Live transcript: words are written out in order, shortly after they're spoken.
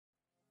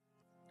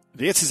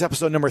This is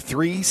episode number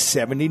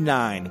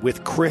 379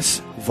 with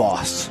Chris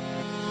Voss.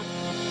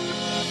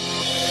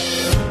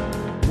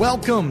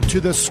 Welcome to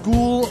the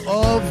School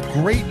of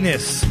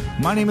Greatness.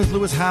 My name is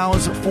Lewis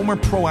Howes, former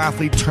pro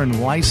athlete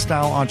turned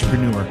lifestyle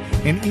entrepreneur.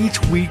 And each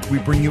week we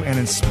bring you an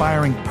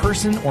inspiring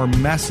person or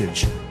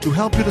message to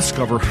help you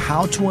discover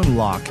how to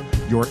unlock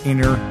your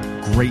inner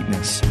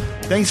greatness.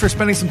 Thanks for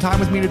spending some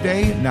time with me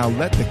today. Now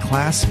let the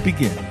class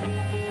begin.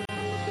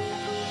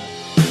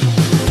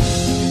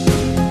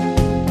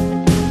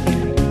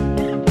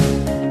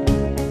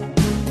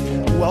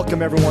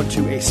 Welcome, everyone,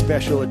 to a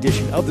special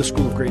edition of the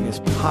School of Greatness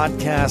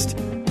podcast.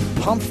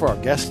 Pumped for our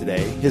guest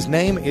today. His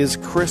name is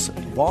Chris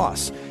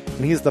Voss,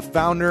 and he is the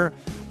founder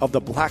of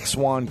the Black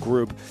Swan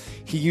Group.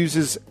 He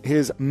uses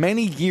his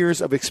many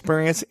years of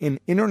experience in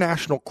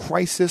international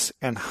crisis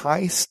and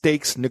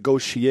high-stakes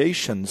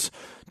negotiations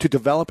to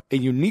develop a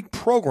unique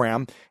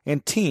program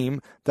and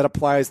team that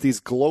applies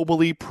these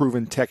globally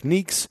proven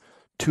techniques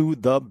to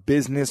the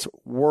business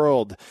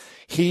world.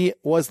 He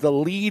was the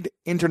lead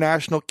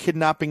international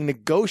kidnapping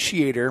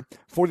negotiator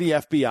for the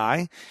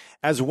FBI,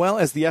 as well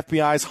as the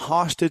FBI's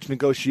hostage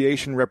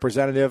negotiation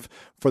representative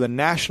for the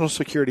National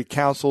Security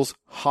Council's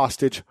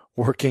hostage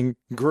working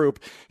group.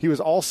 He was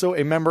also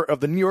a member of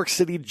the New York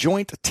City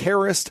Joint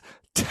Terrorist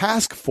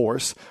Task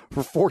Force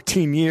for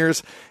 14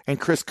 years, and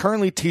Chris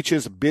currently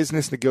teaches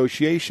business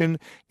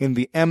negotiation in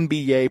the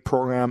MBA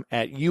program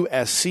at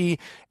USC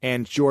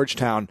and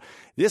Georgetown.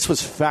 This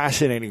was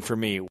fascinating for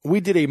me.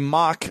 We did a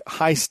mock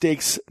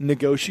high-stakes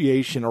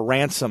negotiation, a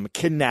ransom,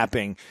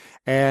 kidnapping,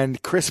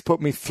 and Chris put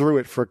me through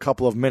it for a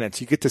couple of minutes.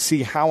 You get to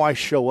see how I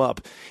show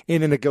up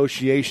in a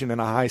negotiation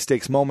in a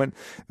high-stakes moment.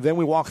 Then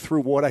we walk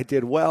through what I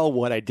did well,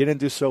 what I didn't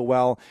do so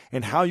well,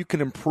 and how you can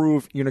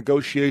improve your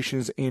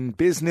negotiations in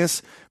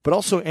business, but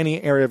also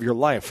any area of your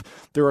life.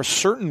 There are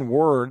certain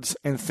words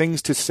and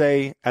things to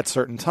say at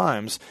certain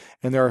times,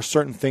 and there are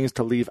certain things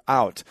to leave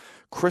out.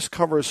 Chris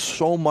covers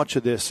so much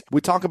of this.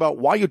 We talk about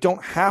why you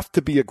don't have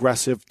to be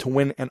aggressive to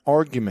win an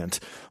argument.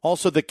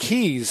 Also, the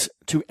keys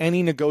to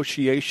any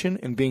negotiation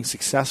and being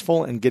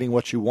successful and getting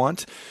what you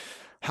want.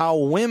 How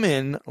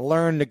women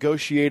learn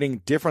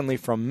negotiating differently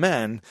from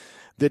men.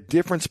 The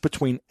difference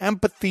between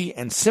empathy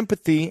and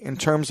sympathy in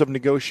terms of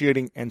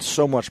negotiating, and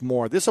so much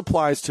more. This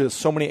applies to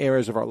so many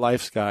areas of our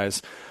lives,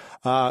 guys.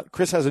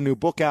 Chris has a new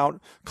book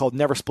out called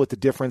Never Split the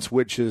Difference,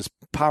 which is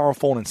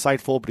powerful and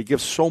insightful, but he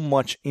gives so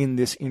much in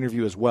this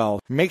interview as well.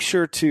 Make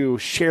sure to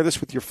share this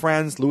with your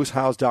friends,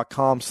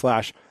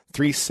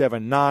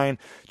 lewishowes.com/379.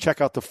 Check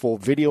out the full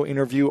video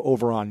interview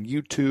over on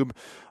YouTube,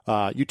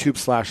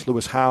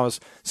 YouTube/Lewis Howes.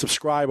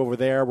 Subscribe over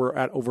there. We're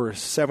at over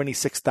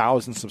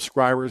 76,000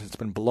 subscribers. It's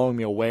been blowing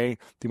me away,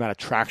 the amount of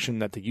traction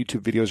that the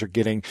YouTube videos are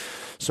getting.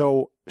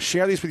 So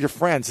share these with your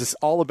friends. It's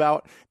all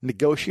about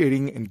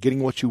negotiating and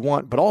getting what you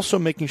want, but also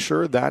making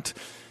sure that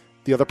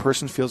the other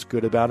person feels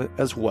good about it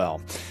as well.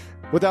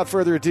 Without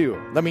further ado,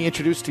 let me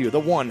introduce to you the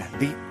one,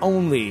 the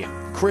only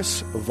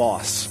Chris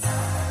Voss.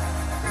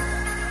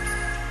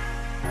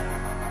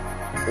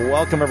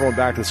 Welcome, everyone,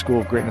 back to the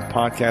School of Greatness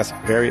podcast.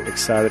 Very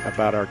excited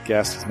about our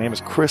guest. His name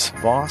is Chris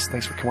Voss.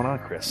 Thanks for coming on,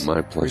 Chris.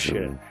 My pleasure.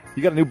 Appreciate it.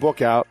 You got a new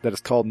book out that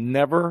is called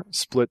Never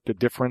Split the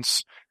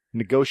Difference,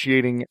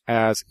 Negotiating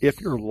as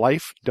If Your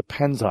Life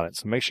Depends on It.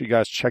 So make sure you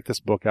guys check this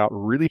book out.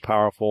 Really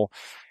powerful.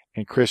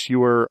 And Chris, you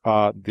were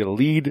the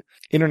lead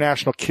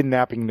international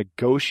kidnapping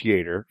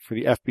negotiator for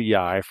the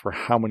FBI for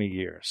how many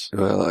years?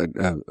 Well,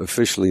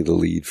 officially the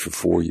lead for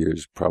 4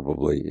 years,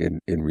 probably.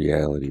 In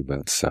reality,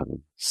 about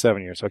 7.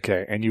 7 years.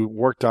 Okay. And you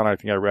worked on, I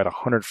think I read,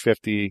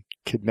 150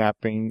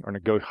 kidnapping or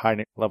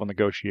high-level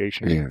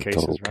negotiation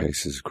cases, total right?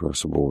 cases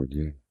across the board,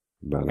 yeah.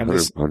 About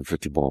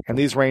 150 ballpark. And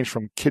these range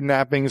from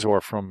kidnappings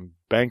or from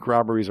bank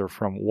robberies or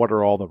from what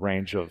are all the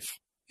range of?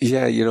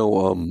 Yeah,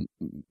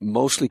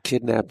 mostly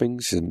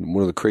kidnappings. And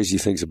one of the crazy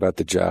things about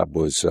the job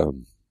was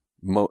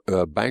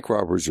bank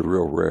robberies are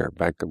real rare.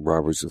 Bank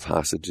robberies with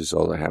hostages,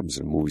 all that happens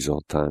in movies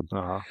all the time.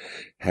 Uh-huh.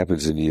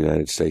 Happens in the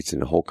United States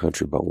and the whole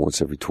country about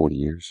once every 20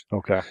 years.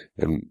 Okay.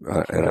 And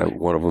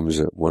one of them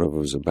is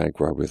a bank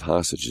robbery with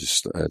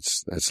hostages.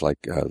 That's like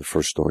the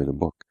first story in the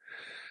book.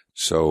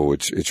 So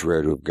it's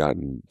rare to have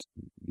gotten,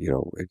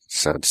 it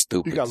sounds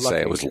stupid to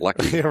say I was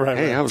lucky. Yeah, right,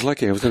 hey, right. I was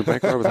lucky. I was in a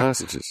bank robbery with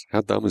hostages.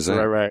 How dumb is that?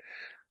 Right, right.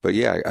 But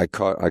yeah, I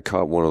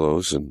caught one of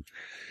those and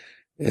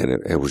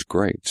it was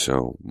great.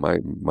 So my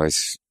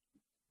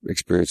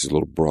experience is a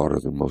little broader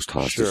than most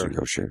hostage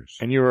negotiators.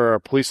 And you were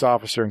a police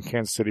officer in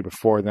Kansas City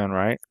before then,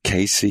 right?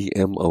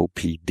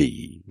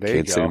 KCMOPD. There you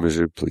Kansas go. City,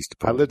 Missouri Police I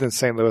Department. lived in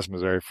St. Louis,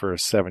 Missouri for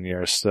 7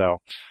 years. So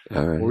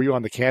All right. were you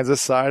on the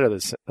Kansas side of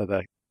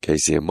the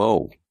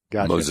KCMO.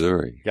 Gotcha.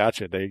 Missouri.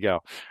 Gotcha. There you go.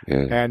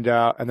 Yeah. And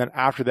then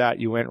after that,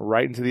 you went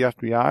right into the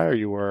FBI, or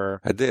you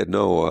were? I did.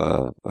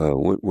 No,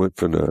 went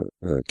from the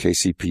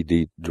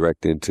KCPD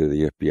direct into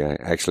the FBI.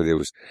 Actually, there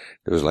was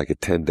like a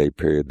 10-day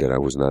period that I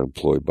was not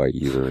employed by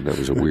either, and that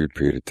was a weird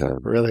period of time.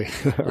 Really?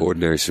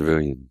 Ordinary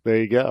civilian. There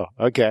you go.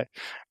 Okay.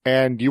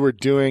 And you were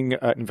doing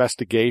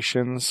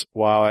investigations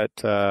while at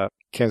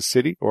Kansas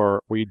City,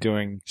 or were you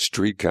doing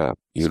street cop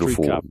uniform?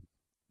 Street cop.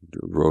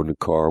 rode in a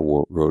car,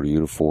 rode a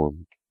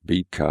uniform,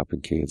 beat cop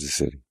in Kansas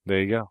City.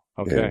 There you go.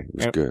 Okay. Yeah, it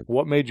was good.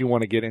 What made you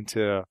want to get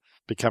into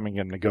becoming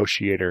a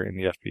negotiator in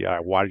the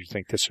FBI? Why did you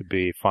think this would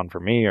be fun for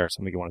me or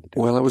something you wanted to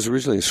do? Well, I was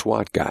originally a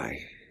SWAT guy.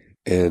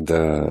 And,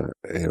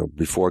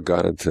 before I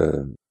got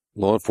into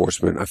law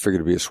enforcement, I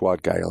figured to be a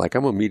SWAT guy. Like,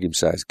 I'm a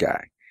medium-sized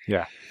guy.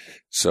 Yeah.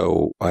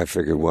 So I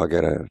figured, well, I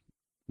got to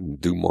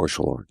do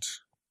martial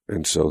arts.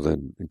 And so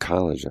then in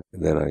college,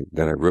 then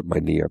I ripped my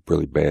knee up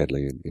really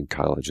badly in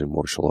college in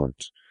martial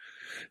arts.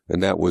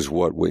 And that was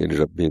what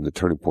ended up being the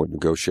turning point in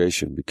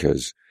negotiation,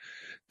 because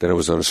then I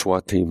was on a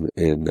SWAT team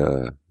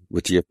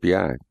with the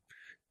FBI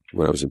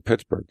when I was in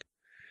Pittsburgh,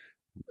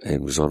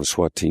 and was on a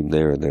SWAT team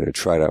there. And then I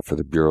tried out for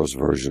the Bureau's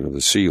version of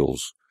the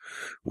SEALs,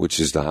 which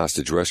is the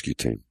hostage rescue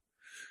team.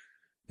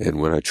 And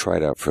when I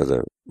tried out for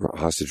the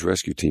hostage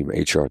rescue team,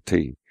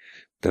 HRT,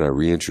 then I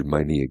re-injured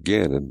my knee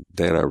again. And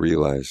then I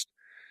realized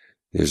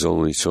there's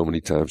only so many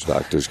times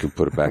doctors can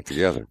put it back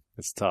together.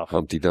 It's tough.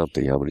 Humpty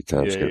Dumpty, how many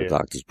times can the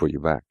doctors put you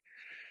back?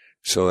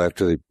 So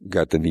after they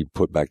got the knee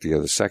put back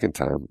together the second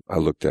time, I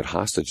looked at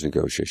hostage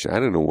negotiation. I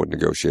didn't know what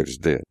negotiators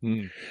did.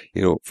 You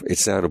know, it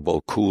sounded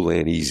both cool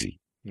and easy.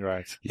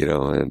 Right. You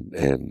know,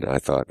 and I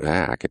thought,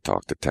 I could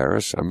talk to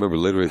terrorists. I remember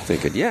literally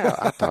thinking, yeah,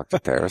 I'll talk to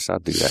terrorists. I'll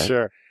do that.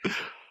 Sure.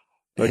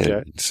 Okay.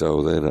 And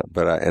so then,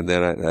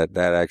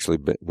 that actually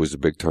was the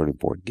big turning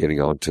point, getting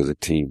onto the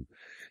team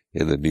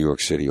in the New York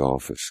City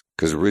office.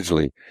 Because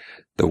originally,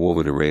 the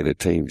woman who ran the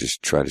team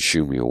just tried to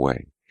shoo me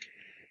away,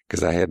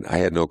 because I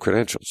had no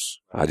credentials.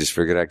 I just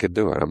figured I could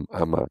do it.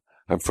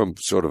 I'm from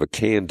sort of a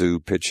can-do,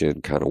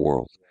 pitch-in kind of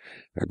world.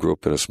 I grew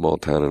up in a small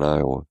town in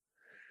Iowa,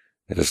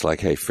 and it's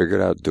like, hey, figure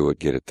it out, do it,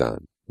 get it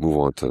done. Move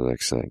on to the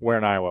next thing. Where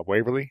in Iowa?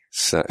 Waverly?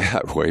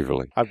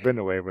 Waverly. I've been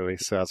to Waverly,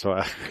 so that's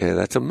why. Yeah,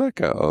 that's a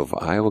mecca of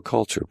Iowa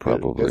culture,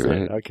 probably,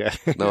 right? Okay.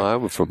 No,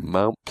 I'm from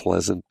Mount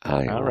Pleasant,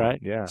 Iowa. All right,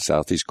 yeah.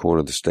 Southeast corner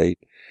of the state.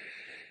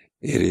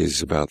 It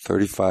is about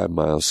 35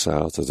 miles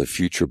south of the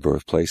future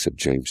birthplace of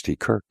James T.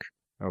 Kirk.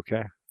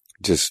 Okay.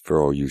 Just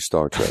for all you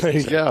Star Trek.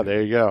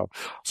 There you go.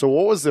 So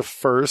what was the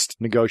first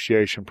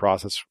negotiation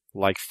process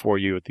like for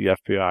you at the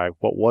FBI?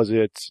 What was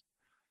it?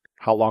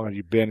 How long had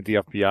you been at the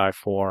FBI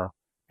for?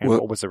 And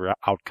what was the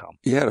outcome?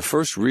 Yeah, the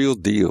first real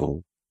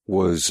deal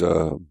was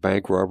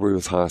bank robbery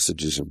with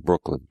hostages in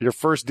Brooklyn. Your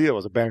first deal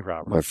was a bank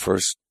robbery? My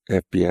first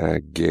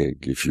FBI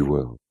gig, if you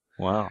will.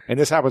 Wow. And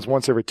this happens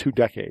once every 2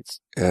 decades.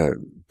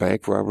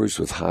 Bank robberies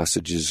with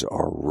hostages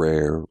are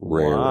rare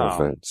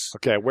events.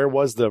 Okay, where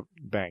was the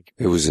bank?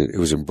 It was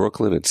in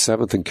Brooklyn at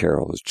 7th and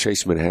Carroll. It was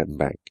Chase Manhattan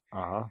Bank.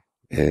 Uh-huh.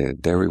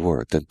 And there we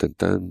were. Dun, dun,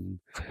 dun.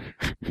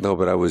 No,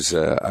 but I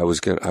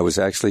was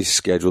actually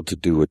scheduled to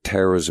do a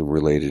terrorism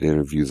related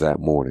interview that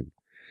morning.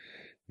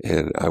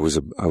 And I was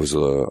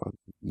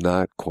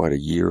not quite a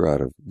year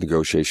out of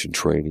negotiation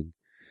training.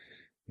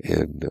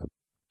 And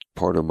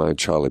partner of mine,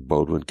 Charlie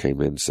Bodwin, came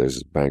in and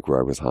says, bank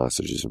robbery with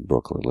hostages in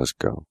Brooklyn. Let's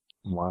go.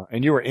 Wow.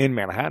 And you were in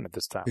Manhattan at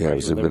this time, Yeah, right? I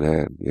was in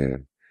Manhattan, yeah.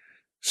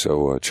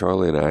 So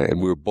Charlie and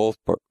we were both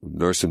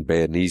nursing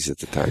bad knees at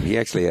the time. He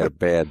actually had a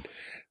bad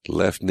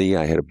left knee.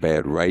 I had a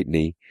bad right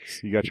knee.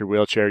 So you got your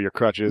wheelchair, your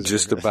crutches.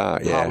 Just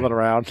about, yeah. Hobbling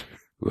around.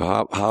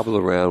 Hobble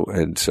around.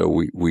 And so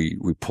we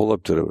pull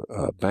up to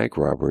the bank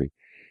robbery,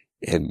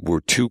 and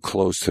we're too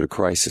close to the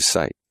crisis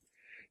site.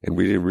 And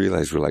we didn't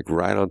realize we're like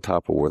right on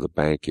top of where the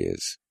bank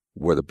is,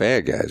 where the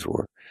bad guys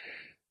were.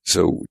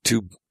 So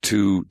two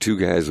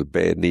guys with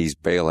bad knees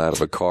bail out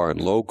of a car and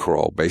low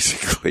crawl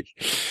basically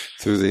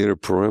through the inner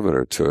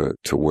perimeter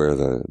to where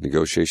the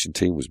negotiation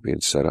team was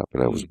being set up.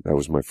 And that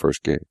was my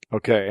first gig.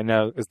 Okay. And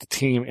now is the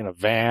team in a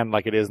van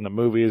like it is in the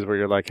movies where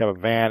you're like have a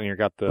van and you've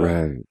got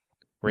the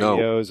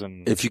radios?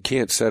 And if you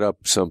can't set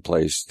up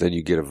someplace, then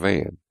you get a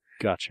van.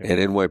 Gotcha. And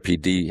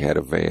NYPD had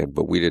a van,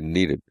 but we didn't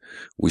need it.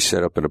 We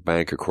set up in a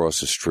bank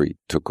across the street,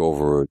 took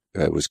over,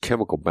 it was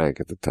Chemical Bank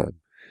at the time,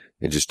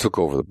 and just took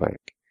over the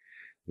bank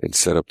and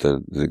set up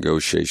the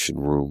negotiation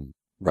room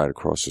right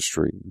across the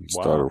street and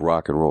started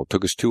rock and roll. It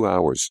took us 2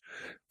 hours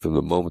from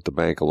the moment the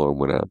bank alarm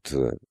went out to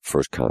the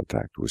first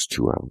contact. It was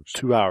 2 hours.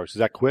 2 hours. Is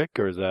that quick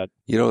or is that?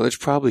 That's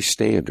probably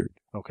standard.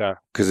 Okay.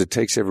 Because it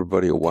takes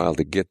everybody a while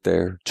to get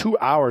there. 2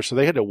 hours. So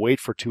they had to wait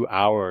for 2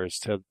 hours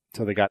till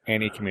they got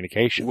any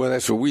communication. Well,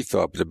 that's what we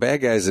thought. But the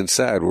bad guys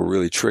inside were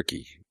really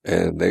tricky.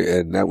 And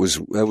that was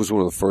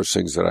one of the first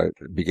things that I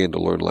began to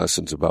learn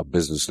lessons about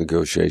business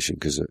negotiation,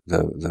 because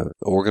the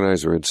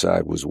organizer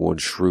inside was one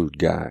shrewd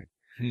guy.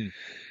 And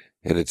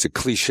it's a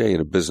cliche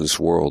in a business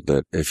world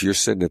that if you're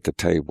sitting at the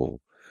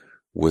table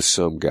with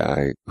some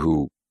guy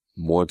who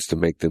wants to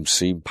make them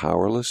seem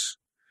powerless,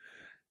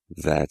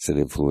 that's an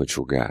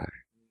influential guy.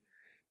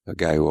 A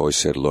guy who always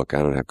said, look,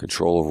 I don't have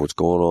control over what's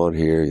going on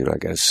here. I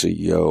got a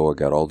CEO. I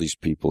got all these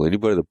people.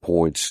 Anybody that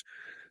points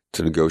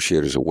to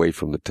negotiators away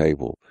from the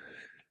table,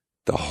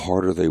 the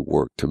harder they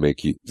work to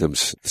make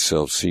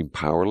themselves seem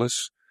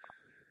powerless,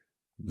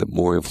 the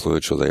more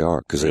influential they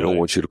are, because they don't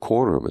want you to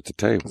corner them at the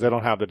table. Because they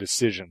don't have the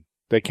decision.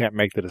 They can't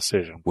make the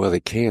decision. Well, they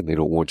can. They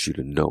don't want you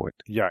to know it.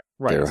 Yeah,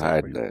 right. They're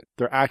hiding that.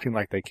 They're acting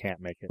like they can't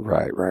make it.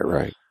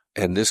 Right.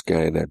 And this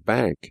guy in that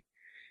bank,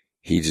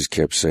 he just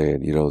kept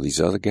saying,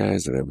 these other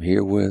guys that I'm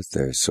here with,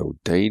 they're so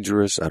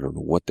dangerous. I don't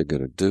know what they're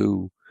going to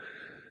do.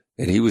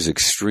 And he was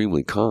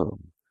extremely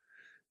calm.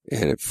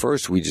 And at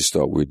first we just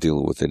thought we were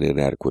dealing with an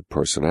inadequate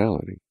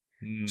personality,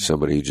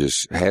 somebody who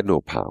just had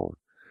no power.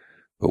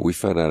 But we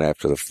found out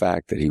after the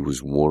fact that he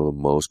was one of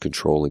the most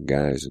controlling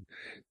guys. And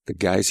the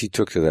guys he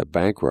took to that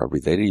bank robbery,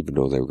 they didn't even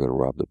know they were going to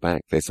rob the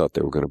bank. They thought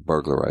they were going to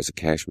burglarize a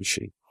cash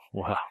machine.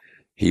 Wow.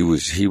 He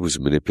was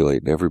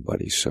manipulating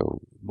everybody.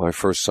 So my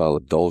first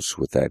solid dose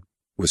with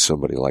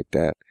somebody like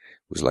that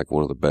was like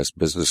one of the best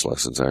business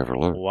lessons I ever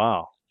learned.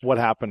 Wow. What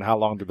happened? How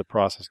long did the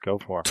process go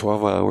for?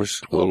 12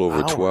 hours, a little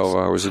over 12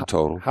 hours in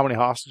total. How many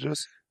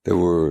hostages? There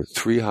were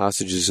 3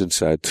 hostages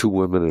inside, 2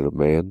 women and a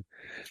man.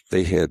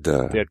 They had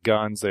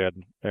guns. They had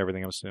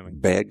everything, I'm assuming.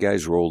 Bad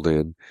guys rolled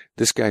in.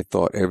 This guy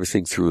thought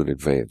everything through in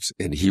advance,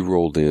 and he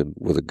rolled in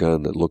with a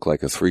gun that looked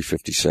like a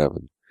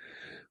 .357.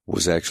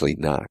 Was actually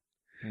not,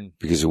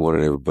 because he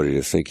wanted everybody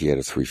to think he had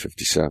a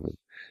 .357.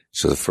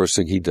 So the first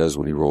thing he does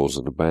when he rolls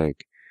in the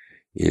bank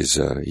is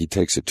he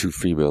takes the 2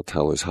 female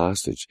tellers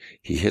hostage.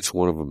 He hits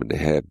one of them in the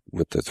head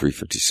with the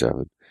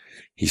 .357.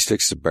 He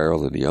sticks the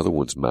barrel in the other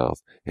one's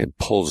mouth and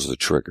pulls the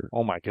trigger.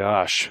 Oh my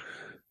gosh.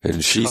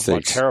 And she thinks,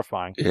 like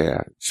terrifying.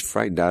 Yeah, she's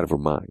frightened out of her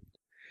mind.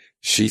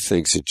 She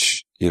thinks it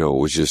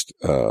was just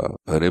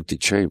an empty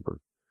chamber,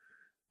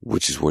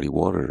 which is what he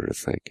wanted her to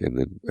think.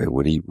 And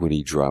when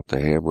he dropped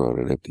the hammer on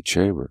an empty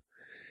chamber,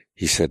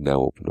 he said, "Now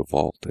open the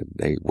vault." And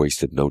they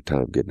wasted no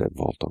time getting that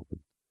vault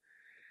open.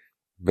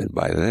 But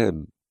by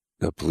then,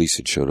 the police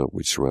had shown up.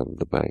 We'd surrounded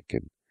the bank,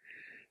 and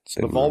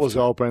so the vault was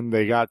open.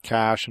 They got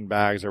cash and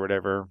bags or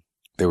whatever.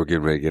 They were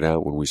getting ready to get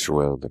out when we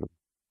surrounded them.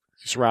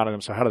 Surrounded them.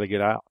 So how did they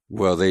get out?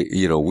 Well,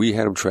 we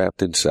had them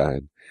trapped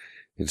inside.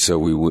 And so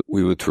we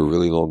went through a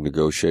really long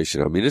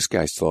negotiation. I mean, this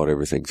guy's thought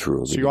everything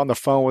through. So you're on the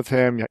phone with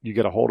him. You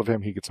get a hold of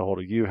him. He gets a hold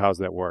of you. How's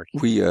that work?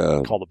 We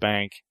call the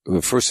bank.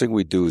 The first thing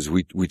we do is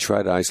we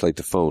try to isolate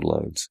the phone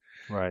lines.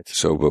 Right.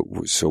 So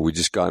we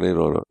just got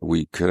in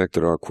we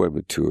connected our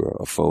equipment to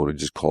a phone and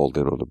just called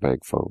in on the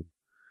bank phone.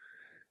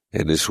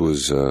 And this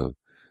was, and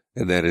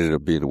that ended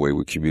up being the way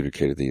we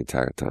communicated the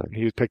entire time.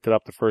 He picked it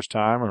up the first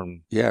time, or?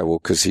 Yeah, well,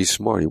 cause he's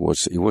smart. He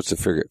wants to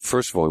figure,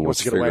 first of all, he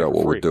wants to figure out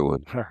what we're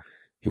doing.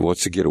 He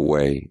wants to get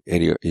away,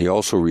 and he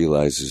also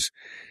realizes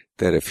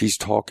that if he's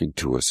talking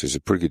to us, there's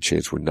a pretty good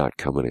chance we're not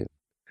coming in.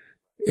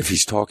 If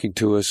he's talking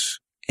to us,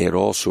 and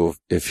also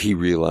if he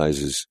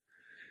realizes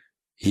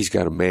he's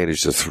got to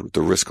manage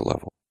the risk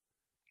level.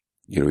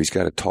 He's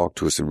got to talk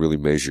to us in really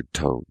measured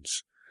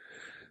tones.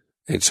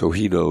 And so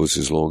he knows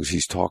as long as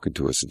he's talking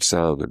to us and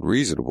sound and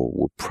reasonable,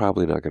 we're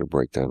probably not going to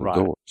break down the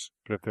doors.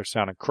 But if they're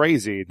sounding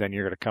crazy, then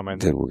you're going to come in.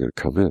 Then we're going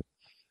to come in.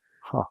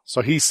 Huh.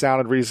 So he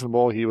sounded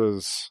reasonable. He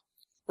was...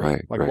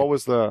 Right. What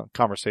was the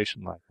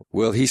conversation like?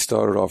 Well, he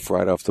started off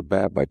right off the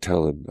bat by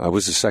telling, I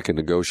was the second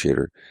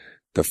negotiator.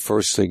 The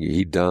first thing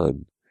he'd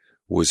done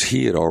was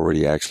he had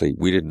already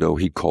we didn't know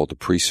he'd called the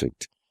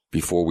precinct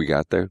before we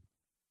got there.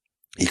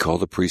 He called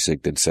the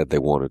precinct and said they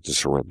wanted to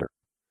surrender,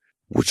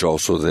 which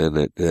also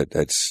then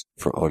that's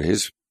on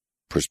his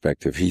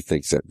perspective, he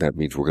thinks that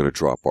means we're going to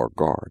drop our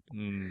guard.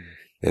 And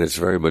it's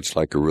very much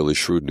like a really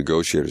shrewd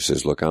negotiator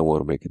says, look, I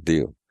want to make a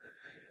deal.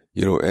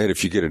 And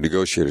if you get a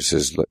negotiator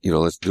says,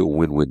 let's do a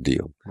win-win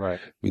deal. Right.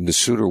 I mean, the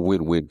sooner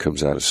win-win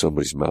comes out of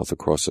somebody's mouth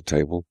across the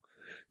table,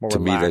 more to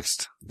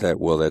relaxed. me,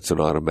 that's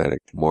an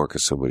automatic mark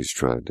of somebody's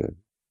trying to.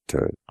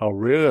 Oh,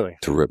 really?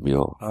 To rip me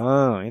off.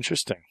 Oh,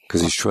 interesting.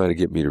 Because he's trying to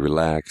get me to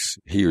relax.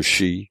 He or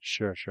she.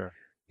 Sure.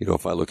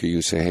 If I look at you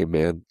and say, hey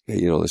man,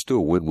 let's do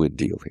a win-win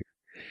deal here.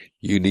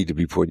 You need to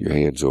be putting your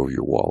hands over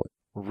your wallet.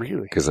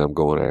 Really? Because I'm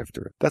going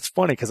after it. That's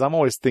funny because I'm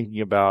always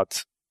thinking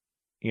about,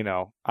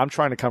 I'm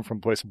trying to come from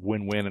a place of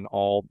win-win in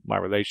all my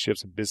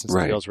relationships and business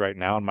deals right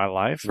now in my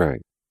life.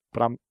 Right.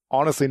 But I'm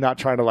honestly not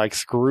trying to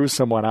screw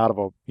someone out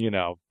of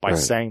by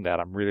saying that.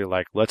 I'm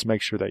really let's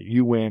make sure that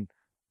you win,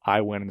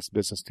 I win in this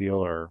business deal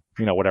or,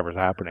 whatever's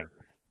happening.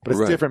 But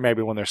it's different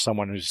maybe when there's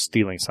someone who's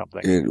stealing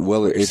something.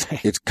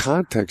 It's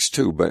context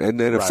too. But, and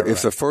then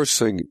if the first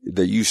thing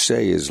that you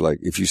say is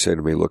if you say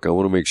to me, look, I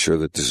want to make sure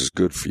that this is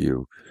good for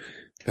you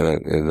and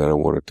I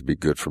want it to be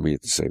good for me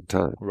at the same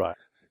time. Right.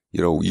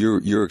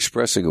 You're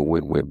expressing a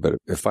win-win, but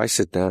if I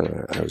sit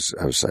down, I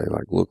was saying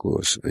look,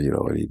 Louis, I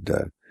need,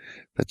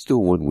 let's do a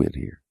win-win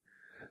here.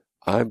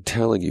 I'm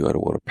telling you, I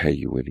don't want to pay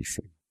you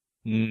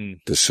anything.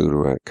 The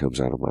sooner it comes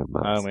out of my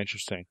mouth. Oh,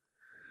 interesting.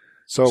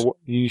 So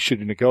you should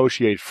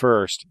negotiate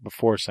first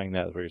before saying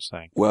that, is what you're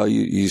saying. Well,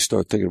 you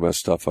start thinking about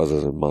stuff other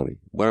than money.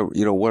 What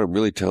I'm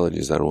really telling you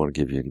is I don't want to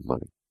give you any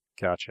money.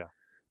 Gotcha.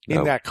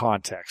 In that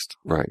context.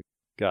 Right.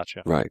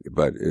 Gotcha. Right.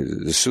 But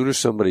the sooner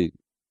somebody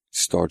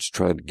starts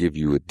trying to give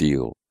you a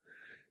deal,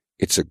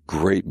 it's a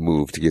great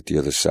move to get the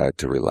other side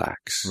to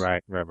relax.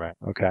 Right.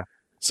 Okay.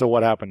 So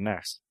what happened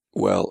next?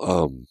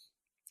 Well,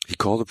 he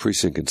called the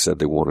precinct and said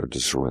they wanted to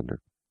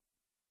surrender.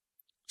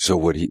 So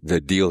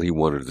the deal he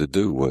wanted to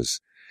do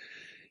was,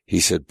 he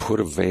said, put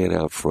a van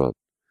out front.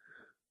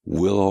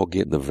 We'll all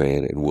get in the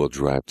van and we'll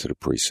drive to the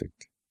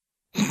precinct.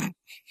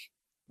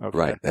 Okay.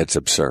 Right. That's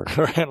absurd.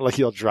 Right. Like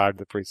he'll drive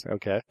the precinct.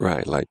 Okay.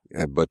 Right.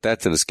 But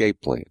that's an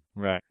escape plan.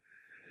 Right.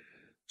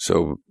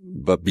 So,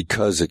 but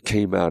because it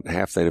came out,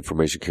 half that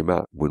information came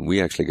out, when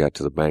we actually got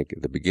to the bank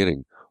at the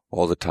beginning,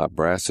 all the top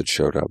brass that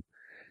showed up,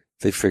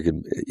 they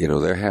figured,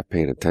 they're half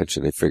paying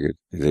attention. They figured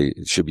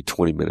it should be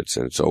 20 minutes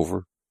and it's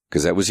over.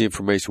 Because that was the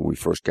information when we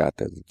first got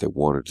there, that they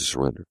wanted to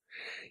surrender.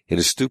 And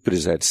as stupid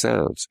as that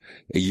sounds,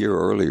 a year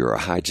earlier, a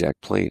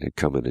hijacked plane had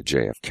come into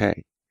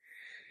JFK.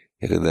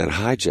 And in that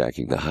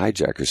hijacking, the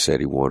hijacker said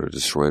he wanted to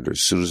surrender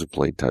as soon as the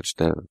plane touched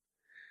down.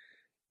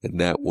 And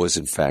that was,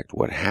 in fact,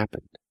 what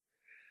happened.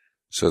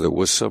 So there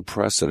was some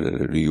precedent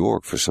in New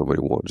York for somebody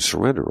wanting to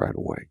surrender right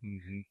away.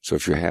 Mm-hmm. So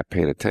if you're half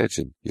paying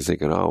attention, you're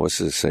thinking, oh,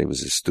 this is the same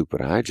as this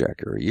stupid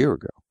hijacker a year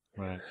ago.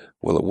 Right.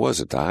 Well, it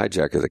wasn't. The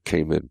hijacker that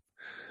came in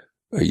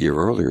a year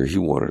earlier, he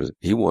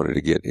wanted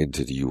to get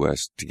into the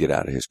U.S. to get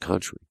out of his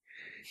country.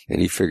 And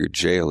he figured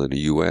jail in the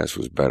U.S.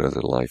 was better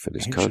than life in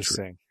his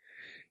country.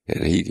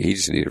 And he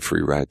just needed a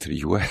free ride to the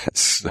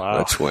U.S. Wow.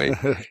 That's why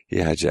he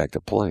hijacked a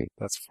plane.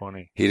 That's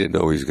funny. He didn't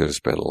know he was going to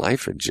spend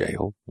life in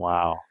jail.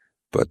 Wow.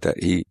 But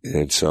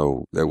and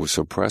so there was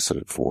some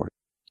precedent for it.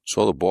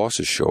 So the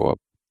bosses show up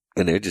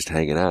and they're just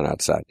hanging out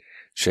outside,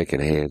 shaking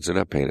hands. They're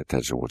not paying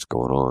attention to what's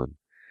going on.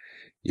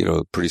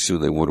 Pretty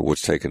soon they wonder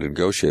what's taking the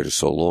Negotiator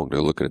so long.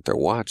 They're looking at their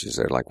watches.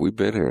 They're like, we've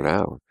been here an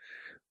hour.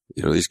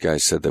 These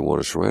guys said they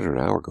want to surrender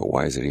an hour ago.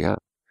 Why isn't he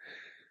out?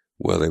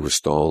 Well, they were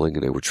stalling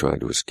and they were trying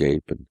to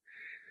escape.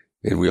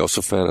 And we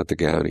also found out the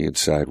guy on the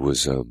inside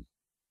was,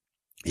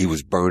 he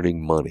was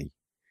burning money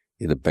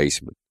in the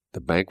basement. The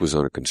bank was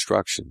under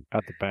construction.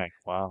 At the bank,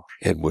 wow.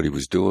 And what he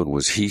was doing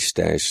was he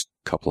stashed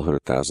a couple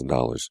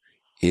 $100,000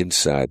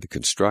 inside the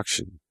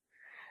construction.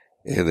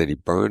 And then he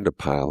burned a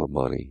pile of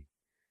money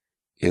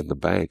in the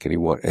bank.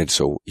 And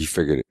so he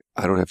figured,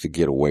 I don't have to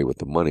get away with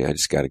the money. I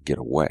just got to get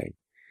away.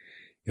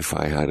 If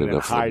I had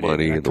enough of the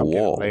money in the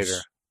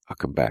walls, I'll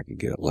come back and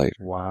get it later.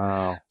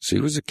 Wow. So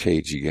he was a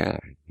cagey guy.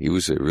 He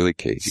was a really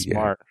cagey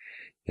Smart.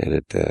 guy. And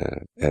at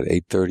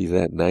 8:30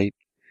 that night,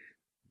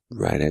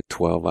 right at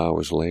 12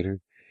 hours later,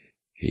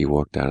 he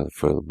walked out of the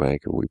front of the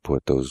bank and we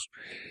put those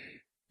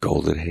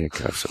golden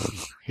handcuffs on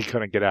him. He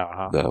couldn't get out,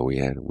 huh? No, we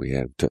had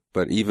him.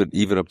 But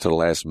even up to the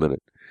last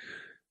minute,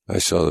 I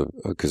saw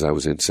because I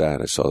was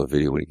inside, I saw the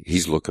video when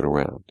he's looking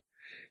around.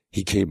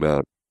 He came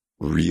out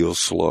real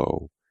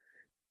slow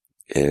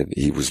and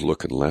he was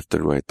looking left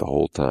and right the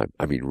whole time.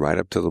 I mean, right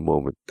up to the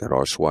moment that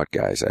our SWAT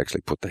guys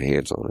actually put their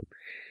hands on him.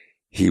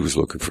 He was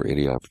looking for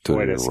any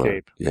opportunity to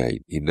escape. Yeah,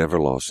 he never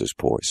lost his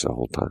poise the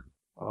whole time.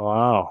 Oh,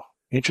 wow.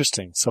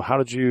 Interesting. So how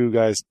did you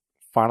guys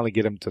finally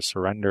get him to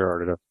surrender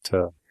or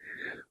to...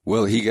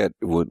 Well,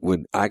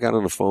 when I got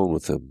on the phone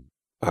with him,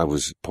 I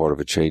was part of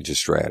a change of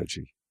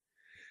strategy.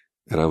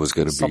 And I was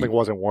going to Something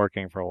wasn't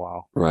working for a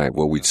while. Right.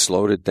 Well, we'd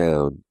slowed it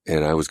down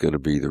and I was going to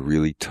be the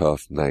really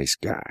tough, nice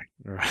guy.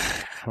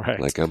 Right.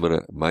 Like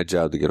my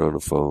job to get on the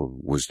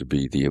phone was to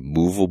be the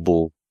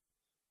immovable,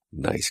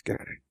 nice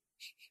guy.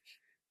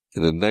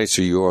 And the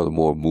nicer you are, the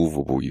more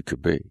movable you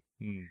could be.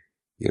 Hmm.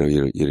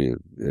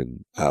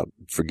 And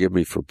forgive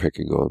me for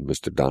picking on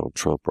Mr. Donald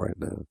Trump right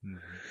now. Mm-hmm.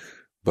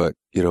 But,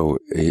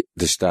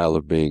 the style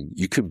of being,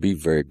 you can be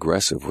very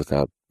aggressive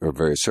or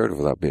very assertive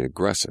without being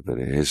aggressive. And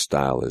his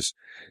style is,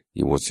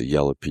 he wants to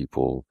yell at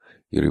people,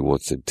 he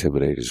wants to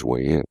intimidate his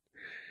way in.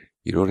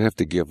 You don't have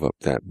to give up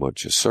that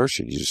much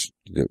assertion.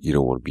 You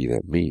don't want to be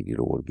that mean. You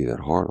don't want to be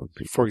that hard on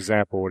people. For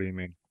example, what do you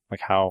mean?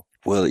 Like how?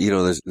 Well,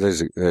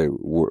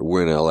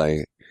 we're in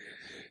LA.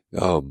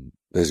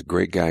 There's a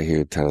great guy here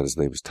in town. His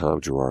name is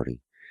Tom Girardi.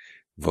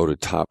 Voted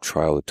top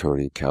trial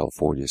attorney in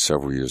California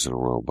several years in a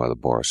row by the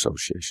Bar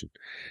Association.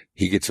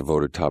 He gets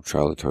voted top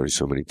trial attorney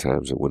so many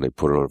times that when they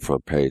put it on the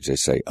front page, they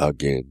say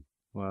again.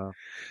 Wow.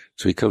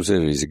 So he comes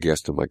in and he's a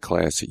guest in my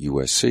class at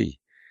USC.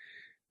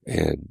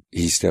 And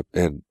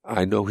and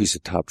I know he's a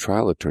top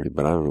trial attorney,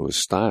 but I don't know his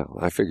style.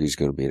 I figure he's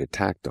going to be an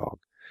attack dog.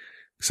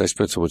 Because I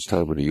spent so much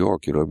time in New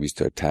York, I'm used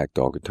to attack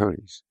dog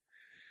attorneys.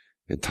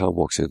 And Tom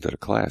walks into the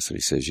class and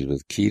he says,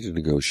 the key to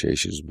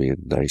negotiation is being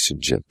nice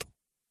and gentle.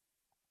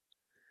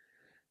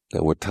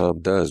 Now, what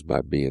Tom does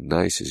by being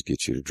nice is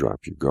get you to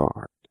drop your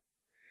guard.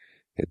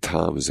 And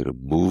Tom is an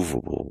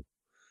immovable,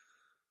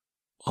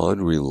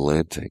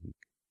 unrelenting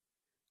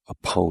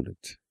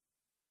opponent.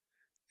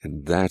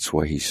 And that's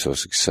why he's so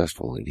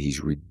successful, and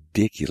he's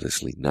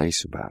ridiculously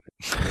nice about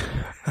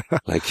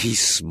it. Like, he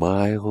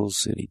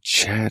smiles and he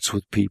chats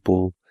with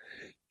people.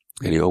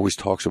 And he always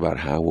talks about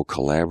how we'll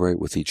collaborate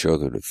with each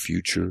other in the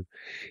future.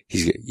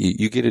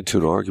 You get into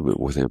an argument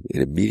with him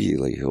and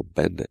immediately he'll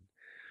bend it,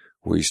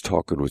 where he's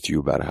talking with you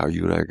about how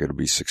you and I are going to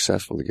be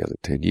successful together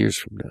 10 years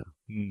from now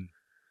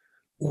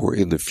or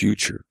in the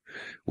future,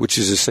 which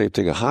is the same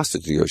thing a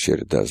hostage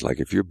negotiator does. Like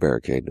if you're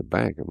barricading a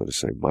bank, I'm going to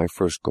say, my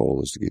first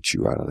goal is to get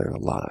you out of there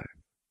alive.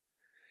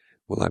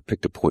 Well, I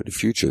picked a point in the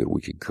future that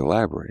we can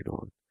collaborate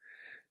on.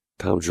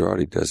 Tom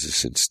Girardi does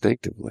this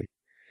instinctively.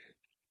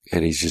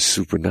 And he's just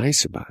super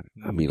nice about it.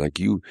 I mean, like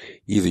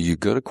either you're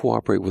going to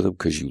cooperate with him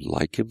because you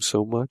like him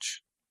so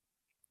much,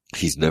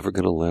 he's never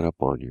going to let up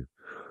on you,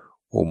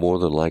 Well, more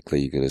than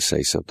likely you're going to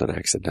say something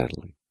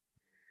accidentally.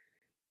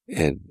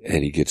 And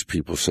he gets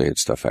people saying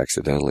stuff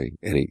accidentally,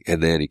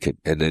 and then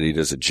he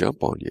doesn't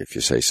jump on you if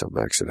you say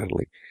something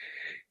accidentally.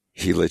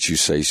 He lets you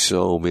say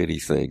so many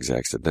things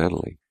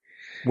accidentally.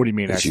 What do you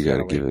mean accidentally? You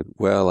got to give it.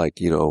 Well, like,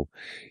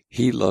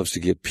 he loves to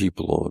get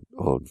people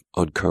on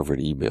uncovered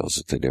emails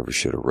that they never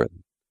should have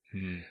written.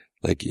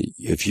 Like,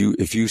 if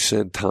you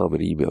send Tom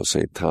an email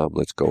saying, Tom,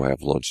 let's go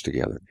have lunch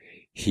together,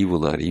 he will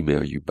not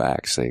email you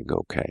back saying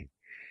okay.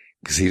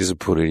 Because he doesn't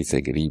put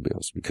anything in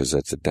emails, because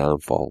that's the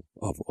downfall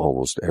of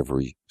almost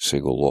every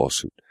single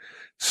lawsuit.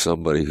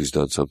 Somebody who's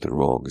done something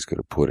wrong is going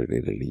to put it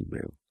in an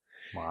email.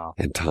 Wow.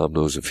 And Tom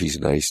knows if he's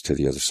nice to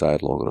the other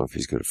side long enough,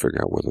 he's going to figure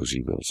out where those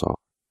emails are.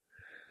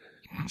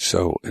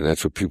 So, and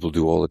that's what people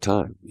do all the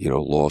time.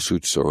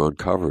 Lawsuits are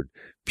uncovered.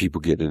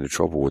 People get into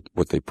trouble with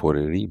what they put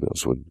in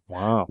emails.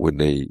 When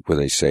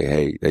they say,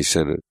 hey, they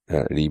send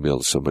an email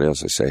to somebody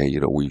else, they say, hey,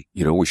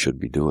 we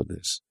shouldn't be doing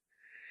this.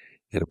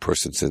 And a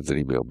person sends an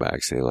email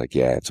back saying, like,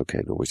 yeah, it's okay.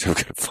 Nobody's ever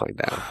going to find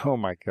out. Oh,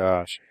 my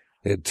gosh.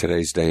 In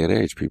today's day and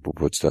age, people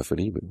put stuff in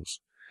emails.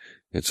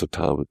 And so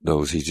Tom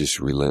knows he's just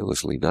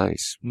relentlessly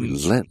nice.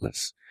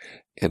 Relentless.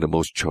 And the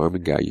most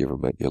charming guy you ever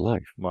met in your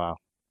life. Wow.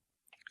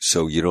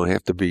 So you don't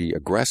have to be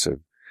aggressive.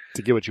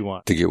 To get what you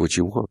want.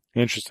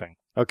 Interesting.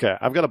 Okay.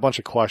 I've got a bunch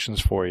of questions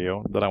for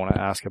you that I want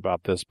to ask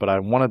about this, but I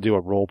want to do a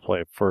role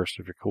play first,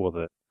 if you're cool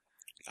with it.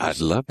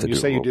 I'd love to do it.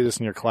 You say you do this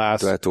in your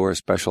class. Do I have to wear a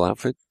special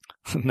outfit?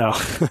 No.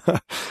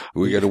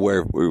 We're gonna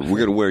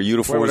wear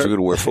uniforms. We're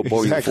gonna wear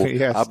football uniforms.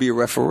 Yes. I'll be a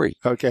referee.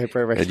 Okay,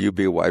 perfect. And you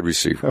be a wide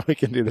receiver. We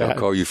can do that. I'll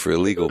call you for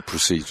illegal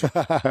procedure.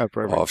 Perfect.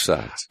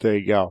 Offsides. There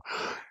you go.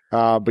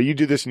 But you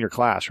do this in your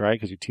class, right?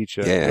 Because you teach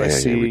at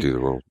USC, we do the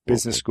role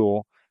business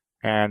school.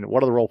 And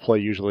what do the role play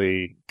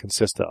usually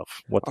consist of?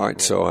 All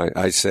right, so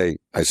I say,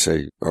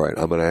 all right,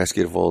 I'm going to ask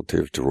you to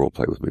volunteer to role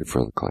play with me in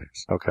front of the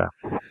class.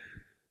 Okay.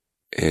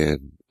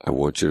 And I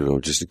want you to know,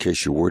 just in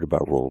case you're worried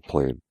about role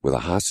playing with a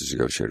hostage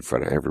negotiator in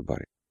front of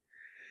everybody,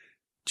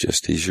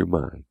 just ease your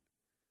mind,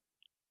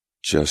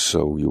 just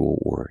so you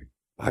won't worry.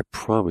 I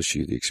promise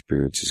you the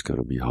experience is going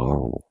to be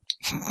horrible.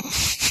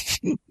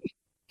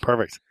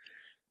 Perfect.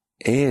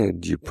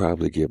 And you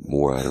probably get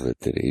more out of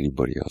it than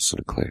anybody else in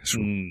the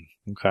classroom.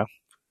 Okay.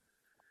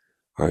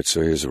 All right,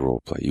 so here's a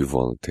role play. You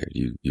volunteered.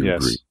 You yes.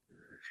 agree.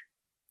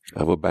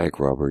 I'm a bank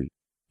robber.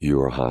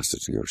 You're a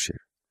hostage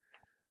negotiator.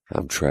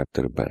 I'm trapped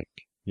in a bank.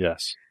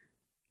 Yes.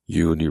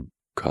 You and your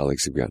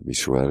colleagues have got me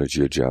surrounded. It's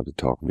your job to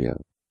talk me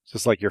out.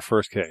 Just like your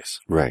first case.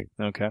 Right.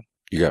 Okay.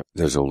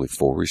 There's only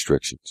 4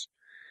 restrictions.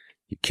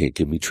 You can't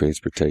give me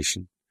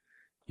transportation.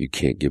 You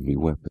can't give me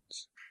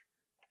weapons.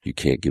 You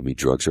can't give me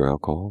drugs or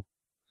alcohol.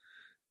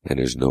 And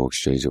there's no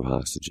exchange of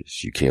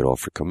hostages. You can't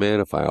offer to come in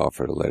if I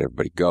offer to let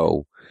everybody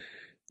go.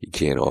 You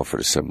can't offer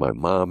to send my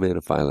mom in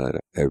if I let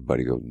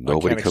everybody go.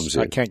 Nobody comes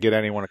in. I can't get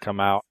anyone to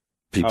come out.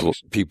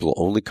 People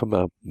only come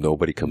out.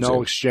 Nobody comes in.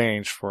 No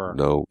exchange for.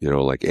 No,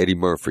 like Eddie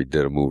Murphy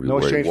did a movie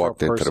where he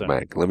walked into the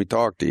bank. Let me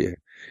talk to you.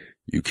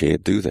 You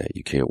can't do that.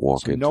 You can't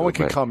walk into the bank. No one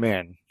can come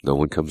in. No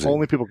one comes in.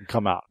 Only people can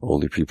come out.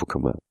 Only people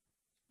come out.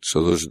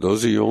 So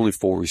those are your only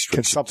 4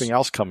 restrictions. Can something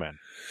else come in?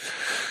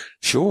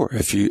 Sure.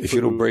 If you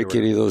don't break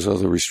any of those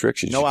other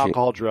restrictions. No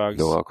alcohol, drugs.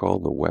 No alcohol,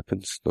 no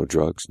weapons, no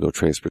drugs, no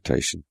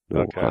transportation,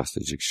 no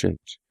hostage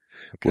exchange.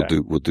 Okay.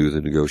 We'll do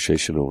the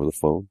negotiation over the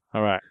phone.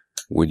 All right.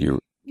 When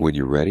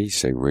you're ready,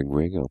 say ring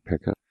ring, I'll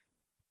pick up.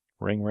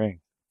 Ring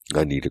ring.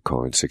 I need a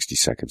car in 60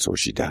 seconds or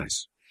she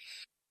dies.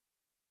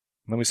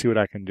 Let me see what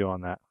I can do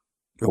on that.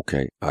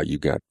 Okay. You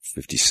got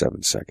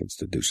 57 seconds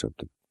to do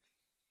something.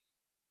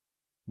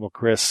 Well,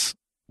 Chris,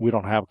 we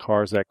don't have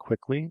cars that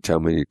quickly. Tell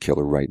me to kill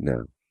her right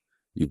now.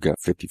 You've got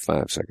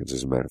 55 seconds,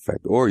 as a matter of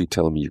fact. Or you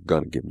telling me you're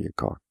going to give me a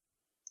car.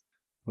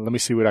 Let me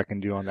see what I can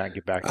do on that and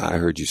get back to you. I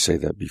heard you say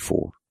that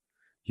before.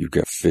 You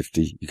got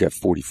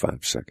 45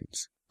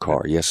 seconds.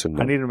 Car, yes or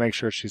no? I need to make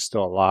sure she's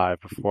still alive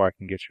before I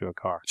can get you a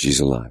car. She's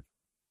alive.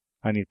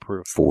 I need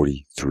proof.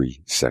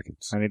 43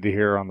 seconds. I need to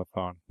hear her on the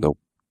phone. Nope.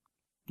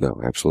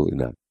 No, absolutely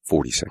not.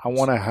 40 seconds. I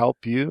want to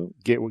help you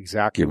get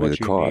exactly what you need.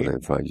 Give me the car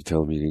then. Fine. You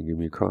telling me you didn't give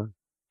me a car?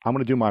 I'm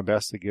going to do my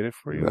best to get it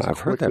for you. I've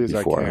heard that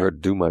before. I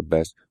heard do my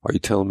best. Are you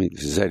telling me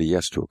this is a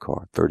yes to a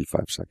car?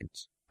 35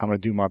 seconds. I'm going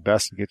to do my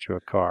best to get you a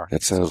car.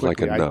 That sounds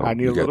like a no. I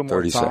need a little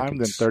more time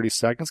than 30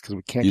 seconds because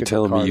we can't get the car.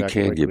 You telling me you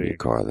can't quickly. Give me a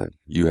car then?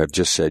 You have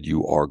just said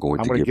you are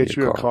going to give me a car. I'm going to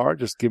get you a car.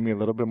 Just give me a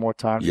little bit more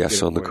time.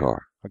 Yes on the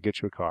car. I'll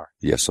get you a car.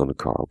 Yes on the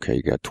car. Okay,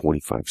 you got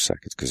 25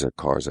 seconds because there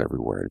are cars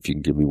everywhere. If you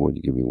can give me one,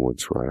 you give me one.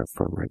 It's right up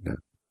front right now.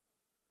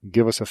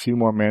 Give us a few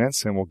more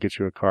minutes and we'll get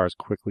you a car as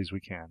quickly as we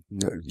can.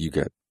 No, you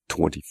got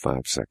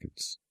 25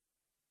 seconds.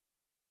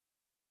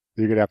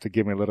 You're going to have to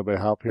give me a little bit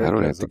of help here. I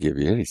don't have to give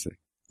you anything.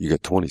 You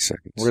got 20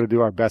 seconds. We're going to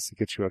do our best to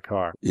get you a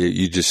car.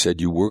 You just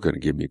said you were going to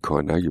give me a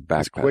car. Now you're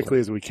back. As quickly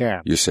as we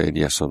can. You're saying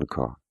yes on the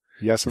car.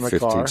 Yes on the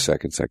 15 car. 15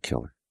 seconds, I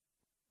kill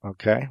her.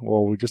 Okay.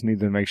 Well, we just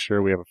need to make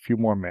sure we have a few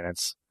more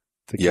minutes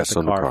to get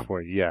the car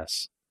for you.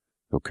 Yes.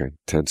 Okay.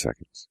 10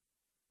 seconds.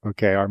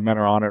 Okay. Our men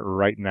are on it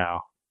right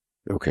now.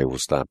 Okay. We'll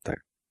stop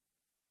there.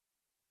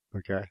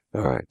 Okay.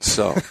 All right.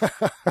 So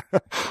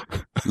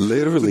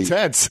literally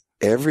intense.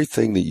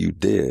 Everything that you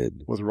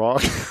did was wrong.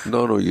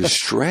 No, your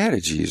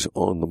strategy is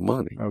on the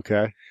money.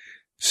 Okay.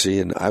 See,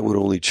 and I would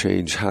only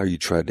change how you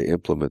tried to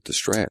implement the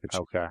strategy.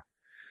 Okay.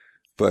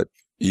 But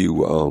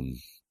you're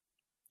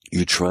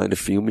trying to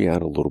feel me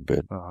out a little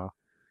bit. Uh-huh.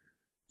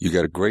 You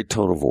got a great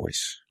tone of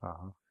voice.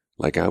 Uh-huh.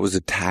 Like I was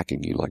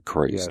attacking you like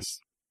crazy. Yes.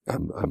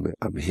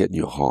 I'm hitting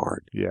you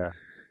hard. Yeah.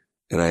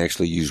 And I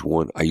actually used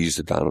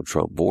the Donald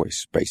Trump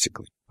voice,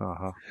 basically.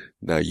 Uh-huh.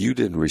 Now you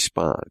didn't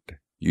respond.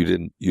 You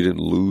didn't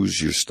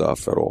lose your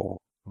stuff at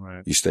all.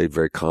 Right. You stayed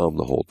very calm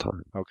the whole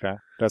time. Okay.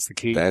 That's the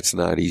key. That's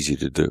not easy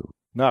to do.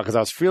 No, because I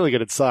was feeling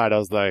it inside. I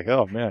was like,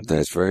 oh, man.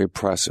 That's very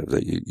impressive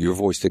that your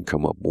voice didn't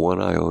come up one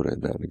iota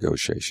in that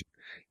negotiation.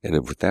 And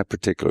if with that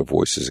particular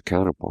voice as a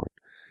counterpart,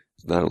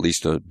 it's not at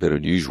least a bit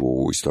unusual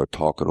when we start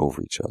talking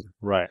over each other.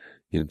 Right.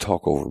 You didn't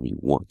talk over me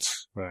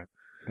once. Right.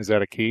 Is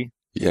that a key?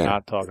 Yeah.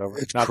 Not talk over.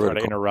 It's not critical.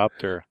 try to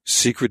interrupt or.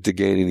 Secret to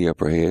gaining the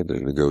upper hand in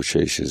a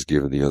negotiation is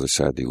giving the other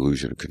side the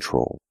illusion of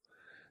control.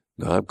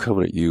 Now, I'm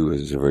coming at you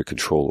as a very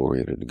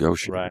control-oriented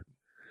negotiator. Right.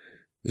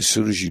 As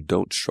soon as you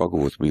don't struggle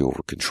with me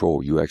over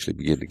control, you actually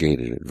begin to gain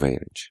an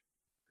advantage.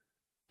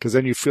 Because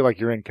then you feel like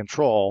you're in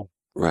control.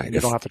 Right. You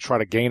don't have to try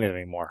to gain it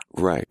anymore.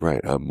 Right.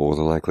 I'm more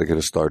than likely going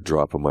to start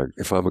dropping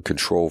if I'm a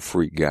control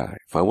freak guy.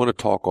 If I want to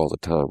talk all the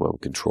time, I'm a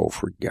control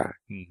freak guy.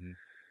 Mm-hmm.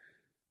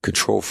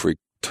 Control freak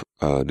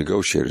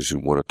negotiators who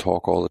want to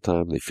talk all the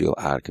time, they feel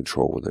out of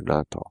control when they're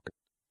not talking.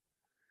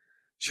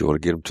 So you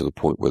want to get them to the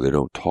point where they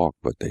don't talk,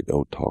 but they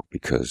don't talk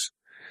because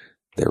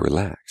they're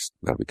relaxed,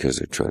 not because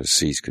they're trying to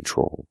seize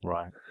control.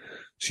 Right.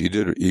 So you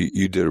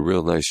did a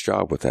real nice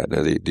job with that.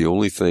 Now the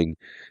only thing,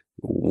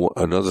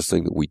 another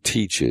thing that we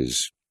teach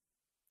is,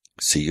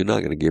 see, you're not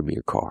going to give me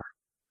a car.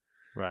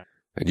 Right.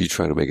 And you're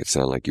trying to make it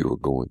sound like you were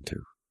going to.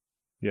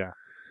 Yeah.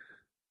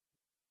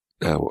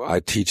 Now I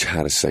teach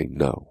how to say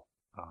no.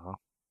 Uh-huh.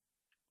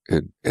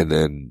 And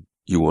then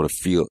you want to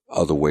feel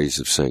other ways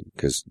of saying,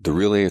 because the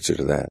real answer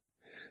to that,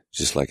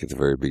 just like at the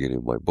very beginning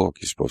of my book,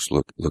 you're supposed to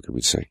look at me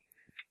and say,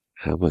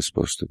 how am I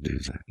supposed to do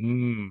that?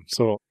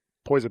 So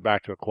pose it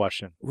back to a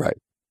question. Right.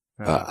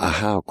 A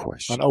how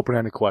question. An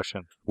open-ended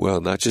question. Well,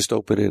 not just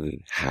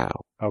open-ended.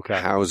 How. Okay.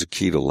 How is a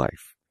key to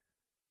life.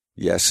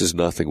 Yes is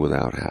nothing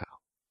without how.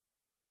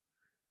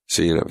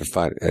 See,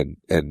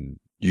 and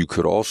you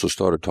could also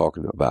start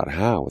talking about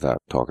how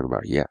without talking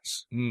about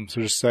yes.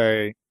 So just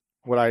say,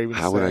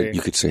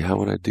 you could say, how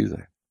would I do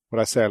that? Would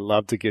I say, I'd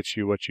love to get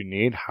you what you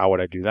need? How would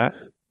I do that?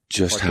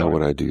 Just how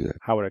would I do that?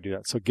 How would I do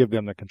that? So give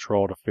them the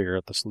control to figure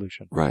out the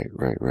solution. Right.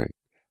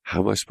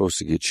 How am I supposed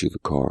to get you the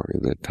car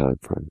in that time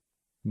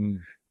frame?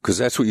 Because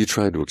that's what you're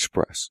trying to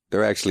express.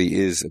 There actually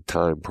is a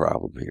time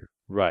problem here.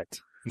 Right.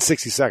 In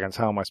 60 seconds,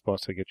 how am I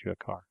supposed to get you a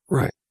car?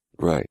 Right.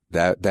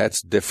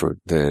 That's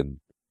different than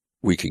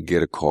we can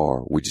get a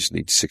car. We just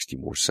need 60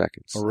 more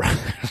seconds.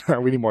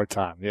 Right. We need more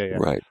time. Yeah.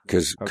 Right.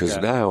 Because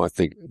now I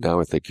think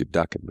you're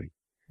ducking me.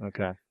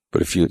 Okay.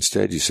 But if you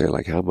instead you say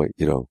like, how am I,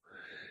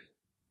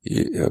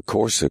 of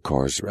course the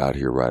cars are out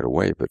here right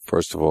away, but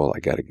first of all, I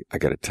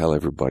gotta tell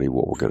everybody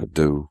what we're gonna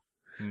do.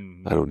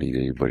 I don't need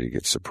anybody to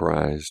get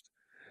surprised.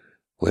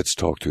 Let's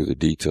talk through the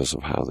details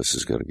of how this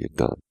is gonna get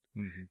done.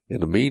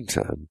 In the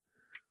meantime,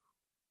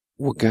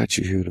 what got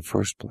you here in the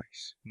first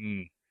place?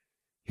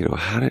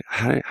 How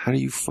do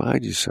you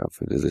find yourself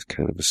into this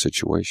kind of a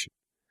situation?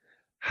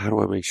 How do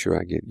I make sure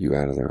I get you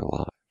out of there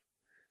alive?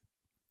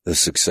 The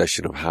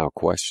succession of how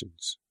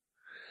questions.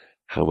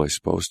 How am I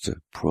supposed to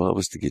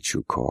promise to get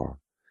you a car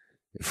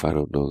if I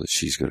don't know that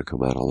she's going to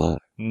come out alive?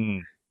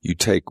 You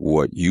take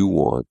what you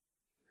want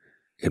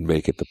and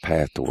make it the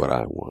path to what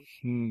I want.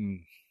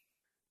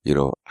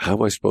 How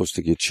am I supposed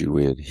to get you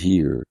in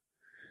here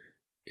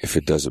if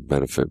it doesn't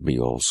benefit me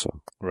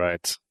also?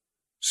 Right.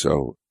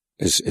 So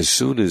as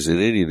soon as in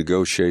any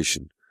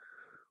negotiation,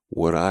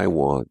 what I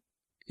want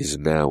is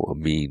now a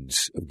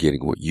means of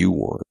getting what you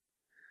want,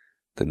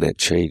 then that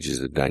changes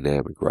the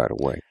dynamic right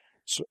away.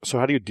 So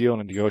how do you deal in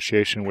a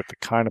negotiation with the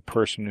kind of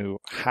person who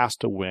has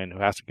to win, who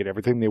has to get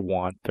everything they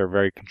want? They're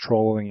very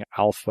controlling,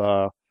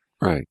 alpha.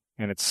 Right.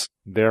 And it's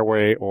their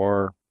way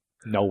or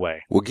no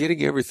way. Well,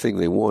 getting everything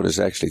they want is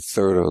actually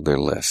third on their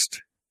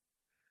list.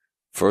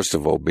 First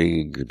of all,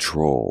 being in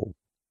control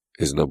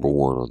is number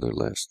one on their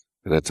list.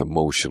 And that's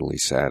emotionally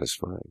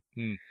satisfying.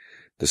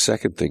 The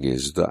second thing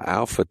is the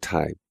alpha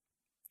type,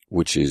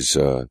 which is,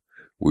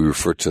 we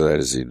refer to that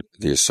as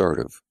the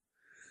assertive.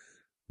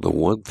 The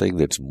one thing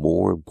that's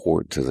more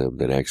important to them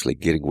than actually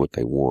getting what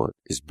they want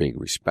is being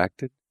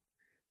respected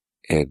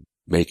and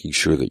making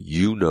sure that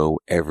you know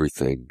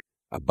everything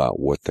about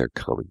what they're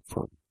coming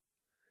from.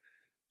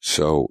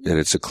 So, and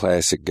it's a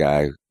classic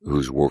guy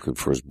who's working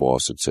for his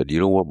boss and said, you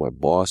know what, my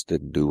boss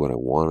didn't do what I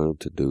wanted him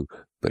to do,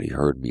 but he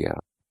heard me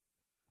out.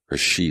 Or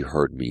she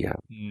heard me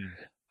out.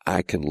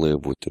 I can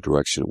live with the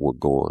direction that we're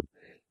going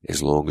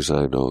as long as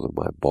I know that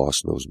my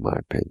boss knows my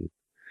opinion.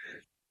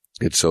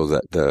 And so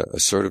that the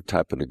assertive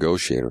type of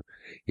negotiator,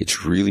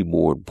 it's really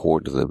more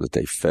important to them that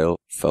they felt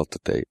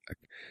that they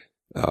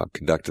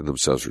conducted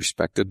themselves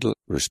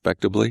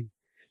respectably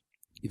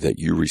that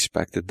you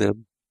respected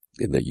them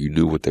and that you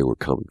knew what they were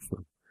coming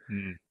from.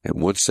 Mm.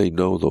 And once they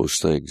know those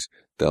things,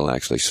 they'll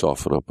actually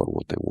soften up on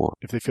what they want.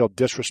 If they feel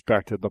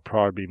disrespected, they'll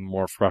probably be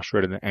more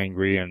frustrated and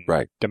angry and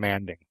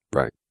demanding.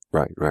 Right.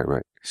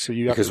 So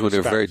you have because to when they're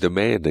respect. very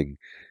demanding,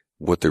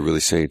 what they're really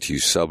saying to you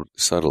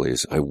subtly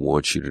is, I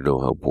want you to know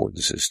how important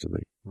this is to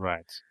me.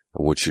 Right.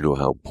 I want you to know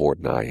how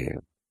important I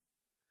am.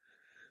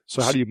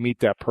 So how do you meet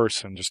that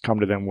person? Just come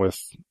to them with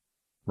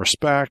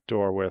respect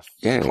or with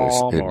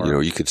calm? And,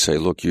 or you could say,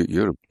 look,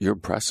 you're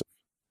impressive.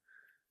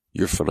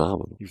 You're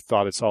phenomenal. You've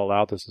thought it's all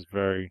out. This is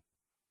very...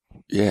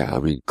 Yeah, I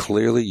mean,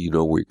 clearly you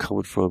know where you're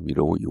coming from. You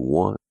know what you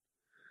want.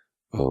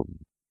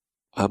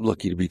 I'm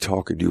lucky to be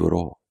talking to you at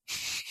all.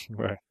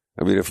 Right.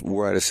 I mean, if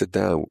were I to sit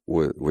down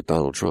with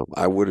Donald Trump,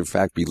 I would in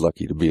fact be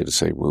lucky to be in the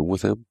same room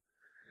with him.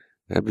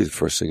 That'd be the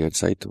first thing I'd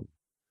say to him.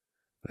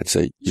 I'd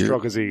say,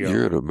 Stroke his ego.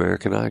 You're an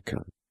American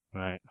icon.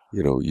 Right.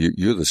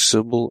 You're the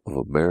symbol of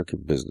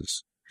American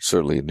business,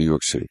 certainly in New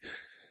York City.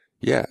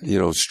 Yeah,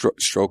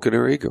 stroking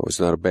their ego is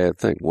not a bad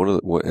thing.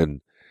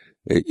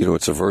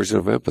 It's a version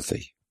of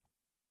empathy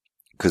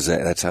because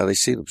that's how they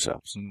see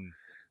themselves. Mm.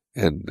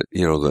 And,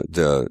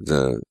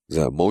 the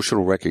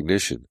emotional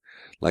recognition,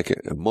 like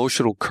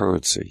emotional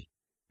currency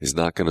is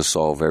not going to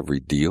solve every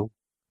deal.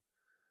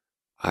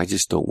 I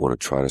just don't want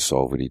to try to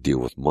solve any deal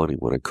with money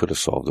when I could have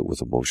solved it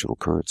with emotional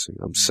currency.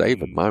 I'm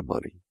saving my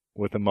money.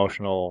 With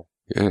emotional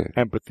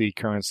empathy,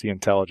 currency,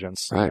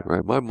 intelligence.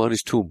 Right. My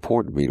money's too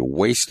important to me to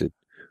waste it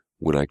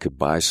when I could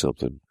buy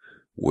something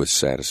with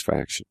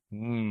satisfaction.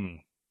 Mm.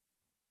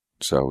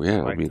 So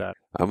yeah, like that.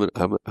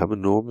 I'm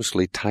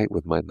enormously tight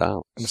with my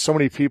dollars. And so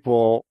many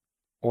people,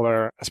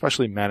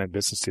 especially men in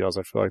business deals,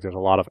 I feel like there's a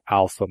lot of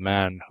alpha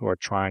men who are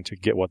trying to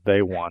get what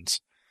they want.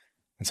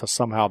 And so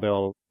somehow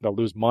they'll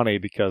lose money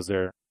because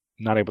they're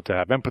not able to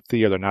have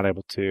empathy, or they're not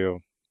able to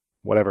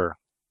whatever.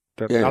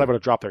 They're not able to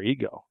drop their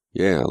ego.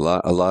 Yeah,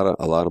 a lot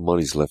of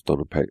money's left on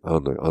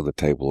the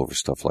table over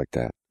stuff like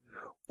that,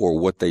 or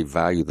what they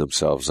value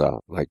themselves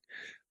out. Like,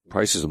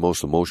 price is the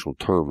most emotional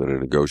term in a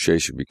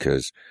negotiation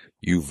because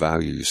you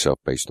value yourself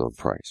based on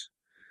price.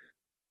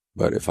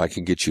 But if I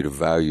can get you to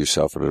value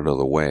yourself in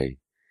another way,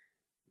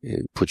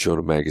 put you on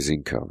a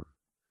magazine cover.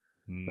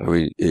 I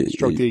mean,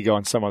 stroke the ego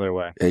in some other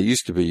way. It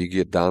used to be you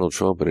get Donald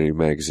Trump in any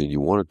magazine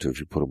you wanted to if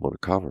you put him on a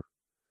cover.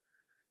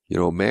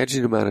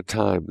 Imagine the amount of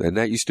time, and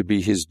that used to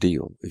be his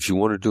deal. If you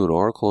wanted to do an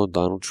article on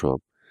Donald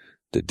Trump,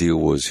 the deal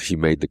was he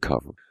made the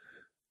cover.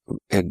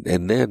 And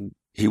then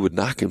he would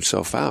knock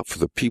himself out for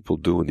the people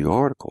doing the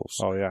articles.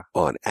 Oh, yeah.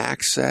 On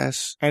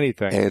access.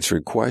 Anything.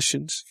 Answering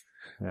questions.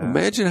 Yeah.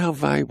 Imagine how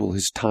valuable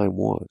his time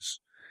was.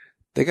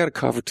 They got to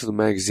cover to the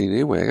magazine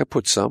anyway. They got to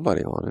put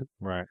somebody on it.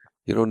 Right.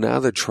 Now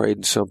they're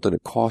trading something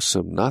that costs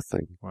them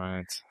nothing.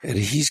 Right. And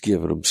he's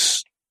giving them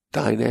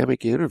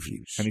dynamic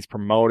interviews. And he's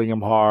promoting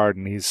them hard,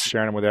 and he's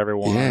sharing them with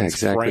everyone. Yeah, he's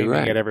exactly framing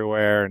right. it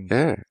everywhere. And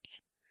yeah.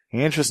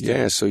 Interesting.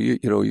 Yeah, so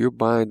you're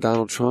buying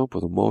Donald Trump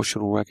with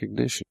emotional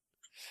recognition.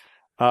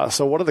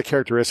 So what are the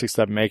characteristics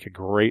that make a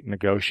great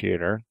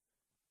negotiator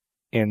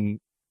in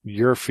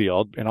your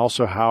field? And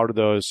also, how do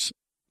those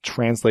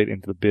translate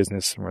into the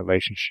business and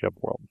relationship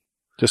world?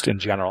 Just in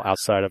general,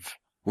 outside of...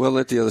 Well,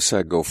 let the other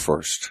side go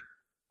first.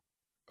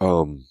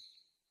 Most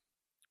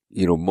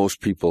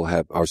people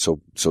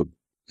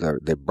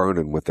they're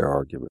burning with their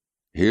argument.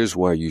 Here's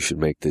why you should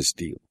make this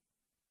deal.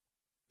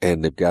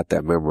 And they've got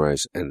that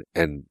memorized, and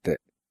they're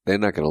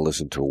not going to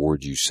listen to a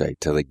word you say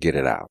till they get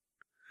it out.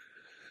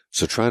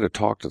 So trying to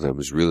talk to them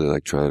is really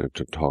like trying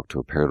to talk to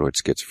a paranoid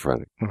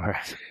schizophrenic.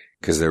 Right.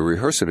 Because they're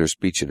rehearsing their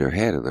speech in their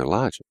head and their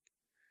logic.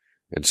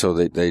 And so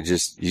you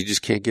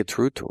just can't get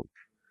through to them.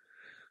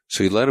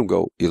 So you let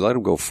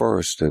them go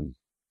first. And,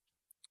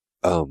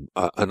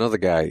 another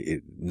guy,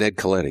 Ned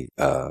Colletti,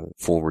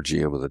 former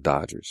GM of the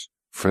Dodgers,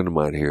 friend of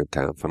mine here in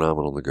town,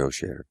 phenomenal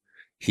negotiator.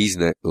 He's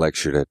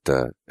lectured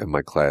at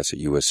my class at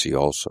USC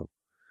also.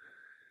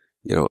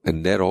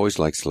 And Ned always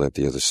likes to let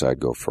the other side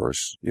go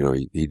first.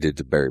 He did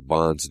the Barry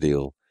Bonds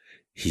deal.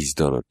 He's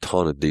done a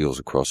ton of deals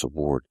across the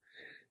board.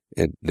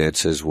 And Ned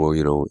says, well,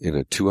 in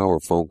a 2-hour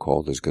phone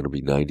call, there's going to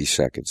be 90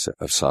 seconds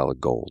of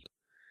solid gold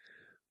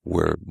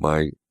where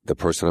the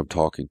person I'm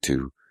talking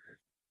to,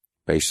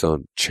 based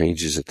on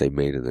changes that they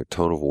made in their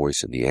tone of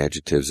voice and the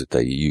adjectives that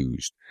they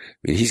used.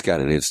 I mean, he's got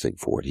an instinct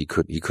for it. He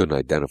couldn't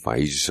identify.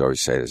 He just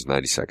always say there's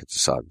 90 seconds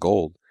of solid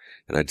gold.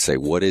 And I'd say,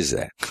 what is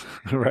that?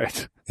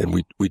 Right.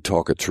 And we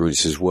talk it through. And he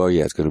says, well,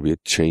 yeah, it's going to be a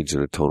change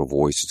in the tone of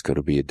voice. It's going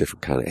to be a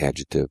different kind of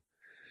adjective.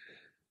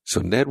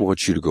 So Ned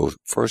wants you to go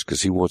first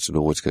because he wants to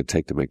know what's going to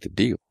take to make the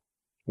deal.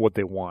 What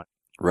they want.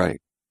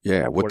 Right.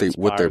 Yeah. What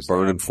they're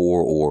burning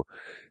for, or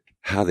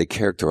how they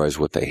characterize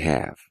what they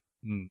have.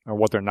 Or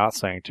what they're not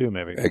saying too,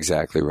 maybe.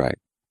 Exactly right.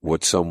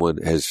 What someone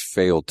has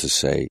failed to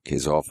say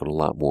is often a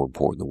lot more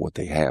important than what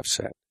they have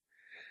said.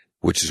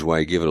 Which is why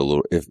I give it a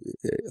little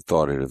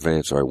thought in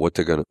advance. All right, what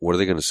are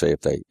they gonna say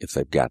if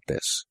they've got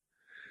this?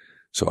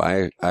 So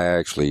I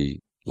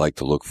actually like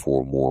to look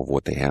for more of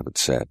what they haven't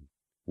said,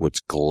 what's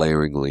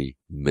glaringly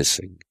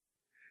missing,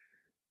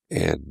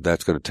 and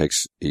that's going to take.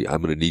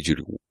 I'm going to need you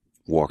to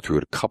walk through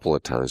it a couple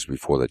of times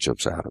before that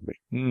jumps out at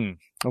me.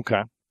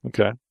 Okay.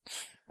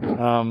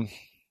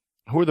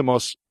 Who are the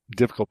most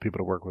difficult people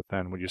to work with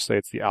then? Would you say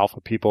it's the alpha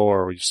people,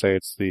 or would you say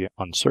it's the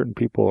uncertain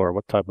people, or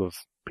what type of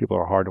people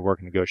are hard to work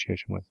in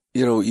negotiation with?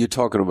 You're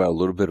talking about a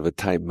little bit of a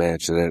tight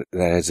match, and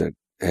that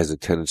has a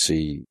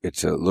tendency,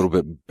 it's a little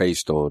bit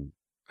based on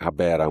how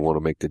bad I want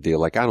to make the deal.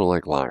 Like, I don't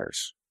like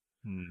liars.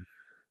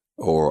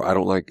 Or I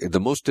don't like, the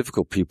most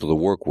difficult people to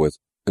work with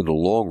in the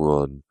long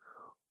run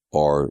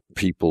are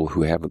people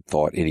who haven't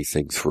thought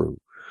anything through,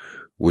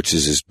 which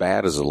is as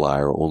bad as a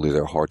liar, only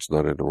their heart's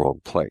not in the wrong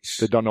place.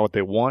 They don't know what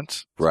they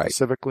want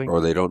specifically. Or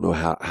they don't know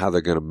how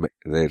they're going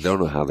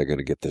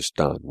to get this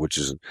done, which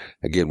is,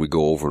 again, we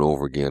go over and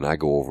over again. I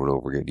go over and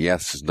over again.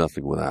 Yes is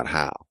nothing without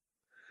how.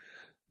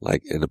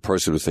 Like, and the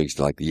person who thinks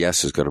like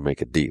yes is going to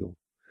make a deal.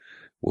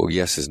 Well,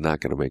 yes is not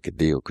going to make a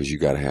deal because you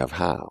got to have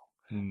how.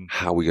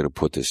 How are we going to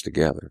put this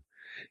together?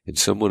 And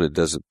someone that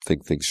doesn't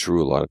think things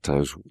through, a lot of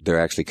times, they're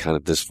actually kind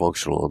of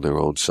dysfunctional on their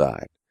own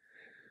side.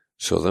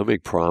 So they'll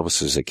make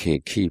promises they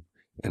can't keep,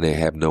 and they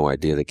have no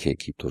idea they can't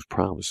keep those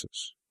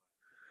promises.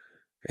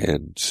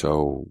 And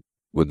so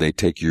when they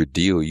take your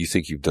deal, you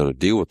think you've done a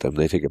deal with them,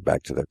 they take it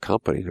back to their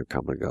company. Their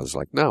company goes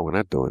like, no, we're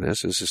not doing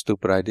this. This is a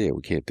stupid idea.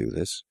 We can't do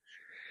this.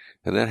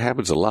 And that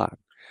happens a lot.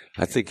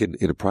 I think in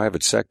the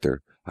private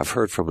sector, I've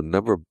heard from a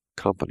number of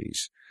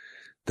companies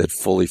that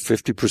fully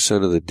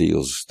 50% of the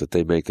deals that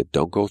they make that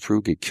don't go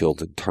through get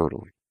killed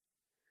internally.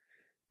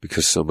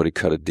 Because somebody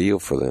cut a deal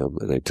for them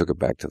and they took it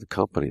back to the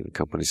company, and the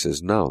company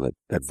says, no,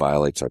 that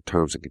violates our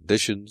terms and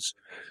conditions.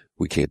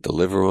 We can't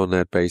deliver on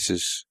that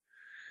basis.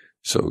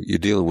 So you're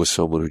dealing with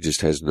someone who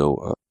just has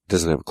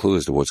doesn't have a clue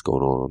as to what's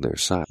going on their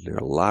side. There are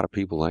a lot of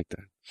people like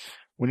that.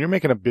 When you're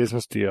making a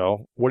business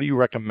deal, what do you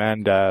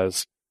recommend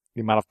as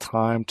the amount of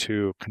time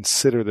to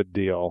consider the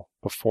deal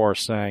before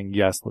saying,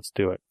 yes, let's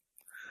do it?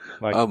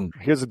 Like,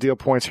 here's the deal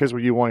points. Here's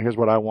what you want. Here's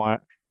what I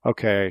want.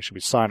 Okay, should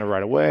we sign it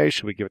right away?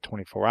 Should we give it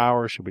 24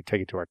 hours? Should we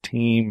take it to our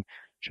team?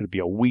 Should it be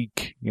a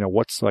week?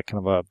 What's like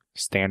kind of a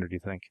standard, you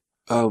think?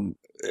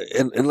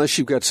 Unless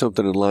you've got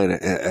something in line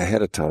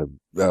ahead of time.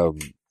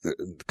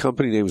 The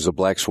company name is the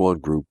Black Swan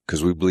Group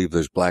because we believe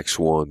there's black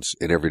swans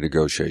in every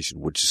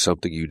negotiation, which is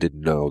something you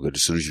didn't know that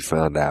as soon as you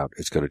found out,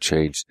 it's going to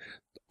change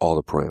all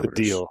the parameters.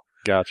 The deal.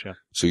 Gotcha.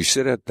 So you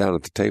sit down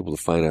at the table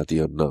to find out the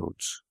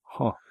unknowns.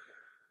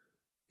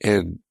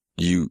 And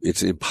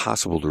it's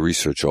impossible to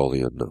research all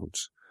the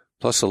unknowns.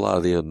 Plus, a lot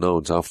of the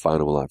unknowns, I'll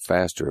find them a lot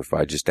faster if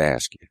I just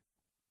ask you.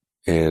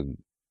 And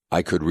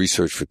I could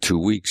research for 2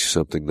 weeks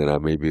something that I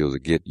may be able to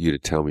get you to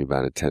tell me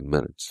about in 10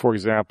 minutes. For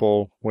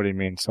example, what do you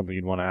mean, something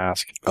you'd want to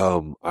ask?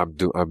 I'm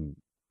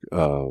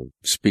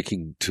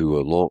speaking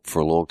to for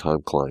a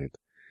long-time client,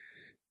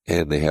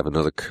 and they have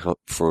another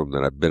firm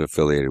that I've been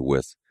affiliated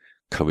with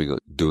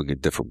doing a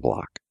different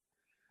block.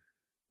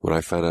 When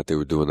I found out they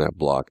were doing that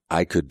block,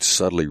 I could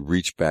subtly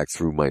reach back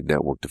through my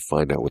network to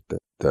find out what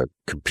the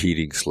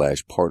competing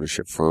 /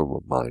 partnership firm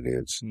of mine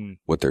is,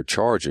 what they're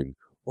charging,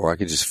 or I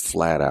could just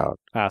flat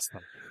out ask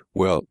them.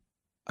 Well,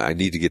 I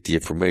need to get the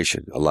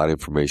information. A lot of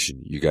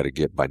information you got to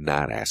get by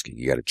not asking.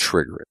 You got to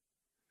trigger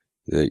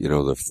it.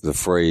 The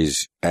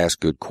phrase "ask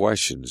good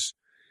questions,"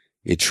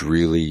 it's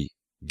really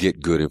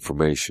get good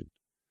information.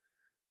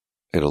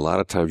 And a lot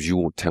of times you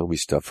won't tell me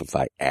stuff if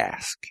I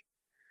ask.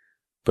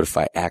 But if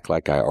I act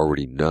like I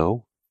already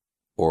know,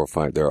 or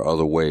if there are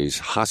other ways,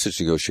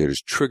 hostage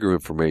negotiators trigger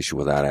information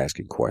without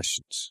asking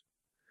questions.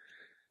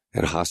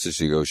 And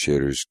hostage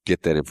negotiators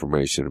get that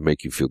information and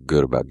make you feel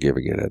good about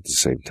giving it at the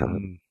same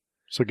time.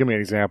 So give me an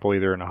example,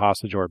 either in a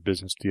hostage or a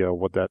business deal,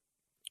 what that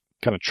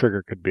kind of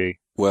trigger could be.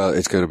 Well,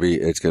 it's going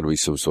to be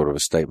some sort of a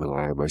statement.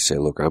 I might say,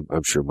 look,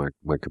 I'm sure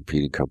my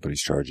competing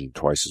company's charging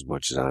twice as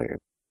much as I am.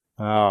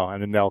 Oh,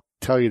 and then they'll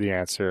tell you the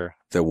answer.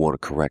 They'll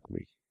want to correct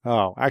me.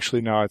 Oh,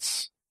 actually, no,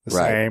 it's the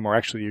same, or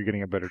actually you're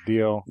getting a better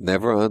deal.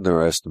 Never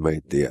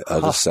underestimate the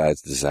other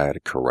side's desire to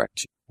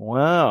correct you.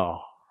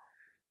 Wow.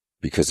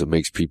 Because it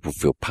makes people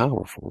feel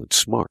powerful and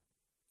smart.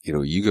 You're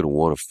going to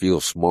want to feel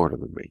smarter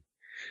than me.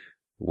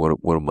 One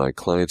of my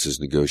clients is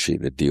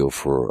negotiating a deal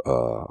for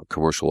a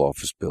commercial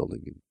office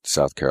building in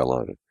South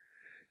Carolina.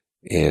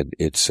 And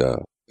it's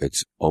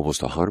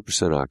almost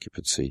 100%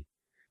 occupancy.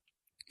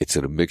 It's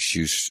in a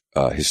mixed-use,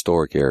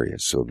 historic area.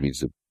 So it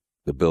means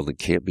the building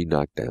can't be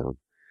knocked down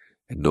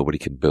and nobody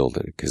can build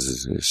in it because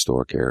it's an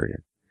historic area.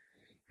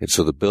 And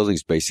so the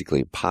building's basically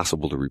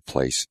impossible to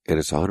replace, and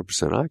it's 100%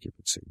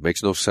 occupancy. It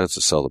makes no sense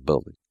to sell the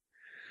building.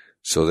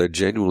 So they're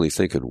genuinely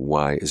thinking,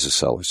 why is the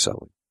seller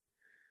selling?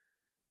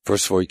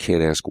 First of all, you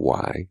can't ask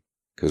why,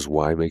 because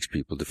why makes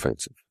people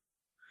defensive.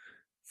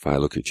 If I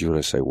look at you and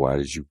I say, why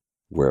did you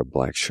wear a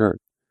black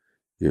shirt?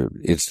 Your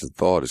instant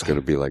thought is going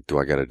to be like, do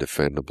I got to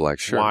defend the black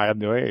shirt? Why I'm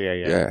doing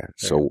it? Yeah.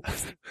 So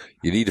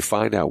you need to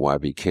find out why,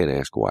 but you can't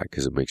ask why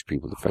because it makes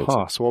people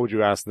defensive. So what would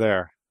you ask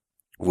there?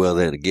 Well,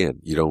 then again,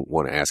 you don't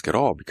want to ask at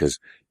all because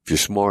if you're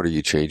smarter,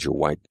 you change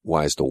your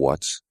whys to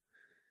whats.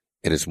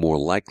 And it's more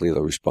likely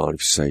they'll respond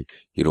if you say,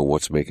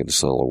 what's making the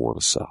seller want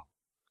to sell?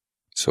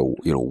 So,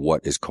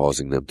 what is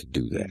causing them to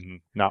do that?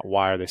 Not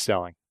why are they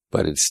selling?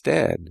 But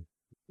instead,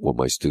 what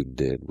my student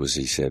did was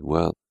he said,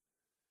 well,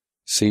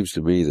 seems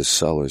to me the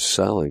seller's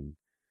selling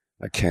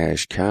a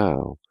cash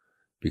cow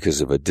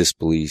because of a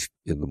disbelief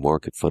in the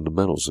market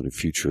fundamentals and the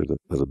future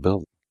of the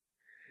building.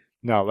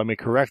 Now, let me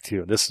correct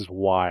you. This is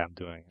why I'm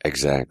doing it.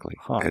 Exactly.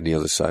 And the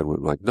other side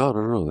went like, no.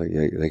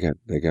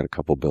 They got a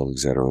couple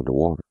buildings that are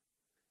underwater.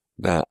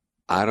 Now,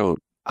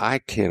 I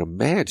can't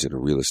imagine a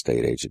real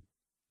estate agent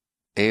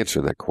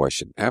answering that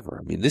question ever.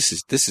 I mean, this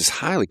is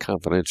highly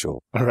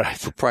confidential. All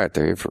right.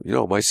 Proprietary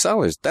information. My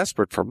seller is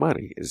desperate for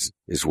money is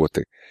what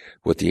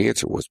the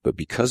answer was. But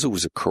because it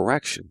was a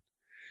correction,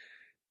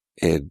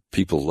 and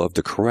people love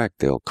to correct,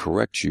 they'll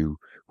correct you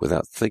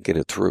without thinking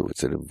it through.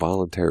 It's an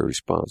involuntary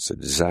response, a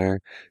desire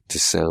to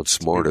sound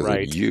smarter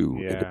than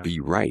you and to be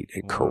right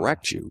and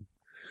correct you,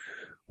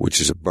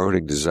 which is a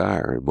burning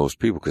desire in most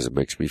people because it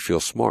makes me feel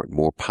smart and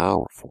more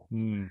powerful.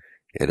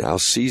 And I'll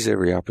seize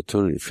every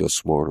opportunity to feel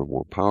smarter and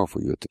more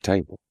powerful you at the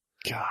table.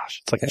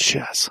 Gosh, it's like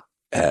chess.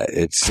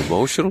 It's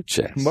emotional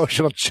chess.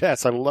 Emotional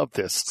chess. I love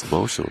this. It's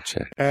emotional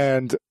chess.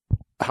 And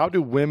how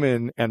do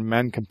women and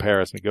men compare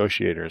as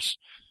negotiators?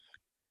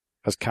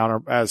 As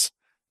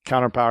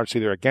counterparts,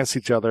 either against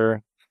each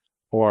other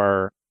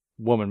or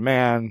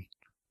woman-man,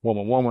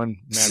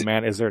 woman-woman,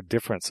 man-man? Is there a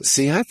difference?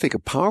 See, I think a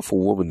powerful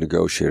woman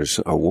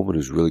negotiator, a woman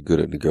who's really good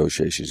at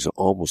negotiations, is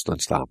almost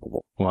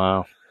unstoppable.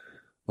 Wow.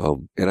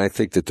 And I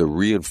think that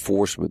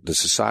the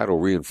societal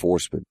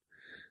reinforcement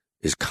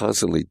is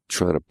constantly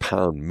trying to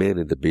pound men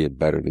into being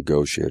better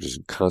negotiators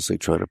and constantly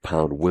trying to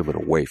pound women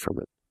away from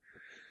it.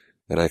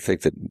 And I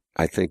think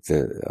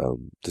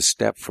the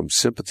step from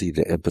sympathy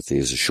to empathy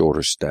is a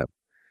shorter step.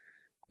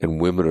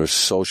 And women are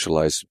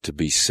socialized to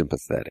be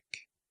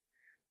sympathetic.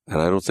 And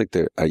I don't think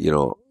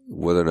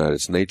whether or not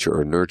it's nature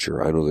or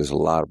nurture, I know there's a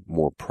lot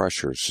more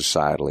pressure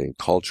societally and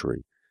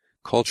culturally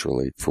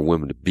for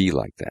women to be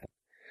like that.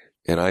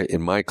 And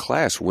in my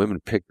class,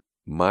 women pick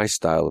my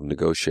style of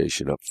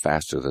negotiation up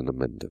faster than the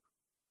men do.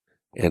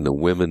 And the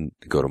women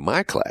that go to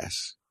my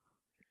class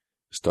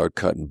start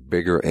cutting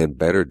bigger and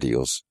better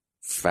deals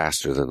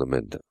faster than the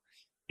men do.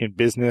 In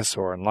business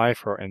or in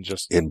life or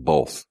in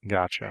both.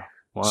 Gotcha.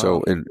 Wow.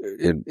 So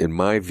in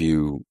my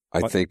view,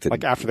 I think that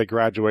like after they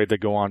graduate, they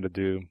go on to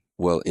do.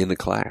 Well, in the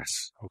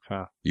class.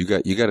 Okay. You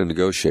got to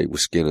negotiate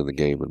with skin in the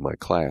game in my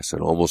class.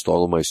 And almost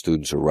all of my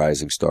students are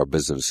rising star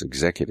business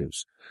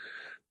executives.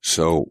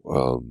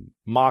 So,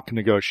 mock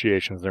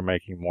negotiations they're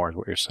making more is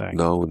what you're saying.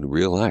 No, in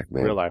real life,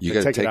 man. Real life. You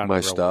got to take my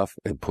stuff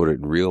and put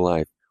it in real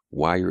life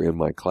while you're in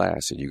my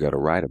class and you got to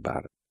write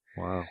about it.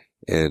 Wow.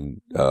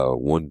 And,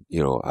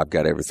 I've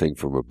got everything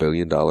from $1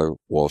 billion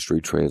Wall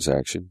Street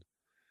transaction.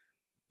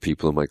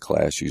 People in my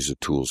class use the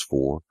tools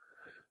for.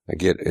 I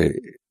get at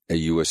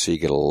USC,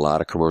 get a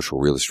lot of commercial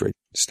real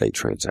estate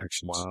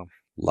transactions. Wow.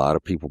 A lot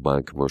of people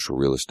buying commercial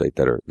real estate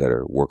that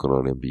are working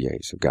on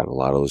MBAs. I've gotten a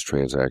lot of those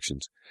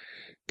transactions.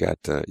 Got,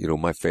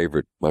 my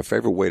favorite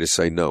way to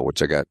say no,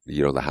 which I got,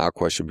 the how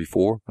question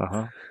before.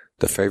 Uh-huh.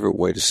 The favorite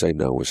way to say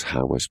no is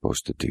how am I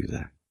supposed to do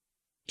that?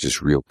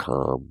 Just real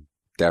calm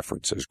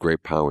deference. There's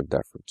great power in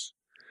deference.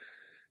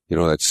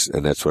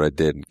 That's what I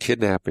did in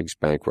kidnappings,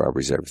 bank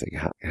robberies, everything.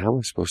 How am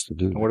I supposed to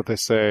do that? And what if they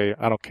say,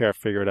 I don't care,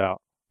 figure it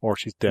out, or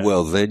she's dead?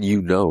 Well, then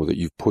you know that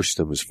you've pushed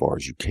them as far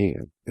as you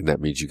can, and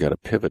that means you got to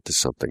pivot to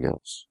something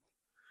else.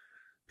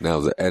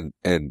 Now,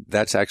 and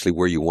that's actually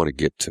where you want to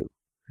get to.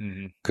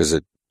 Because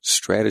the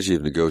strategy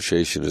of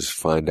negotiation is to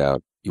find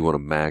out you want to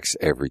max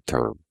every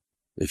term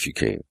if you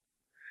can.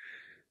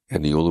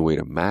 And the only way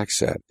to max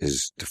that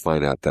is to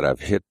find out that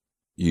I've hit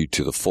you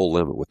to the full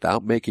limit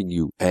without making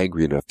you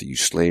angry enough that you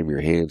slam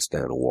your hands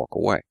down and walk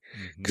away.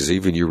 Because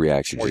even your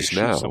reaction just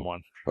now,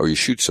 or you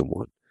shoot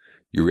someone,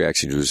 your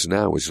reaction just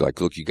now was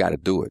like, look, you got to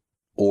do it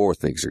or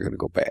things are going to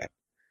go bad.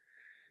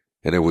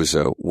 And it was,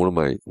 one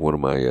of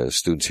my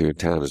students here in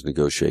town is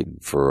negotiating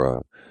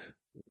for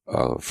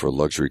a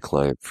luxury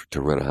client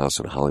to rent a house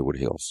in Hollywood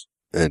Hills.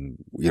 And,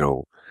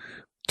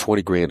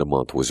 $20,000 a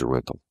month was a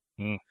rental.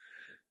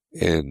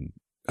 And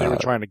they were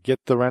trying to get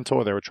the rental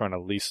or they were trying to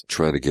lease it?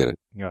 Trying to get it.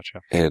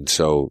 Gotcha. And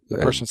so the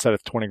person said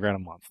it's $20,000 a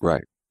month.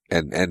 Right.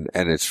 And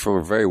it's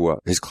from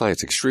his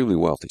client's extremely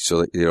wealthy.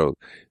 So,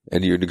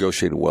 and you're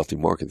negotiating a wealthy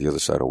market. The other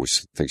side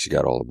always thinks you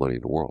got all the money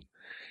in the world.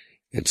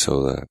 And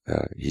so,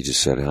 he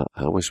just said, how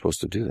am I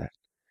supposed to do that?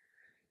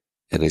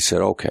 And they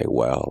said, okay,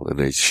 well, and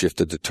they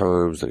shifted the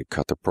terms and they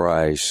cut the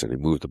price and they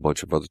moved a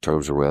bunch of other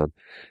terms around.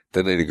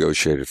 Then they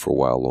negotiated for a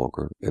while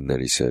longer. And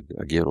then he said,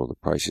 again, on the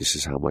price, he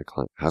says,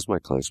 how's my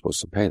client supposed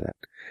to pay that?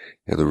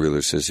 And the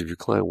realtor says, if your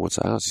client wants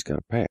a house, he's got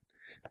to pay it.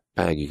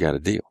 Bang, you got a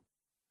deal.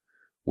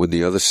 When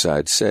the other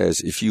side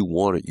says, if you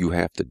want it, you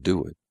have to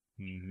do it,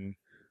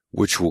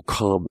 which will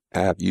come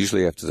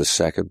usually after the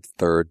second,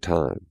 third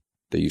time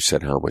that you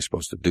said, how am I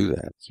supposed to do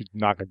that? So you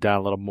knock it down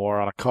a little more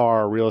on a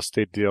car, a real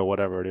estate deal,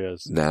 whatever it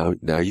is. Now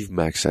you've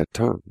maxed that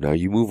term. Now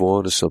you move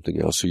on to something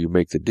else or you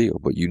make the deal.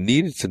 But you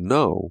needed to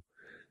know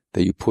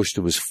that you pushed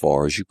them as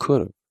far as you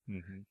could have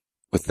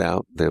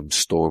without them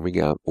storming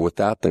out or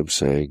without them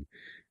saying,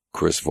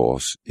 Chris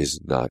Voss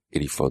is not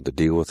any fun to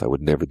deal with. I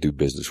would never do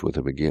business with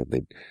him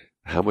again.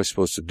 How am I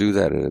supposed to do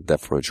that in a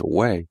deferential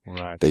way?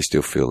 Right. They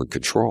still feel in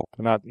control.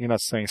 You're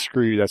not saying,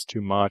 screw you, that's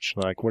too much.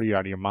 Like, what are you,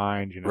 out of your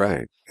mind? You know?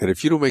 Right. And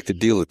if you don't make the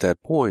deal at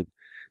that point,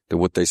 then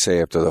what they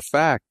say after the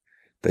fact,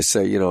 they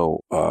say,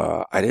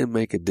 I didn't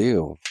make a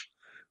deal,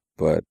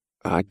 but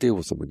I deal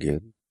with them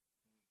again.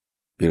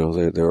 They're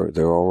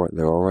all right.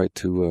 They're all right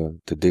to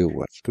deal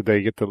with. Did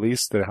they get the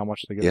lease? How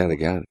much did they get? Yeah, they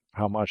got it.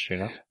 How much?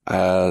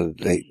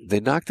 They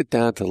knocked it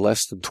down to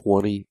less than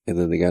 20, and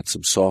then they got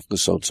some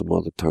softness on some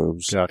other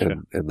terms, gotcha.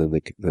 and then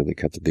they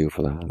cut the deal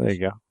for the house. There you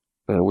go.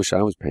 And I wish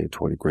I was paying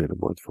 $20,000 a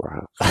month for a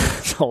house.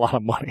 It's a lot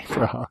of money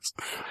for a house.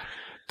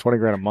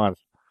 $20,000 a month.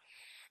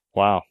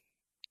 Wow,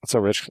 that's a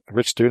rich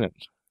student.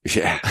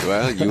 Yeah,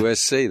 well,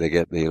 USC, they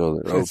get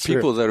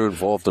people that are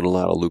involved in a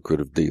lot of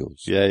lucrative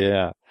deals.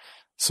 Yeah.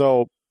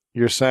 So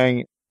you're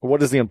saying,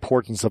 what is the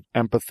importance of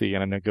empathy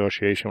in a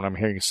negotiation? When I'm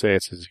hearing you say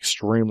it's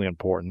extremely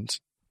important,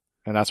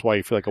 and that's why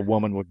you feel like a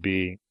woman would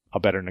be a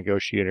better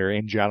negotiator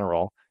in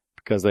general,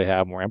 because they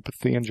have more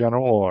empathy in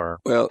general, or?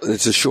 Well,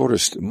 it's the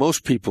shortest.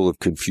 Most people have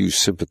confused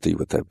sympathy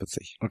with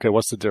empathy. Okay,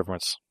 what's the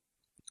difference?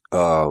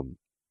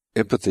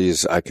 Empathy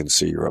is, I can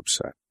see you're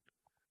upset.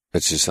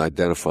 It's just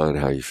identifying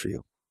how you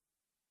feel.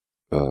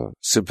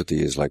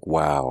 Sympathy is like,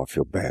 wow, I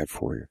feel bad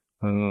for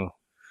you.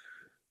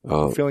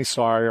 Feeling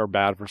sorry or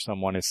bad for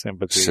someone is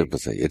sympathy.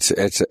 Sympathy. It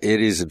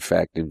is in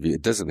fact,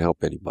 it doesn't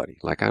help anybody.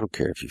 Like, I don't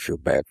care if you feel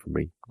bad for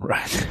me.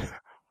 Right.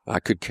 I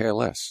could care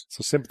less.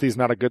 So sympathy is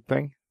not a good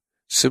thing?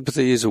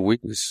 Sympathy is a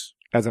weakness.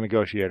 As a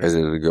negotiator. As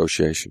in a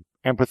negotiation.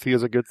 Empathy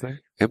is a good thing?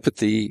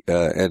 Empathy,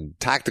 and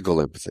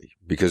tactical empathy,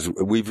 because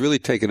we've really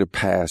taken it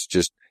past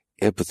just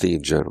empathy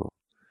in general.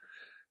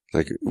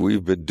 Like,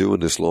 we've been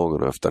doing this long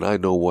enough that I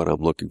know what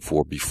I'm looking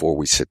for before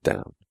we sit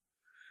down.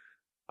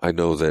 I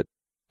know that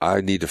I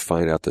need to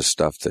find out the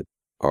stuff that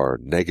are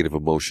negative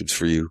emotions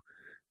for you,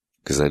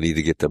 because I need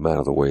to get them out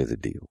of the way of the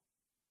deal.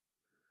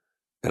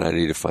 And I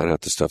need to find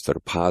out the stuff that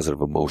are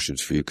positive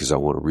emotions for you, because I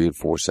want to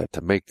reinforce that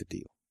to make the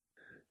deal.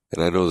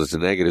 And I know that the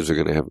negatives are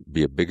going to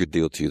be a bigger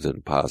deal to you than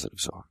the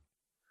positives are.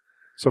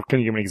 So can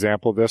you give me an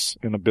example of this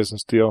in a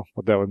business deal?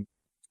 What that would?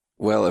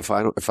 Well, if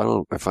I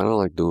don't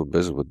like doing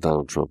business with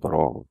Donald Trump at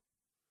all,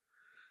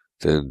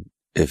 then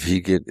if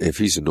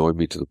he's annoyed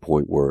me to the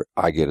point where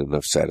I get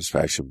enough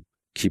satisfaction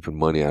keeping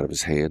money out of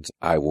his hands,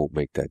 I won't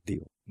make that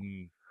deal.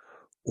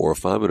 Or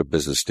if I'm in a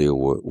business deal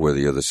where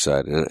the other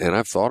side, and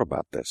I've thought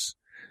about this,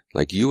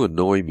 like, you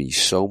annoy me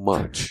so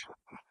much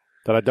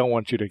that I don't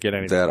want you to get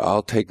anything, that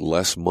I'll take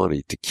less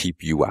money to keep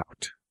you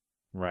out.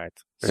 Right.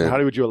 So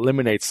how would you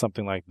eliminate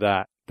something like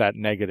that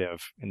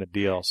negative in the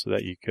deal, so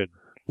that you could?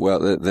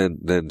 Well,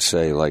 then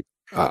say, like,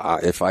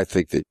 if I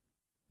think that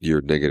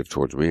you're negative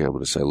towards me, I'm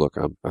going to say, look,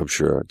 I'm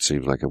sure it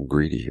seems like I'm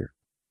greedy here.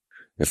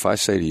 If I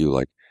say to you,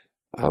 like,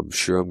 I'm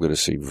sure I'm going to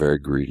seem very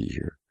greedy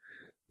here,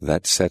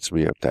 that sets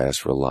me up to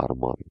ask for a lot of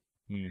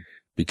money.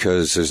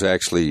 Because there's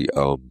actually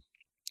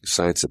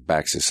science that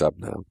backs this up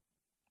now.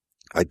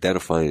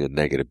 Identifying a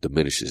negative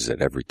diminishes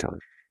it every time.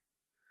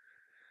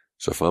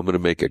 So if I'm going to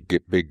make a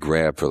big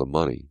grab for the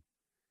money,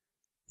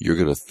 you're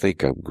going to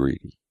think I'm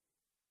greedy.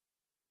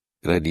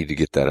 And I need to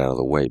get that out of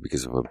the way,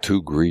 because if I'm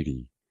too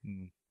greedy,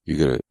 you're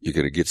going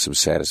to get some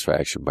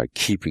satisfaction by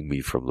keeping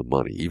me from the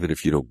money, even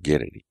if you don't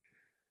get any.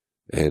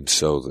 And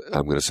so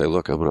I'm going to say,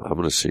 look, I'm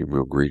going to seem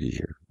real greedy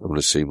here. I'm going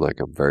to seem like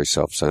I'm very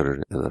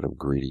self-centered, and that I'm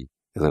greedy,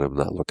 and that I'm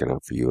not looking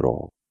out for you at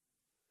all.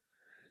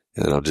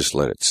 And then I'll just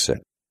let it sit.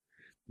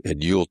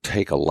 And you'll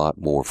take a lot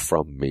more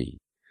from me.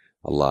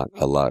 A lot.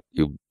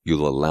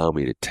 You'll allow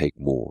me to take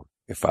more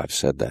if I've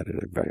said that in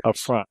advance. Up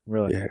front,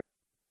 really? Yeah.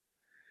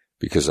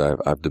 Because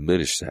I've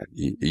diminished that.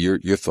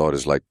 Your thought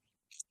is like,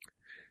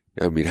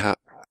 I mean,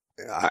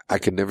 I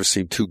can never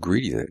seem too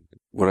greedy then.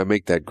 When I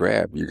make that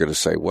grab, you're going to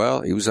say,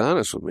 well, he was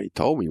honest with me. He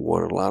told me he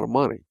wanted a lot of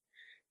money.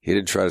 He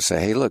didn't try to say,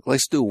 hey, look,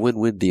 let's do a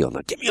win-win deal. Now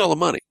give me all the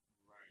money.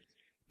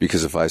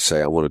 Because if I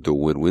say I want to do a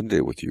win-win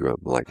deal with you, I'm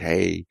like,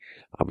 hey,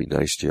 I'll be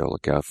nice to you. I'll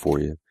look out for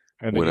you.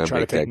 And then you try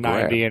to take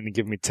 90 and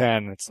give me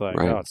 10. It's like,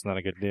 right. No, it's not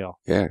a good deal.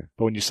 Yeah.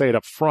 But when you say it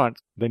up front,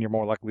 then you're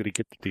more likely to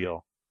get the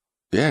deal.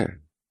 Yeah.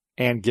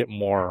 And get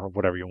more of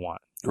whatever you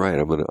want. Right.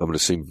 I'm gonna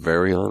seem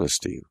very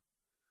honest to you.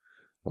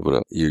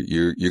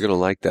 You're gonna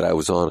like that I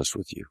was honest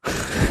with you.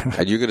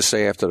 And you're gonna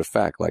say after the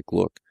fact, like,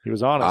 look, he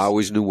was honest. I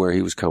always knew where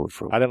he was coming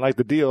from. I didn't like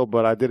the deal,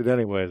 but I did it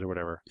anyways, or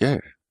whatever. Yeah.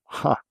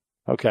 Huh.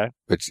 Okay.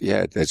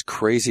 That's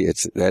crazy.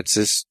 That's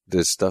this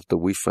stuff that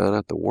we found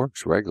out that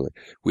works regularly.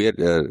 We had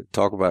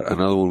talk about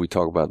another one we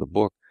talk about in the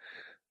book.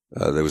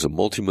 There was a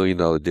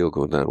multi-million-dollar deal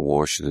going down in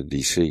Washington,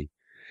 D.C.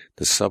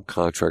 The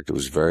subcontractor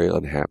was very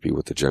unhappy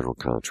with the general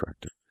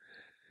contractor.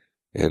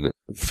 And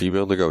a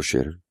female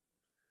negotiator.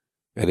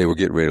 And they were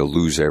getting ready to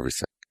lose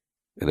everything.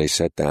 And they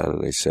sat down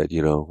and they said,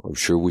 I'm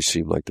sure we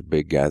seem like the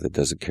big guy that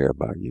doesn't care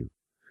about you.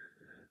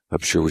 I'm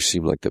sure we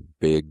seem like the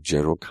big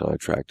general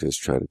contractor is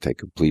trying to take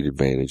complete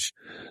advantage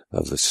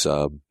of the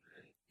sub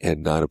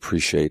and not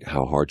appreciate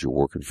how hard you're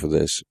working for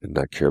this and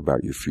not care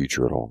about your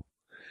future at all.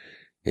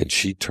 And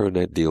she turned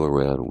that deal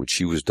around. And when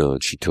she was done,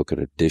 she took an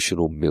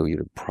additional $1 million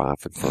in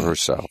profit for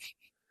herself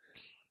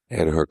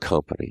and her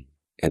company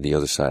and the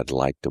other side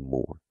liked them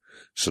more.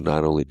 So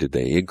not only did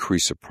they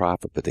increase the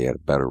profit, but they had a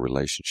better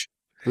relationship.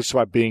 Just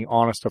by being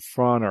honest up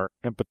front or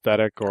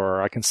empathetic,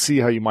 or I can see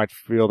how you might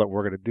feel that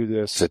we're going to do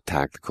this. It's a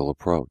tactical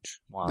approach.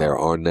 Wow. There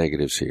are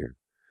negatives here.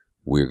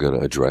 We're going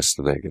to address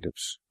the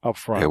negatives. Up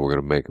front. And we're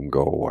going to make them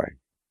go away.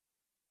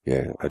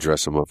 Yeah,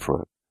 address them up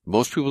front.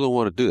 Most people don't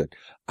want to do that.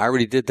 I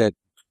already did that.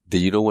 Do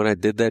you know when I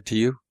did that to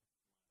you?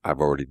 I've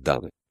already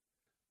done it.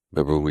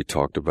 Remember when we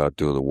talked about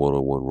doing the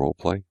one-on-one role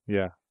play?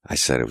 Yeah. I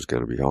said it was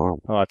going to be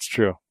horrible. Oh, that's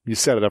true. You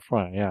said it up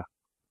front, yeah.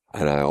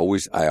 And I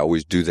always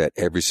do that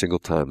every single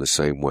time the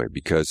same way,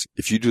 because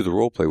if you do the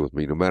role play with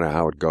me, no matter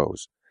how it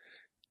goes,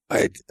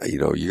 you're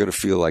going to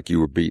feel like you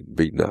were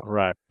beaten up.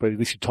 Right. But at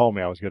least you told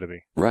me I was going to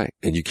be. Right.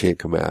 And you can't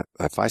come out.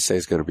 If I say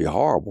it's going to be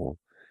horrible,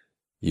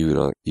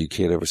 you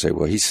can't ever say,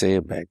 well, he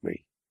sandbagged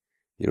me.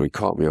 He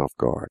caught me off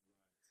guard.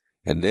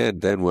 And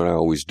then what I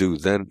always do,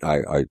 then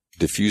I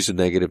diffuse the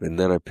negative and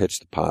then I pitch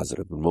the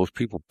positive. And most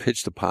people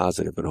pitch the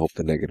positive and hope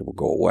the negative will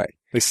go away.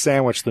 They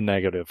sandwich the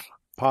negative.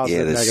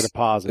 Positive, negative,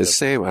 positive. The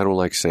same. I don't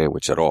like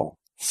sandwich at all.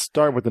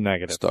 Start with the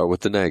negative. Start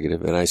with the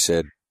negative. And I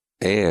said,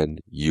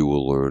 and you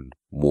will learn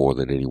more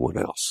than anyone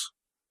else.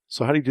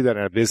 So how do you do that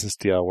in a business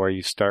deal where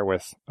you start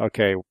with,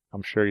 okay,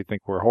 I'm sure you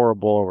think we're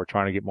horrible or we're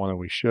trying to get more than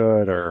we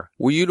should, or?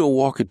 Well,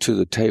 walking to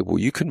the table,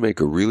 you can make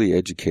a really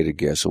educated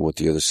guess on what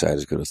the other side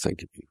is going to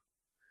think of you.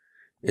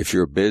 If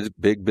you're a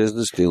big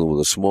business dealing with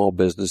a small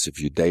business, if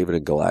you're David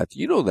and Goliath,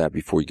 you know that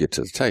before you get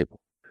to the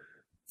table.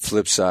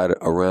 Flip side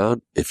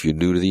around, if you're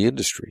new to the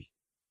industry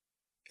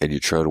and you're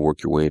trying to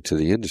work your way into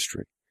the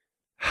industry,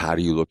 how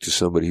do you look to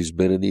somebody who's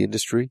been in the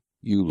industry?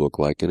 You look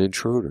like an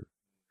intruder.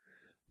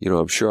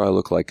 I'm sure I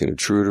look like an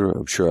intruder.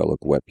 I'm sure I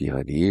look wet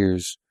behind the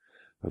ears.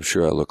 I'm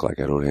sure I look like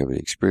I don't have any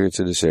experience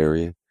in this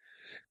area.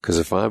 Because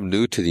if I'm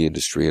new to the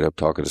industry and I'm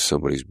talking to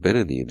somebody who's been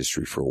in the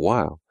industry for a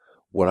while,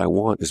 what I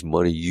want is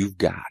money you've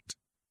got.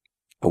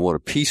 I want a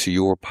piece of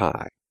your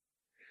pie.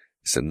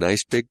 It's a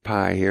nice big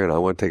pie here, and I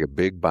want to take a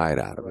big bite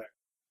out of it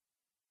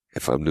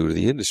if I'm new to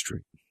the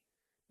industry.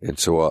 And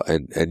so,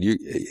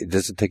 it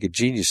doesn't take a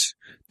genius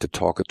to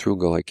talk it through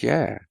and go like,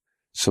 yeah,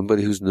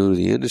 somebody who's new to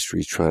the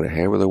industry is trying to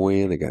hammer their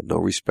way in. They got no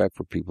respect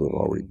for people that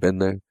have already been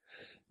there.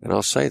 And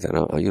I'll say that,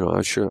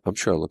 I'm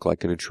sure I look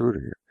like an intruder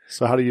here.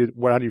 So how do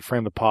you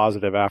frame the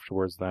positive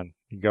afterwards then?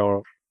 You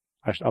go,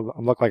 I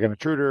look like an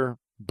intruder,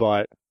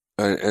 but.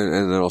 And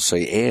then I'll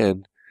say,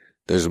 and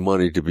there's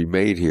money to be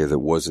made here that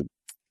wasn't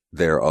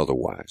there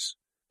otherwise.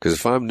 Because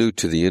if I'm new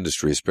to the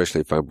industry,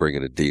 especially if I'm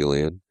bringing a deal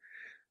in,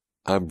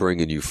 I'm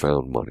bringing you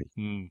found money.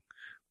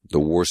 The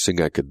worst thing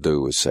I could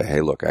do is say,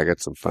 hey, look, I got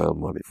some found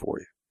money for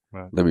you.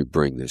 Right. Let me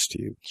bring this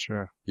to you.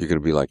 Sure. You're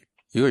going to be like,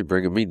 you ain't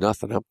bringing me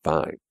nothing. I'm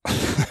fine.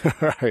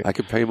 Right. I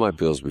could pay my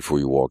bills before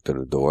you walked in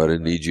the door. I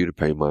didn't need you to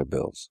pay my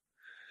bills.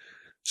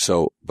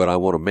 So, but I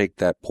want to make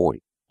that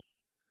point.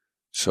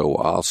 So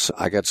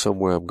I got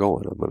somewhere I'm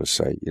going. I'm going to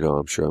say,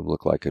 I'm sure I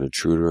look like an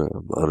intruder.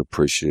 I'm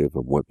unappreciative.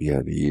 I'm wet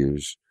behind the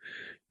ears.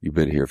 You've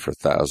been here for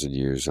 1,000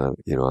 years. I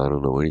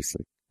don't know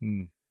anything.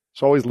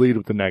 So always lead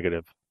with the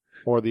negative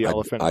or the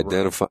elephant.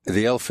 Identify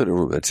the elephant in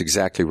the room. That's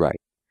exactly right.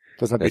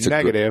 Doesn't have to be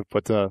negative,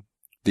 but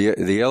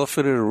the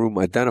elephant in the room,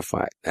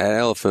 identify it. That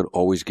elephant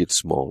always gets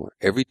smaller.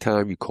 Every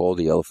time you call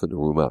the elephant in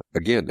the room out.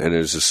 Again, and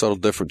there's a subtle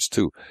difference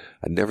too.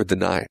 I never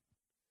deny it.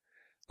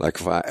 Like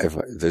if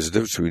there's a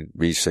difference between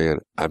me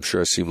saying, I'm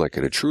sure I seem like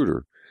an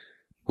intruder,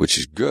 which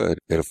is good,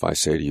 and if I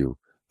say to you,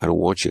 I don't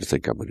want you to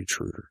think I'm an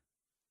intruder.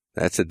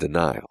 That's a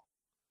denial.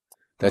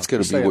 That's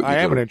going to be what I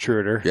am an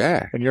intruder.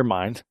 Yeah. In your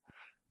mind.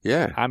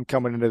 Yeah. I'm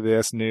coming into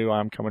this new.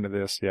 I'm coming to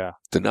this. Yeah.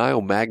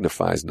 Denial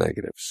magnifies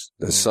negatives.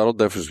 There's a subtle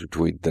difference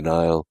between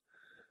denial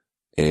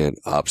and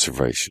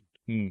observation.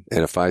 And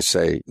if I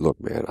say, look,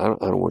 man, I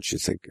don't want you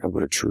to think I'm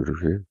an intruder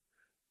here.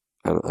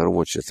 I don't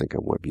want you to think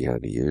I'm wet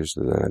behind the ears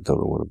and that I don't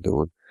know what I'm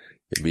doing.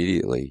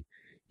 Immediately,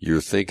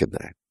 you're thinking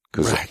that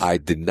because I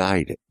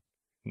denied it.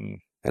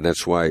 And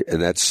that's why,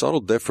 and that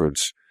subtle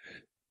difference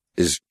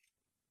is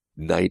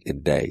night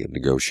and day in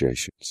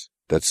negotiations.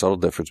 That subtle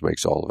difference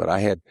makes all of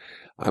it.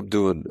 I'm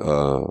doing,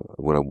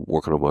 when I'm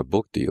working on my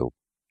book deal,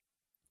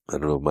 I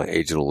don't know if my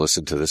agent will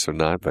listen to this or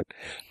not, but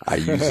I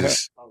use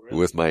this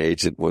with my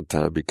agent one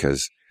time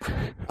because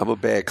I'm a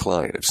bad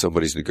client if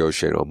somebody's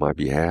negotiating on my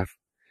behalf,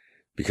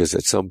 because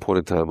at some point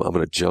in time, I'm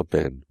going to jump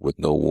in with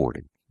no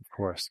warning. Of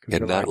course.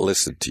 And not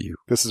listen to you.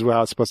 This is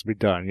how it's supposed to be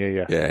done.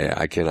 Yeah. Yeah.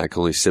 I can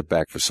only sit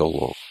back for so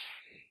long.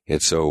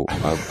 And so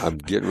I'm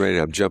getting ready.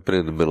 I'm jumping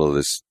in the middle of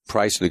this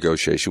price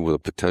negotiation with a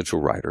potential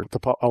writer.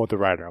 With the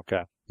writer.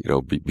 Okay.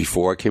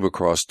 Before I came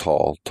across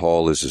Tall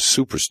is a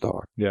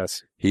superstar.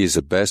 Yes. He is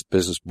the best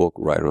business book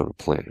writer on the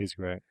planet. He's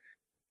great.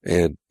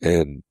 And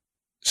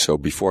so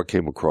before I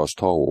came across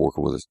Tall, we're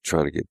working with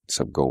trying to get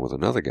something going with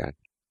another guy.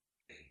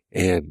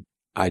 And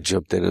I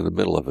jumped in the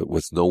middle of it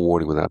with no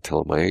warning without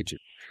telling my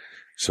agent.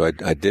 So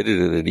I did it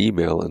in an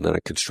email, and then I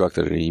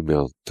constructed an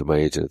email to my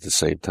agent at the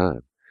same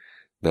time.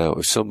 Now,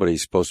 if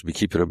somebody's supposed to be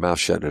keeping their mouth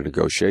shut in a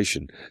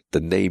negotiation,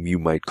 the name you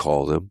might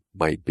call them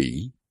might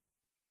be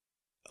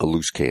a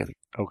loose cannon.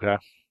 Okay.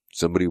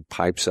 Somebody who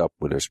pipes up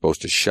when they're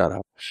supposed to shut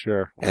up.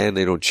 Sure. And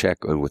they don't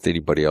check with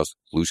anybody else,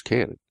 loose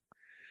cannon.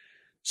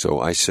 So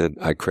I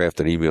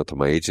crafted an email to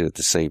my agent at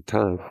the same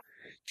time.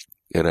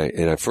 And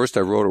at first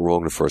I wrote it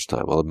wrong the first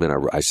time. I'll admit,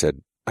 I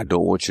said, I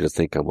don't want you to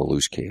think I'm a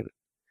loose cannon.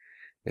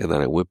 And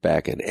then I went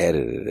back and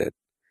edited it.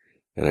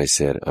 And I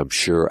said, I'm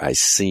sure I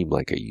seem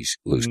like a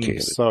loose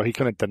cannon. So he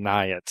couldn't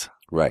deny it.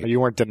 Right. You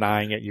weren't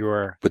denying it. You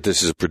were. But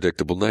this is a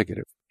predictable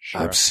negative.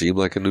 Sure. I seem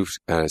like a loose,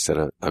 and I said,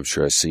 I'm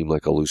sure I seem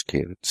like a loose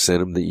cannon.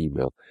 Sent him the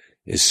email.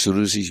 As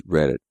soon as he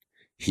read it,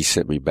 he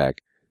sent me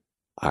back,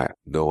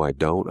 no, I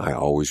don't. I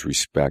always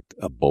respect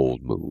a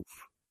bold move.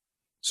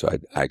 So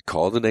I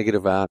call the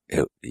negative out.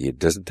 It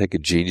doesn't take a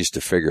genius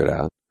to figure it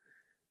out.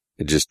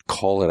 And just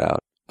call it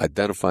out.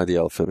 Identify the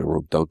elephant in the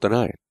room. Don't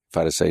deny it. If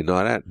I had to say,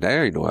 no,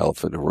 there ain't no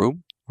elephant in the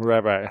room.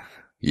 Right.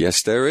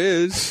 Yes, there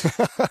is.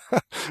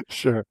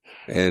 Sure.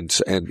 And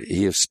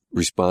he has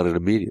responded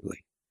immediately.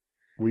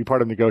 Were you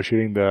part of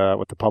negotiating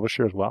with the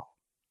publisher as well?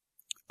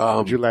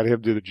 Did you let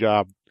him do the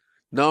job?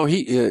 No, what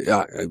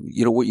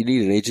you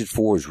need an agent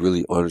for is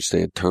really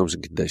understand terms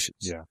and conditions.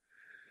 Yeah.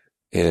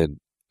 And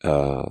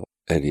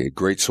a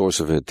great source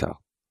of intel.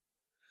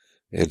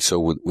 And so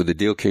when the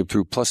deal came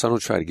through, plus I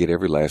don't try to get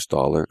every last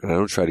dollar and I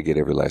don't try to get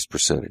every last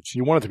percentage.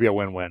 You want it to be a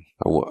win-win.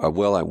 I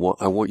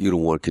want you to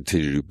want to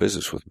continue to do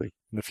business with me.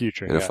 In the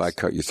future, and yes. If I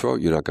cut your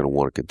throat, you're not going to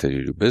want to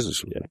continue to do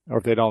business with me. Or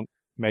if they don't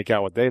make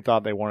out what they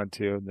thought they wanted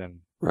to, then.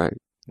 Right.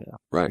 Yeah.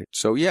 Right.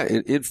 So yeah,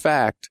 in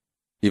fact,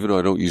 even though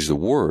I don't use the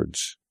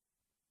words.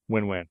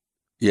 Win-win.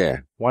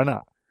 Yeah. Why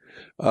not?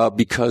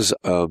 Because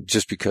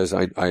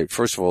I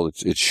first of all,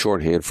 it's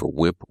shorthand for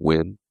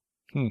win.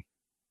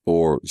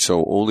 Or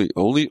so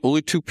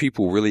only two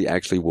people really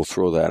actually will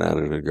throw that out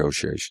in a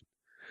negotiation.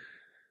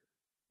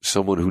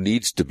 Someone who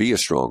needs to be a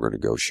stronger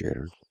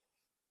negotiator,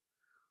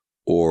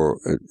 or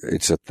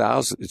it's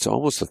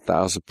almost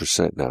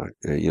 1,000%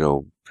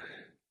 now.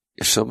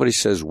 If somebody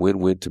says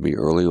win-win to me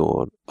early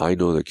on, I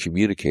know they're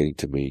communicating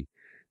to me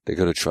they're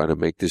going to try to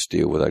make this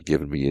deal without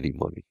giving me any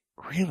money.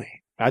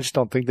 Really? I just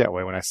don't think that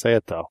way when I say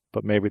it, though.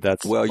 But maybe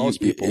that's most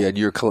people. And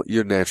you're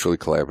a naturally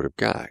collaborative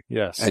guy.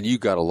 Yes. And you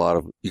got a lot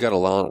of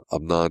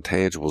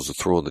non-tangibles to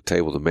throw on the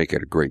table to make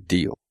it a great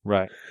deal.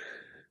 Right.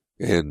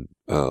 And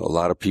a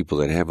lot of people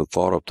that haven't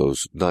thought up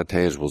those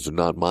non-tangibles or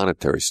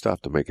non-monetary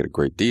stuff to make it a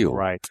great deal.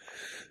 Right.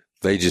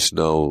 They just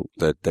know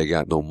that they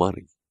got no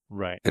money.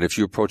 Right. And if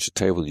you approach the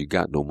table and you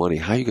got no money,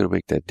 how are you going to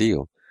make that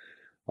deal?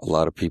 A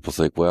lot of people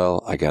think,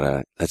 well,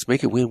 let's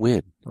make it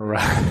win-win.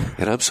 Right.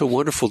 And I'm so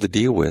wonderful to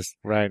deal with.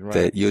 Right.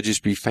 That you'll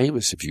just be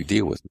famous if you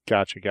deal with me.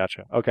 Gotcha.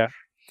 Okay.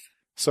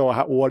 So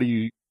what do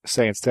you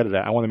say instead of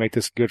that? I want to make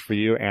this good for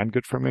you and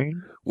good for me?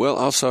 Well,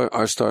 I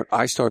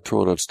start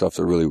throwing out stuff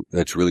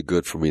that's really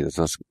good for me.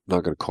 That's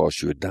not going to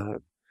cost you a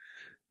dime.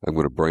 I'm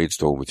going to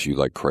brainstorm with you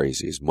like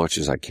crazy as much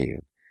as I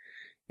can.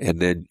 And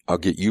then I'll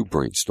get you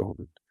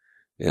brainstorming.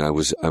 And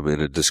I'm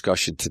in a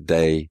discussion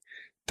today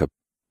to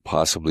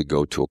possibly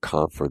go to a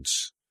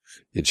conference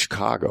in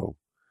Chicago.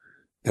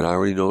 And I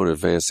already know in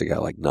advance they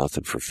got like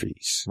nothing for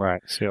fees.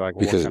 Right. So you're like,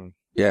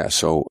 yeah.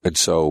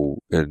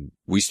 And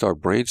we start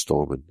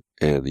brainstorming,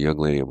 and the young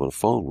lady I'm on the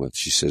phone with,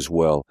 she says,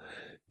 well,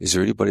 is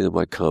there anybody that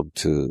might come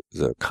to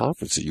the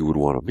conference that you would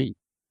want to meet?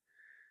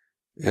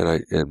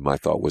 And my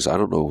thought was, I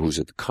don't know who's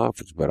at the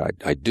conference, but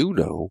I do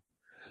know,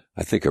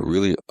 I think a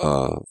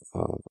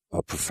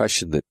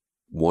profession that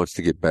wants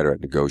to get better at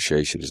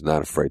negotiation is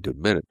not afraid to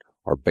admit it,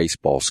 are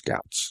baseball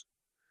scouts.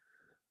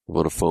 I'm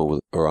on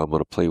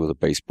a plane with a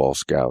baseball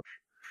scout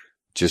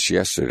just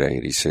yesterday,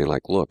 and he's saying,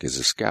 like, look, as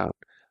a scout,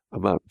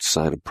 I'm out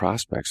signing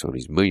prospects on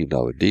these $1 million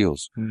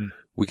deals.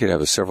 We could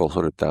have a several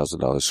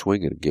 $100,000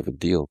 swing in a given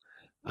deal.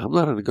 I'm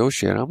not a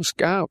negotiator. I'm a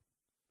scout.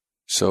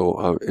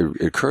 So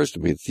it occurs to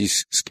me that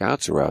these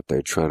scouts are out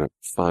there trying to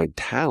find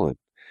talent,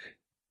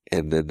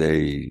 and then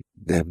they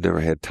have never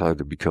had time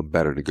to become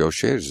better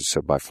negotiators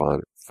except by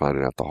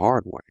finding out the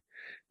hard way.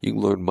 You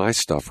can learn my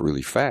stuff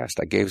really fast.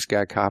 I gave this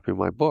guy a copy of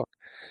my book.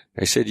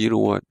 I said, you know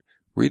what?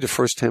 Read the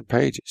first 10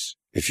 pages.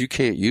 If you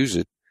can't use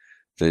it,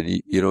 then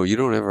you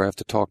don't ever have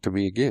to talk to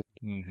me again.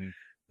 Mm-hmm.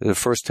 In the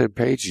first 10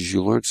 pages,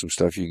 you learn some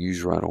stuff you can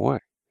use right away.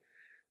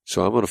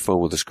 So I'm on the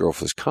phone with this girl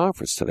for this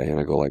conference today, and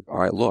I go like, all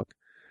right, look,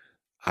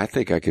 I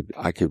think I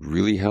could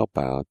really help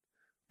out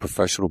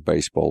professional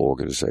baseball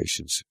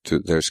organizations to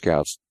their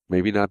scouts,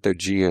 maybe not their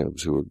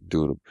GMs who are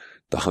doing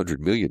the $100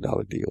 million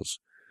deals,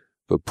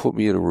 but put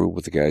me in a room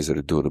with the guys that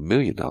are doing $1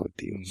 million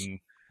deals. Mm-hmm.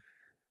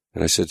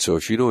 And I said, so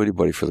if you know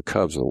anybody for the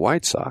Cubs or the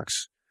White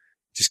Sox,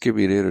 just give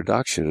me an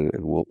introduction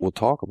and we'll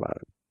talk about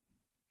it.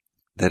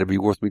 That'd be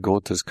worth me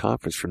going to this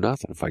conference for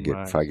nothing if I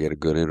get a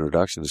good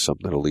introduction to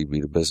something that'll lead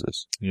me to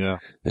business. Yeah.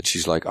 And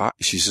she's like,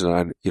 she says,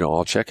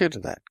 I'll check into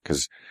that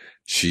because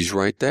she's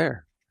right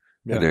there.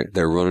 Yeah. And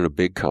they're running a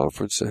big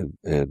conference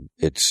and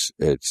it's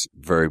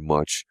very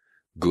much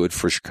good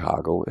for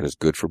Chicago and it's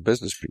good for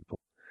business people.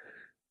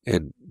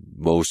 And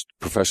most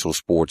professional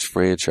sports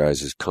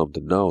franchises come to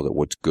know that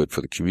what's good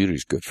for the community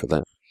is good for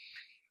them.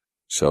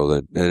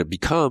 So then it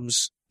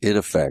becomes, in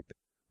effect,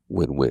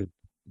 win-win.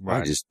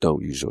 Right. I just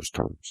don't use those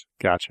terms.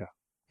 Gotcha.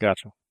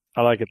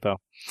 I like it, though.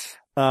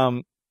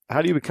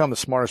 How do you become the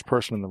smartest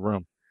person in the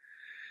room?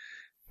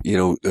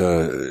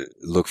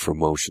 Look for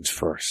emotions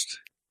first.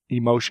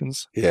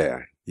 Emotions? Yeah.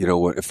 You know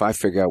what? If I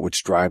figure out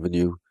what's driving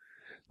you,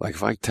 like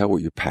if I tell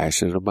what you're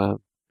passionate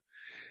about,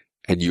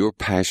 and you're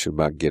passionate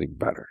about getting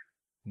better,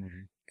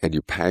 mm-hmm. and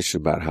you're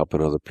passionate about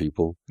helping other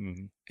people,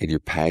 mm-hmm. and you're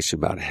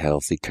passionate about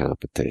healthy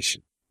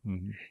competition,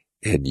 mm-hmm.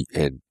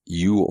 and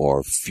you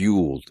are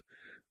fueled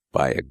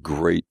by a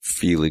great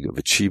feeling of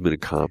achievement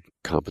and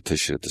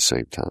competition at the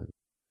same time,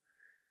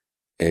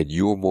 and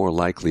you're more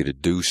likely to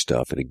do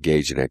stuff and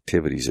engage in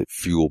activities that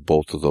fuel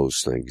both of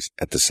those things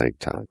at the same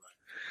time.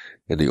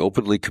 And the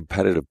openly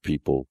competitive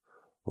people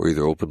are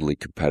either openly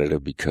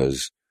competitive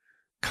because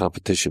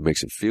competition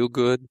makes it feel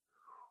good,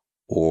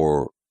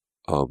 or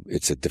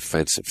it's a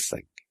defensive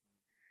thing.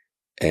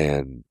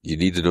 And you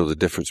need to know the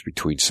difference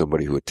between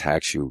somebody who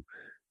attacks you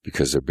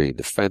because they're being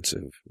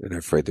defensive and they're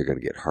afraid they're going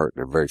to get hurt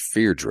and they're very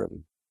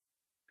fear-driven,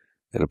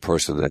 and a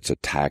person that's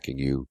attacking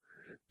you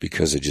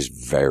because they're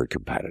just very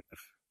competitive.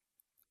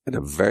 And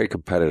a very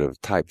competitive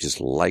type just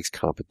likes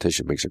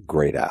competition, makes a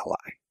great ally.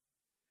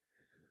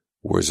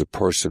 Whereas a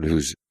person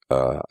who's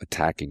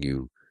attacking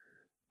you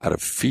out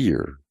of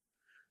fear,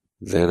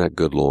 they're not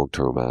good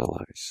long-term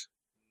allies,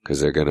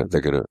 because they're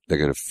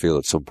gonna feel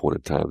at some point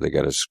in time they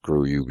got to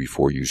screw you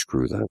before you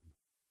screw them.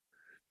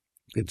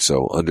 And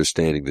so,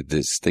 understanding the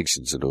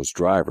distinctions in those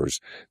drivers,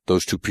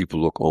 those two people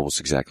look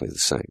almost exactly the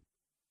same.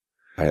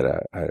 I had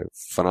a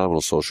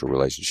phenomenal social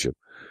relationship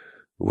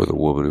with a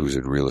woman who was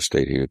in real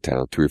estate here in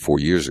town 3 or 4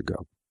 years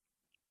ago.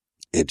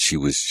 And she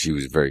was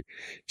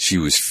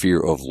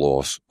fear of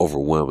loss,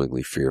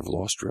 overwhelmingly fear of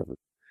loss driven.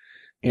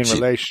 In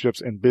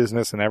relationships, in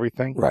business and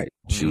everything? Right.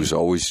 She was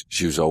always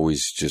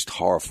just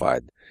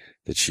horrified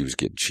that she was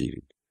getting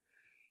cheated.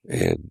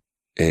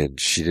 And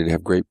she didn't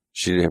have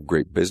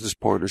great business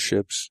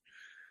partnerships.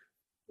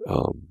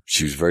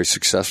 She was very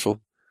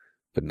successful,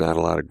 but not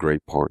a lot of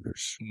great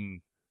partners.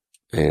 Mm.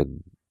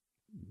 And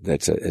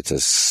it's a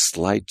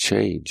slight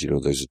change.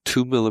 There's a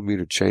 2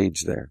 millimeter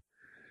change there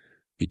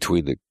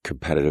between the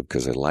competitive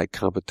because they like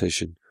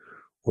competition,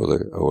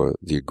 or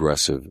the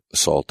aggressive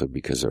assaultive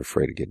because they're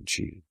afraid of getting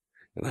cheated.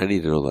 And I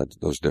need to know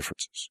those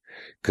differences,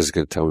 because it's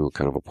going to tell me what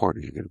kind of a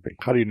partner you're going to be.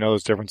 How do you know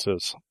those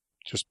differences?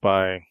 Just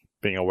by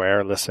being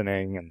aware,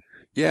 listening, and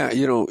yeah,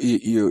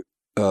 the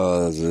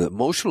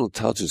emotional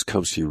intelligence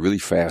comes to you really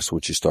fast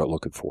once you start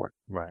looking for it.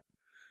 Right.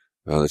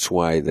 That's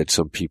why that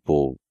some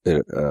people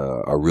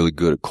are really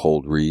good at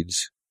cold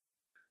reads.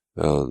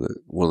 One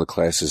of the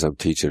classes I'm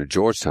teaching at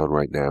Georgetown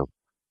right now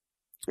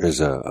is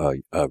a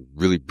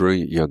really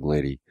brilliant young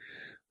lady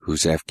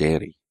who's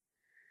Afghani,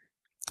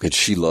 and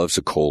she loves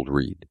a cold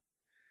read.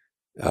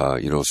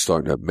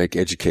 Starting to make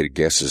educated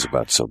guesses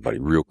about somebody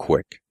real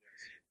quick.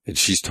 And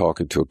she's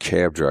talking to a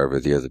cab driver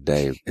the other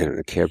day, and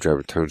the cab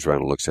driver turns around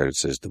and looks at her and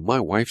says, "Did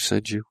my wife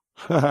send you?"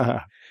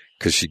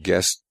 Because she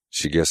guessed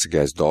the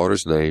guy's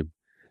daughter's name.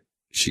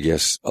 She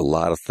guessed a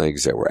lot of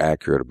things that were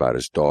accurate about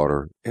his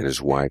daughter and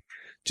his wife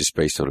just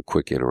based on a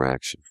quick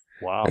interaction.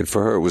 Wow. And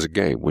for her, it was a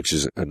game, which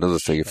is another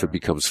thing. If it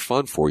becomes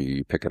fun for you,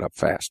 you pick it up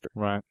faster.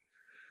 Right.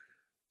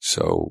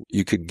 So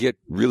you can get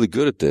really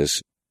good at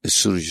this as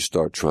soon as you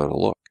start trying to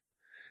look.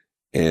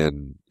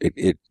 And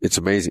it's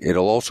amazing.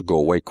 It'll also go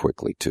away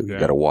quickly too. Yeah. You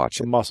got to watch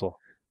it. The muscle.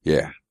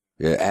 Yeah.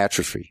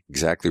 Atrophy.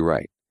 Exactly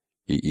right.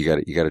 You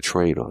got to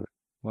train on it.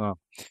 Wow.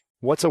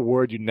 What's a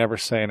word you never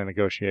say in a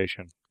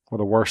negotiation, or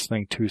the worst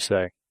thing to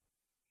say?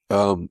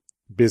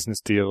 Business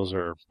deals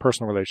or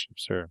personal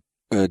relationships, or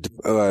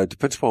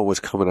depends upon what's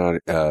coming out.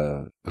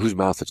 Whose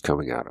mouth it's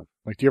coming out of.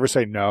 Like, do you ever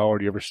say no, or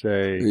do you ever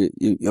say?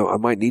 I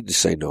might need to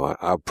say no.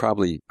 I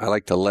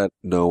like to let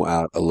no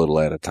out a little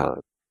at a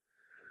time.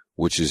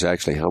 Which is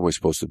actually, how am I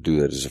supposed to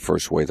do that is the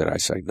first way that I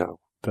say no.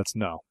 That's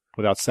no,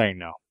 without saying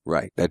no.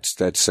 Right.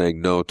 That's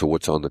saying no to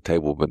what's on the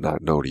table, but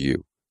not no to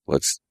you.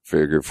 Let's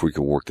figure if we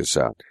can work this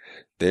out.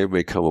 There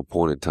may come a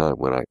point in time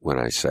when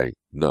I say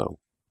no,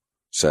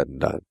 said and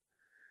done.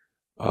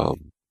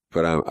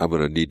 But I'm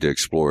going to need to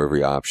explore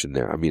every option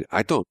there. I mean,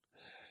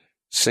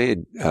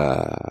 saying,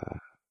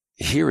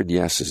 hearing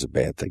yes is a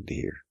bad thing to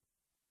hear.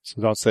 So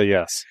don't say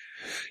yes.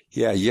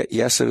 Yeah,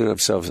 yes in and of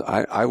themselves.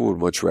 I would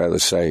much rather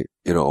say,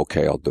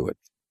 okay, I'll do it.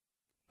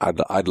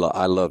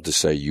 I love to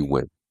say you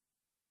win.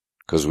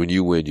 Because when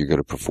you win, you're going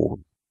to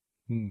perform.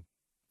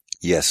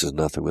 Yes is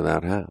nothing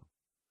without how.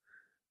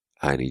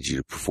 I need you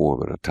to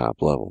perform at a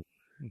top level.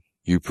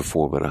 You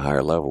perform at a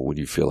higher level when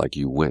you feel like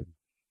you win.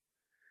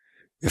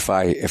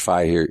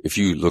 If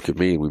you look at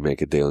me and we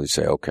make a deal and you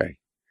say, okay,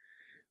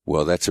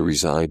 well, that's a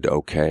resigned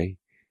okay,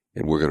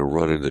 and we're going to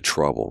run into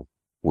trouble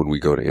when we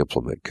go to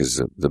implement,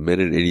 because the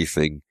minute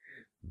anything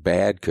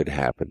bad could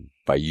happen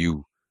by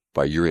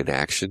your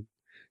inaction,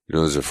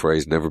 there's a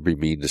phrase, never be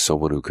mean to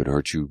someone who could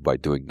hurt you by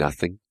doing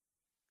nothing,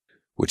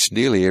 which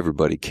nearly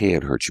everybody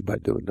can hurt you by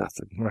doing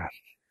nothing. Right.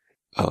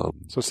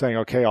 So saying,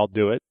 okay, I'll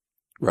do it.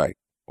 Right.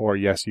 Or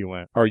yes, you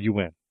win. Or you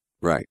win.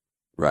 Right.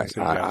 Right.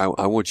 I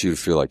want you to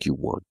feel like you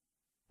won.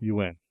 You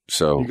win.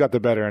 So you got the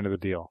better end of the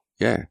deal.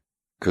 Yeah.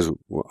 Because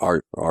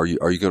are you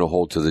going to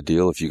hold to the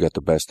deal if you got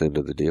the best end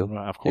of the deal?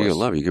 Of course. You're going to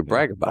love it. You can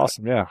brag about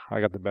awesome. Yeah, I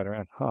got the better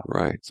end. Huh.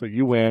 Right. So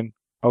you win.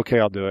 Okay,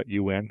 I'll do it.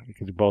 You win. You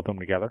can do both of them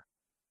together.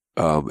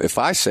 If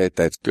I say it,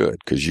 that's good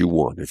because you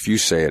won. If you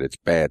say it, it's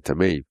bad to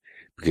me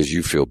because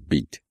you feel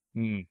beat.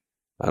 I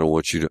don't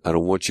want you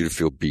to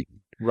feel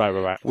beaten.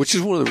 Right. Which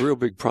is one of the real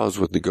big problems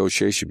with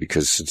negotiation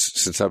because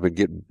since I've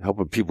been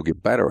helping people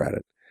get better at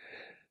it,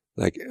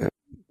 like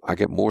I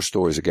get more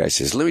stories. A guy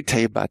says, "Let me tell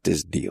you about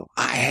this deal.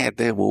 I had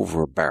them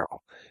over a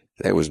barrel.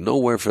 There was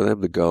nowhere for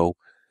them to go.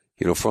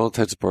 You know, for all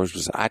intents and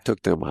purposes, I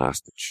took them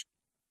hostage."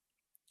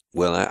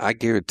 Well, I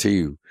guarantee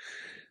you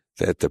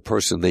that the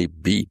person they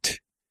beat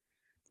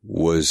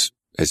was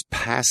as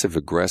passive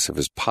aggressive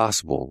as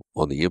possible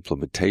on the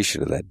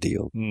implementation of that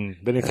deal. They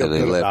didn't feel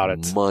good about it.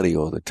 They left money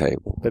on the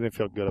table. They didn't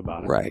feel good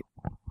about it. Right.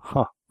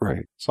 Huh.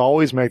 Right. So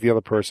always make the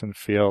other person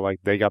feel like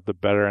they got the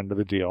better end of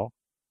the deal.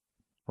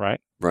 Right?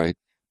 Right.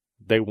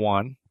 They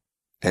won.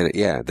 And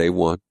yeah, they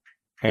won.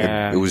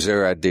 And it was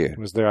their idea. It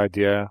was their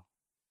idea.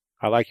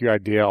 I like your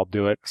idea. I'll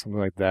do it. Something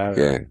like that.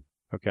 Yeah.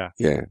 Okay.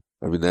 Yeah.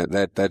 I mean,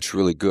 that's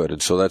really good.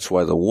 And so that's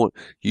why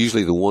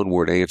usually the one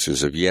word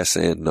answers of yes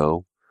and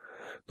no,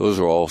 those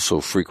are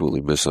also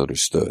frequently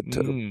misunderstood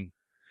too.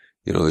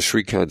 You know, there's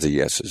three kinds of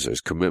yeses.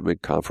 There's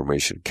commitment,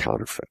 confirmation,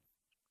 counterfeit.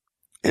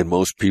 And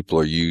most people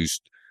are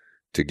used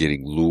to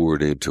getting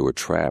lured into a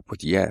trap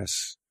with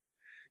yes.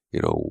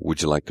 You know,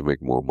 would you like to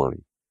make more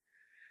money?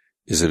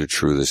 Isn't it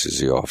true this is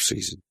the off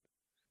season?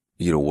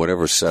 You know,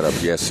 whatever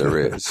setup yes there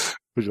is.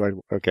 Would you like,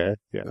 okay.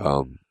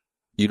 Yeah.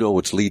 You know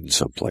it's leading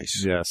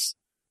someplace. Yes.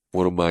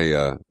 One of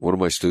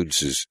my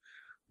students is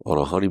on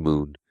a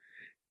honeymoon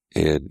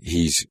and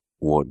he's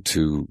wanting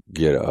to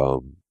get,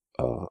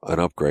 an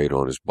upgrade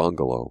on his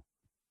bungalow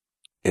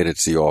and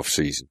it's the off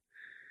season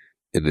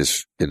in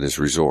this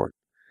resort.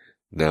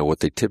 Now, what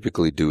they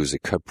typically do is they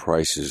cut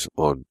prices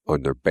on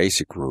their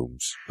basic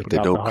rooms, but they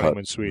don't cut,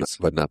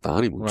 but not the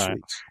honeymoon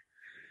suites.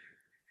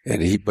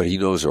 And but he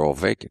knows they're all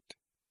vacant.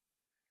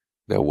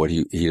 Now, what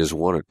he doesn't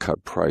want to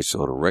cut price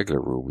on a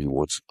regular room. He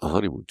wants a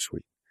honeymoon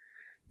suite.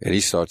 And he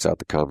starts out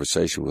the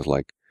conversation with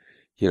like,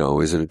 you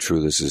know, isn't it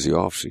true this is the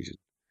off season?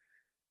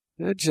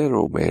 The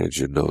general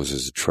manager knows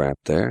there's a trap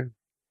there.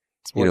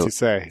 What's he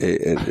say?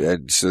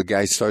 And so the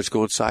guy starts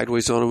going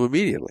sideways on him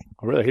immediately.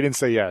 Oh, really? He didn't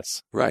say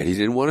yes. Right. He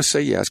didn't want to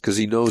say yes because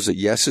he knows that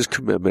yes is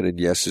commitment and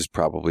yes is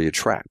probably a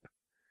trap.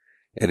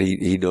 And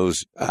he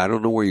knows, I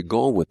don't know where you're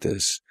going with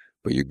this,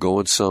 but you're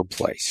going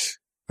someplace.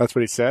 That's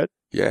what he said?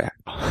 Yeah.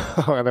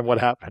 And then what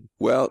happened?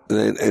 Well,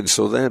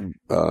 so then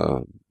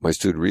my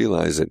student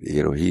realized that,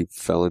 you know, he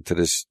fell into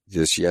this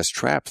yes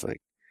trap thing.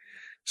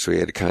 So he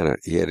had to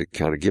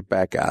kind of get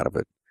back out of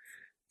it.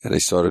 And they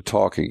started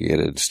talking,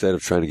 and instead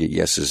of trying to get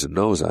yeses and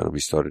nos out of him, he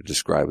started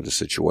describing the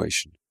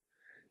situation.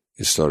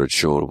 He started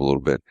showing him a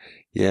little bit.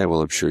 Yeah, well,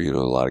 I'm sure, you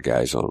know, a lot of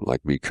guys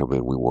like me come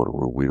in, we want a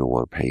room, we don't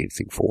want to pay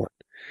anything for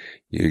it.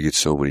 You get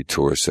so many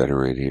tourists that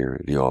are in here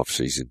in the off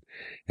season,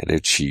 and they're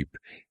cheap.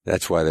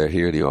 That's why they're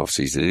here in the off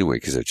season anyway,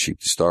 because they're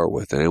cheap to start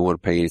with, and they don't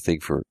want to pay anything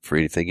for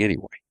anything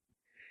anyway.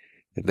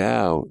 And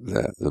now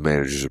the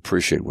managers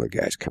appreciate where the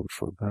guy's coming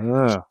from.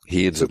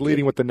 He ends up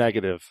leading with the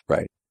negative.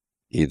 Right.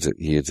 He ends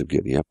up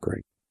getting the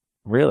upgrade.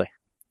 Really?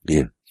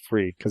 Yeah.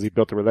 Free because he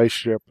built a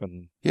relationship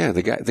and. Yeah,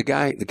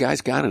 the guy's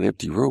got an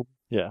empty room.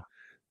 Yeah.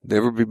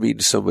 Never be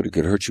meeting somebody who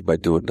could hurt you by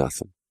doing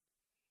nothing.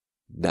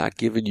 Not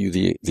giving you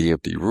the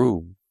empty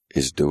room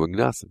is doing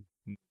nothing.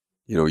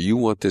 You know, you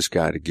want this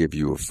guy to give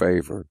you a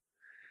favor,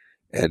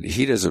 and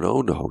he doesn't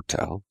own the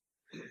hotel,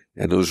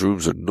 and those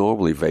rooms are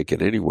normally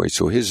vacant anyway.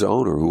 So his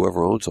owner,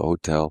 whoever owns the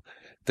hotel,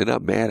 they're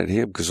not mad at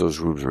him because those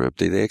rooms are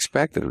empty. They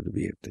expected them to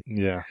be empty.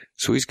 Yeah.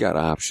 So he's got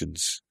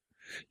options.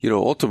 You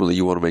know, ultimately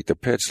you want to make the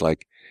pitch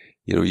like,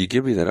 you know, you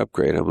give me that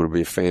upgrade, I'm going to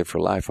be a fan for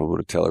life. I'm going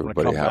to tell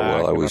everybody how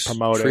well I was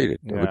treated.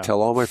 Yeah. I'm going to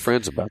tell all my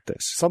friends about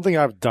this. Something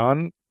I've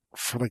done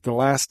for like the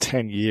last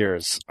 10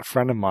 years, a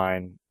friend of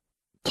mine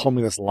told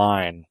me this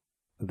line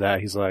that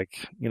he's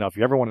like, you know, if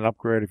you ever want an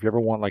upgrade, if you ever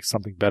want like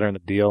something better in the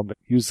deal,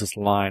 use this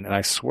line. And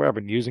I swear I've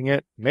been using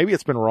it. Maybe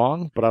it's been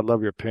wrong, but I'd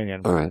love your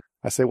opinion. All right.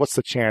 I say, what's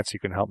the chance you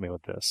can help me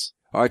with this?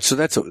 All right. So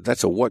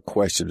that's a what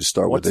question to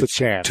start with. What's the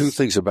chance? Two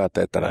things about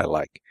that I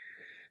like.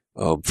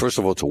 First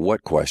of all, it's a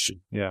what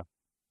question. Yeah.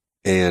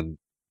 And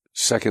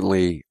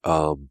secondly,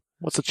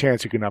 what's the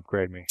chance you can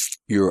upgrade me?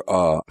 You're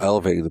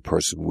elevating the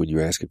person when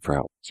you're asking for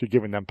help. So you're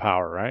giving them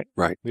power, right?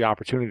 Right. The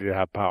opportunity to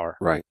have power.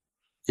 Right.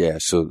 Yeah.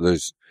 So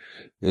there's,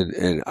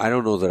 and I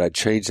don't know that I'd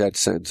change that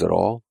sentence at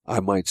all.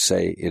 I might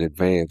say in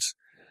advance,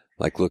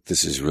 like, look,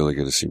 this is really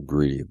going to seem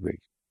greedy of me.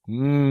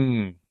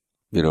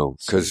 You know,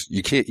 because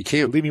you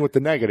can't leading with the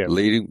negative.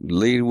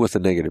 Leading with the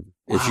negative.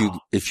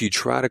 Wow. If you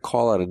try to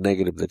call out a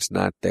negative that's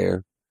not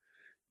there,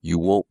 you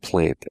won't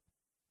plant it.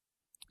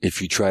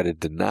 If you try to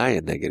deny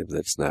a negative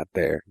that's not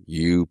there,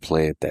 you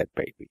plant that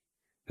baby.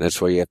 And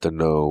that's why you have to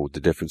know the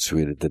difference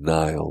between a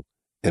denial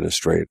and a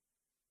straight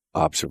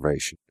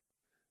observation.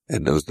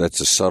 And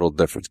that's a subtle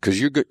difference because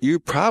you're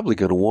probably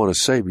going to want to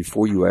say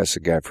before you ask a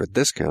guy for a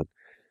discount,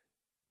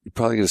 you're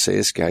probably going to say,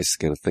 this guy's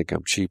going to think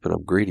I'm cheap and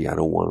I'm greedy. I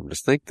don't want him to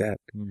think that.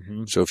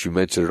 Mm-hmm. So if you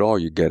mention it all,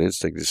 you get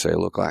instinct to say,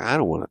 look, I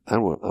don't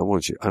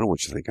want you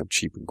to think I'm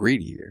cheap and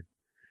greedy here.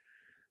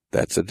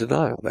 That's a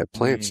denial. That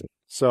plants it.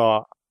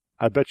 So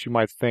I bet you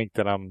might think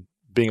that I'm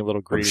being a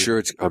little greedy.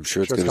 I'm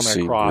sure it's going to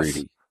seem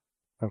greedy.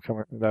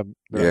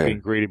 They're being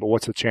greedy, but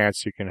what's the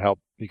chance you can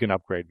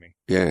upgrade me?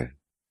 Yeah.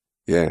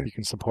 Yeah. You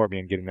can support me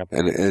in getting an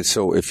upgrade. And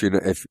so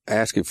if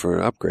asking for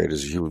an upgrade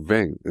as a human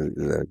being,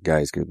 the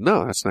guy's going,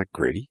 no, that's not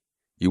greedy.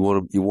 You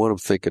want him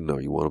thinking no.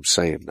 You want him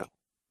saying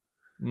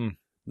no.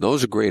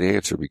 No's a great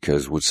answer,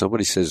 because when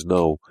somebody says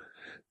no,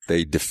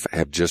 they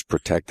have just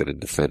protected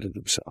and defended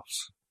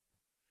themselves.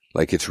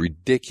 Like, it's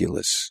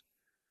ridiculous.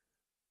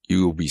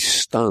 You will be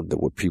stunned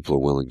at what people are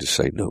willing to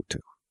say no to.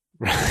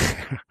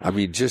 I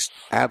mean, just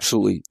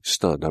absolutely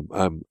stunned.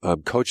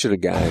 I'm coaching a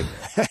guy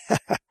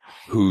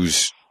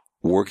who's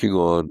working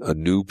on a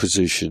new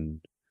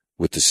position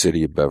with the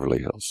city of Beverly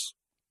Hills,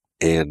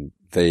 and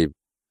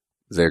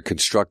they're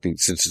constructing,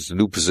 since it's a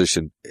new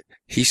position,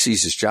 he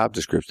sees this job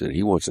description that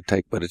he wants to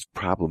take, but it's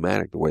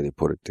problematic the way they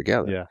put it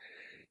together. Yeah.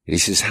 And he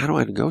says, how do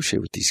I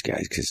negotiate with these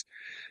guys? Because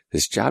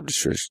this job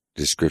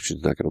description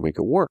is not going to make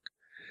it work.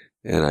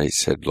 And I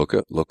said, look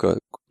at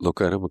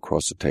him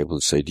across the table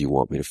and say, do you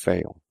want me to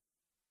fail?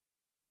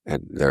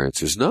 And their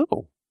answer is no.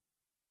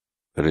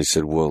 And I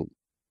said, well,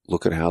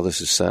 look at how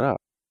this is set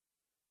up.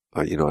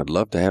 I'd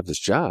love to have this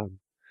job.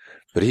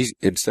 But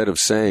instead of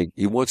saying,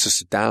 he wants to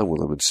sit down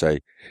with them and say,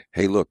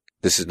 hey, look,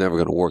 this is never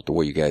going to work the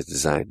way you guys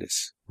designed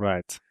this.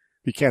 Right.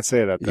 You can't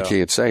say that, though. You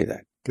can't say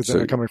that. Because then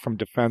they're coming from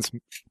defense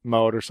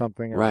mode or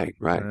something. Right.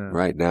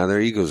 Now their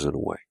ego's in a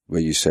way.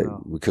 Where you say,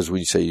 because when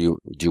you say, do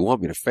you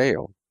want me to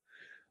fail?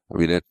 I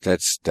mean, that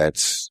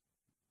gives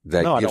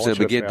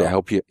them again to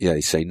help you. Yeah,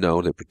 they say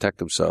no, they protect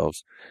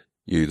themselves.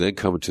 You then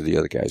come to the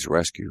other guy's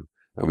rescue.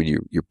 I mean,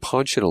 you're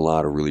punching a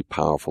lot of really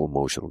powerful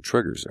emotional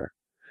triggers there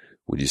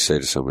when you say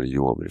to somebody,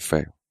 you want me to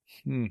fail.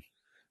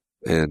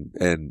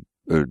 And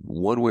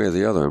one way or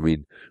the other, I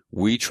mean,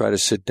 we try to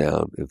sit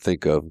down and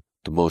think of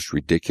the most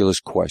ridiculous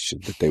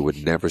question that they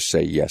would never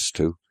say yes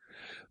to.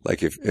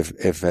 Like if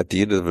at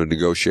the end of a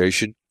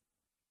negotiation,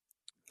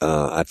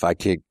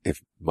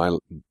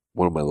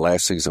 one of my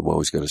last things I'm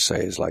always going to say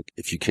is, like,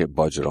 if you can't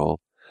budge at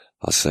all,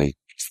 I'll say,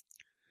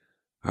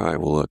 all right,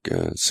 well, look,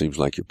 it seems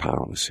like you're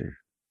powerless here.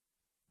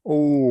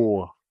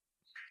 Oh.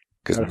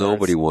 Because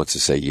nobody wants to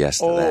say yes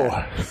to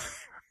that.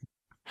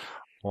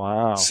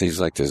 Wow. Seems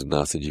like there's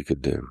nothing you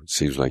could do.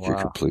 Seems like you're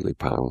completely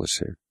powerless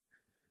here.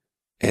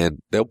 And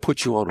they'll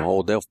put you on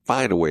hold. They'll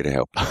find a way to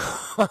help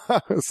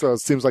you. So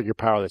it seems like you're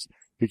powerless.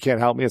 If you can't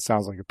help me, it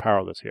sounds like you're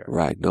powerless here.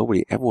 Right.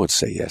 Everyone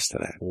say yes to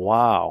that.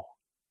 Wow.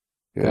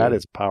 Yeah. That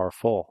is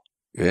powerful.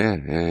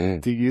 Yeah.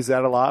 Do you use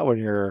that a lot when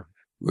you're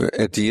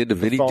at the end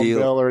of any phone deal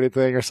bill or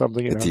anything or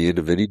something? At the end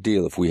of any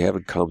deal, if we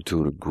haven't come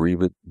to an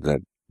agreement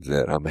that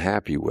I'm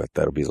happy with,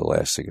 that'll be the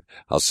last thing.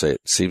 I'll say,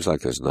 it seems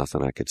like there's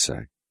nothing I could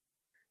say.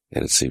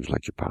 And it seems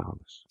like you're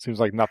powerless. Seems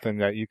like nothing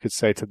that you could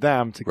say to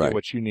them to get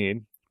what you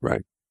need.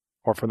 Right.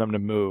 Or for them to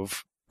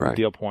move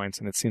deal points.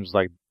 And it seems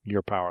like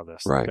you're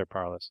powerless. Right. They're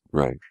powerless.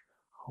 Right.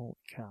 Holy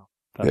cow.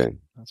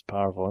 That's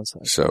powerful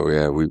insight.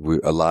 So we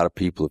a lot of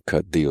people have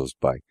cut deals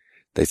by,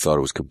 they thought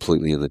it was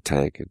completely in the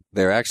tank, and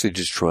they're actually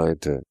just trying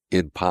to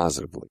end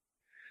positively.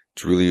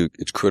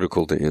 It's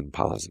critical to end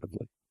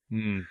positively.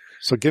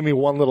 So give me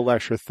one little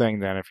extra thing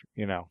then, if,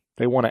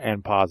 they want to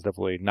end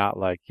positively, not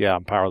like,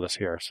 I'm powerless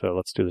here, so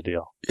let's do the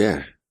deal.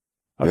 Yeah.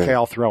 Okay,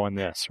 I'll throw in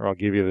this, or I'll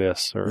give you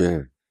this, or. Yeah.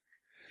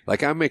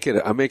 Like I make it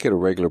a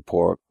regular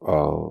part,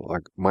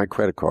 like my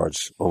credit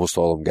cards, almost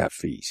all of them got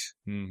fees.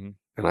 Mm-hmm.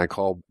 And I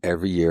call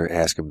every year,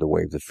 ask them to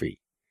waive the fee.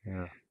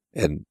 Yeah.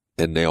 And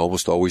they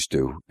almost always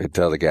do,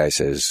 until the guy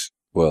says,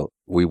 well,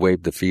 we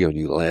waived the fee on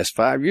you the last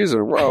 5 years in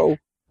a row.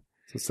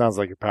 So it sounds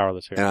like you're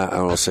powerless here. And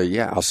I'll say,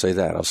 I'll say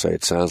that. I'll say,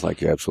 it sounds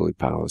like you're absolutely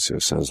powerless here.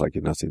 It sounds like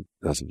you're nothing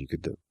you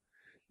could do.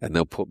 And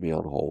they'll put me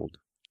on hold.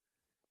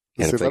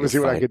 And let me see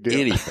what I could do.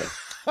 Anything,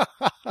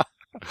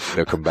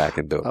 they'll come back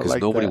and do it. Because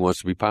nobody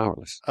wants to be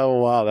powerless.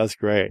 Oh, wow. That's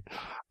great.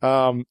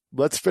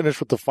 Let's finish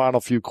with the final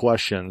few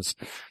questions.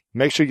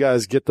 Make sure you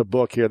guys get the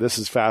book here. This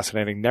is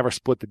fascinating. Never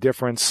Split the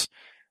Difference.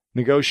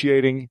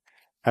 Negotiating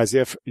as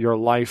if your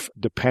life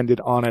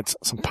depended on it.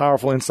 Some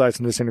powerful insights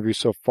in this interview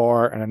so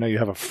far, and I know you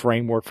have a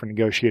framework for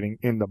negotiating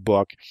in the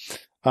book.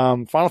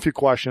 Final few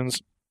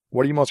questions.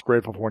 What are you most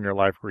grateful for in your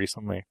life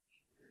recently?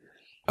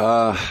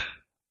 I'm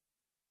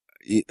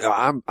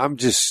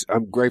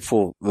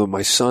grateful that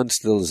my son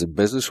still is in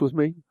business with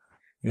me,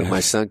 that my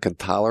son can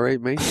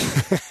tolerate me.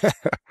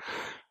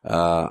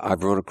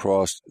 I've run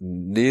across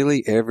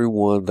nearly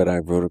everyone that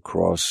I've run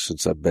across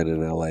since I've been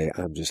in LA.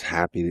 I'm just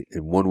happy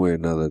in one way or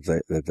another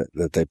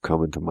that they've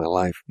come into my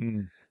life.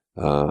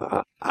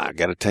 I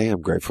got to tell you,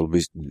 I'm grateful to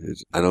be,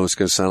 I know it's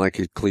going to sound like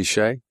a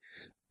cliche.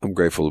 I'm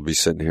grateful to be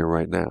sitting here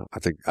right now.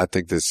 I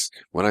think this,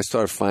 when I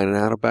started finding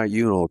out about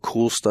you and all the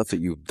cool stuff that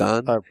you've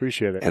done. I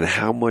appreciate it. And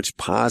how much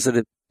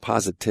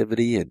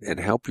positivity and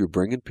help you're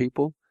bringing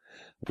people.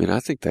 I mean, I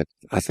think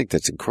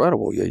that's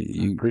incredible.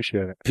 You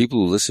appreciate it.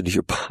 People who listen to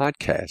your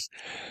podcast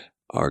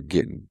are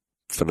getting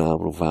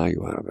phenomenal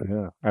value out of it.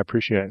 Yeah, I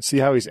appreciate it. See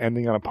how he's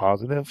ending on a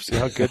positive? See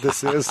how good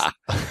this is?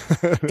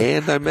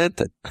 And I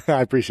meant it.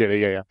 I appreciate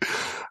it.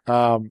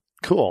 Yeah.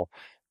 Cool.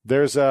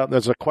 There's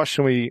a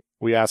question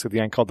we ask at the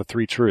end called the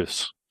 3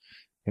 truths.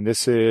 And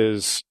this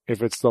is,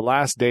 if it's the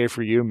last day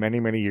for you many,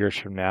 many years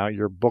from now,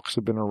 your books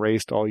have been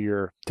erased, all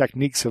your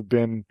techniques have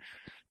been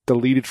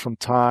deleted from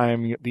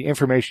time, the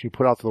information you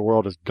put out to the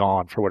world is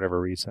gone for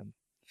whatever reason.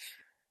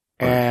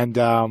 Right. And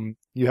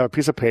you have a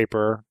piece of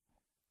paper,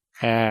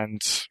 and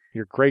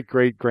your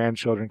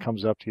great-great-grandchildren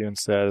comes up to you and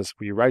says,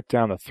 will you write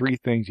down the 3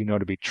 things you know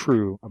to be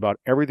true about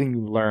everything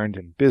you learned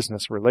in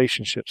business,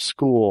 relationships,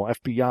 school,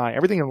 FBI,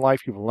 everything in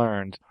life you've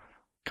learned,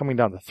 coming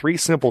down to 3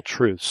 simple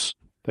truths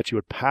that you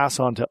would pass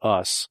on to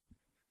us.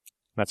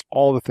 That's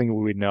all the things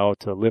we would know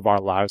to live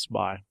our lives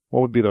by. What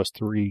would be those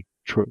 3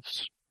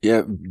 truths?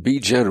 Yeah, be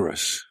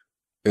generous.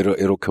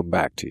 It'll come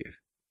back to you.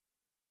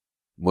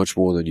 Much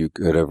more than you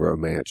could ever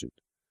imagine.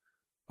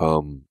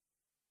 Work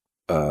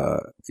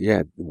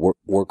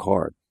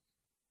hard.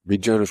 Be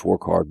generous,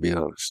 work hard, be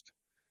honest.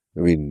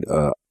 I mean,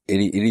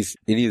 any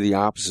of the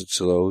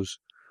opposites of those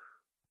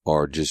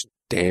are just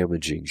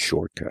damaging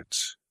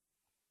shortcuts.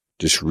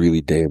 Just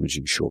really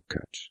damaging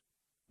shortcuts.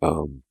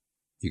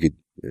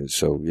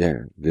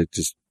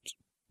 Just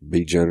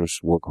be generous,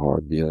 work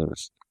hard, be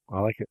honest. I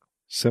like it.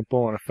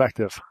 Simple and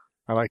effective.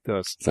 I like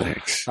those.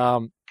 Thanks.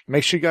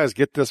 Make sure you guys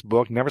get this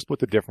book, Never Split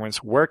the Difference.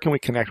 Where can we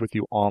connect with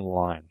you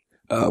online?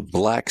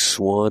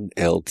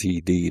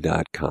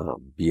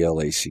 BlackSwanLTD.com.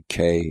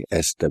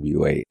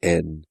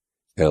 BlackSwan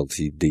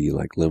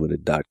like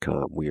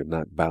limited.com. We are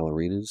not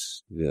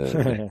ballerinas.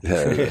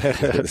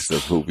 It's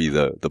the movie,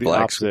 the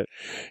Black Swan.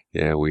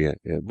 Yeah,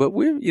 but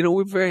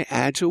we're very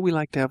agile. We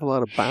like to have a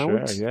lot of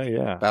bounce. Sure,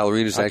 yeah.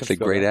 Ballerinas are actually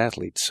great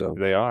athletes, so.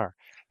 They are.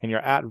 And you're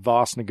at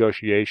Voss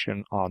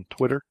Negotiation on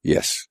Twitter?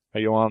 Yes. Are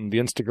you on the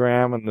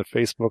Instagram and the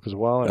Facebook as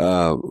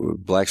well?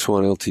 Black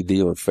Swan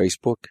LTD on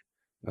Facebook.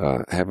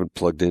 Haven't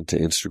plugged into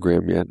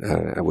Instagram yet.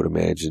 I would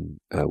imagine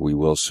we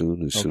will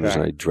soon, as soon as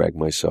I drag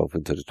myself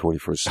into the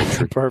 21st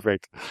century.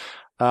 Perfect.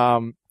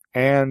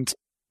 And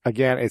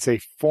again, it's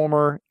a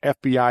former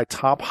FBI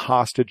top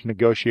hostage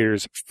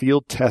negotiator's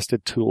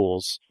field-tested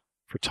tools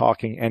for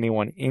talking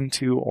anyone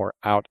into or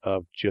out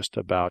of just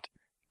about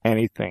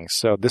anything.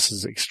 So this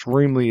is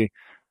extremely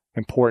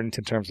important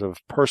in terms of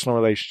personal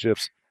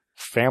relationships,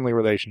 family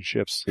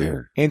relationships,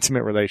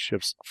 intimate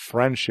relationships,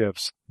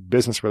 friendships,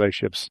 business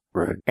relationships,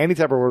 any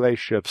type of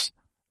relationships.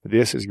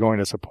 This is going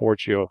to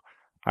support you.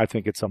 I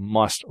think it's a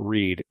must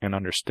read and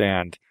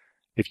understand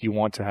if you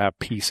want to have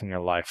peace in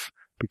your life,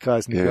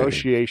 because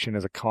negotiation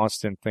is a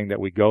constant thing that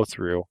we go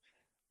through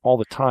all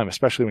the time,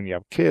 especially when you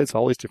have kids,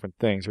 all these different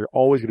things. You're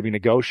always going to be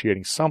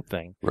negotiating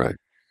something. Right.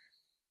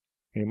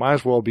 And you might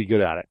as well be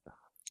good at it.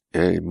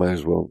 Yeah, you might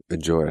as well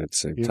enjoy it at the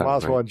same time. You might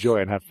as well enjoy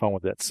it and have fun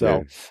with it.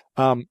 So,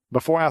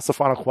 before I ask the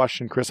final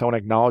question, Chris, I want to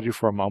acknowledge you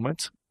for a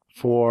moment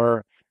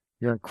for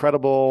your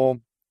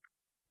incredible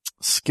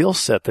skill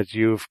set that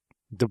you've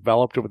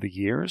developed over the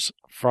years,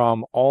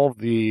 from all of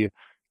the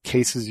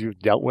cases you've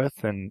dealt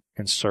with and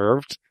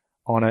served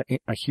on a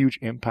huge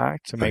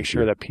impact to make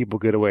sure that people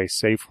get away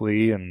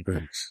safely and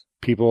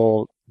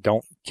people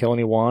don't kill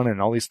anyone, and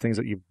all these things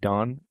that you've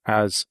done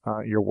as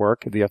your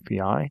work at the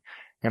FBI.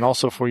 And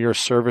also for your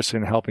service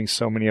in helping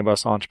so many of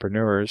us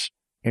entrepreneurs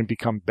and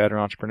become better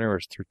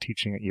entrepreneurs through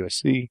teaching at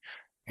USC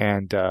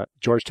and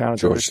Georgetown, and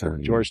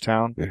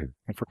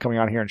for coming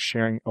out here and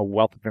sharing a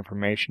wealth of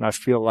information. I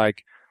feel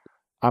like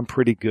I'm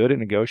pretty good at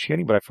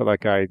negotiating, but I feel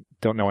like I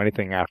don't know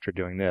anything after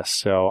doing this.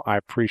 So I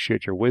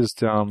appreciate your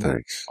wisdom,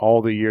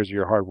 all the years of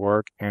your hard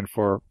work, and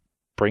for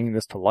bringing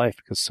this to life,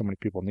 because so many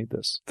people need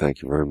this.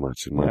 Thank you very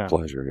much. It's my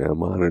pleasure. Yeah,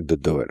 I'm honored to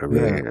do it. I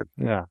really am.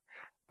 Yeah.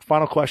 The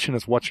final question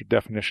is, what's your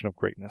definition of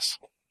greatness?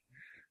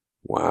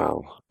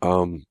 Wow.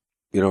 I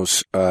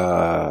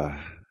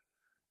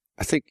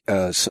think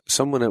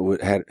someone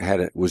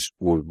that was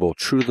both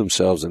true to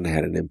themselves and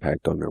had an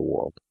impact on their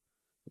world.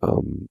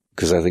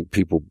 Because I think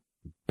people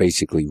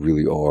basically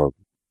really are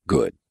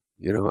good.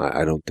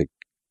 I don't think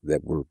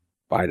that we're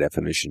by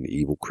definition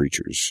evil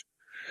creatures.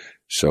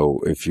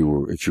 So if you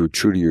were true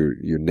to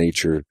your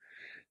nature,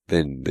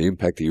 then the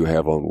impact that you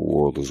have on the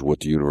world is what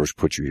the universe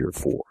put you here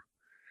for.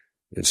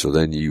 And so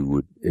then you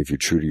would, if you're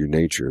true to your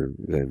nature,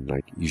 then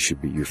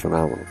you're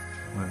phenomenal.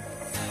 Right.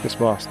 Chris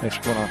Voss, thanks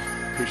for coming on.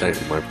 Appreciate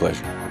it. My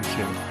pleasure.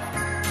 Appreciate it.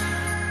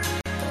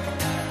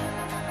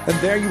 And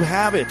there you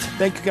have it.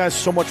 Thank you guys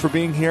so much for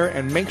being here,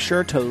 and make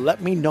sure to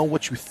let me know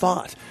what you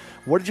thought.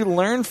 What did you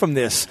learn from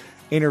this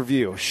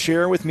interview?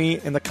 Share with me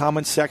in the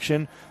comments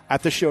section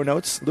at the show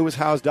notes,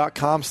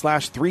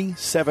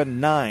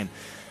 lewishowes.com/379.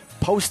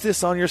 Post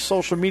this on your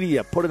social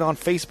media. Put it on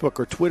Facebook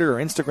or Twitter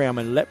or Instagram,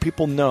 and let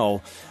people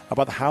know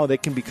about how they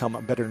can become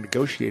a better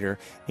negotiator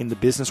in the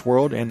business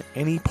world and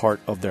any part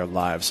of their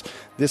lives.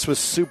 This was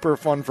super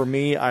fun for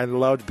me. I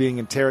loved being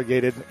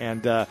interrogated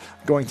and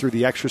going through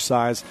the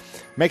exercise.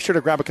 Make sure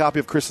to grab a copy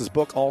of Chris's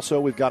book.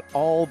 Also, we've got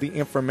all the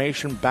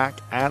information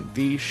back at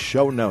the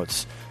show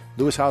notes.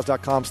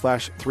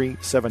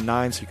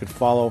 lewishowes.com/379, so you can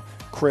follow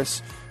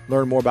Chris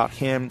learn more about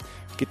him,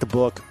 get the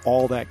book,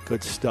 all that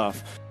good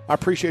stuff. I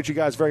appreciate you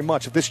guys very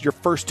much. If this is your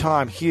first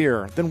time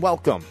here, then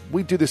welcome.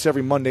 We do this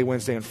every Monday,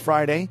 Wednesday, and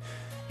Friday,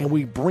 and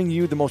we bring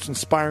you the most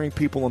inspiring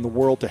people in the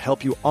world to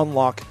help you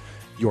unlock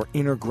your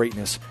inner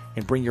greatness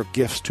and bring your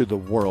gifts to the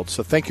world.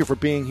 So thank you for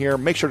being here.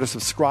 Make sure to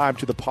subscribe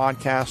to the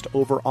podcast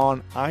over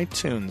on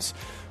iTunes,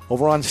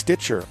 over on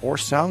Stitcher or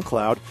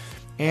SoundCloud,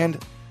 and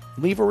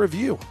leave a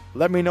review.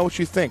 Let me know what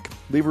you think.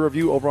 Leave a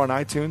review over on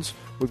iTunes.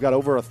 We've got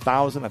over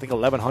 1,000, I think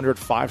 1,100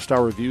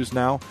 5-star reviews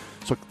now.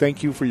 So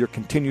thank you for your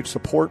continued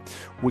support.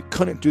 We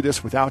couldn't do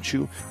this without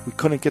you. We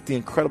couldn't get the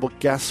incredible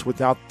guests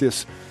without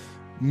this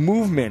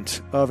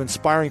movement of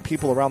inspiring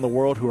people around the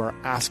world who are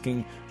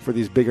asking for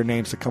these bigger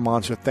names to come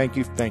on. So thank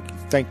you, thank you,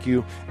 thank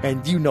you.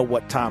 And you know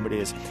what time it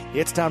is.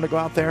 It's time to go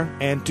out there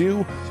and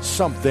do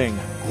something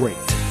great.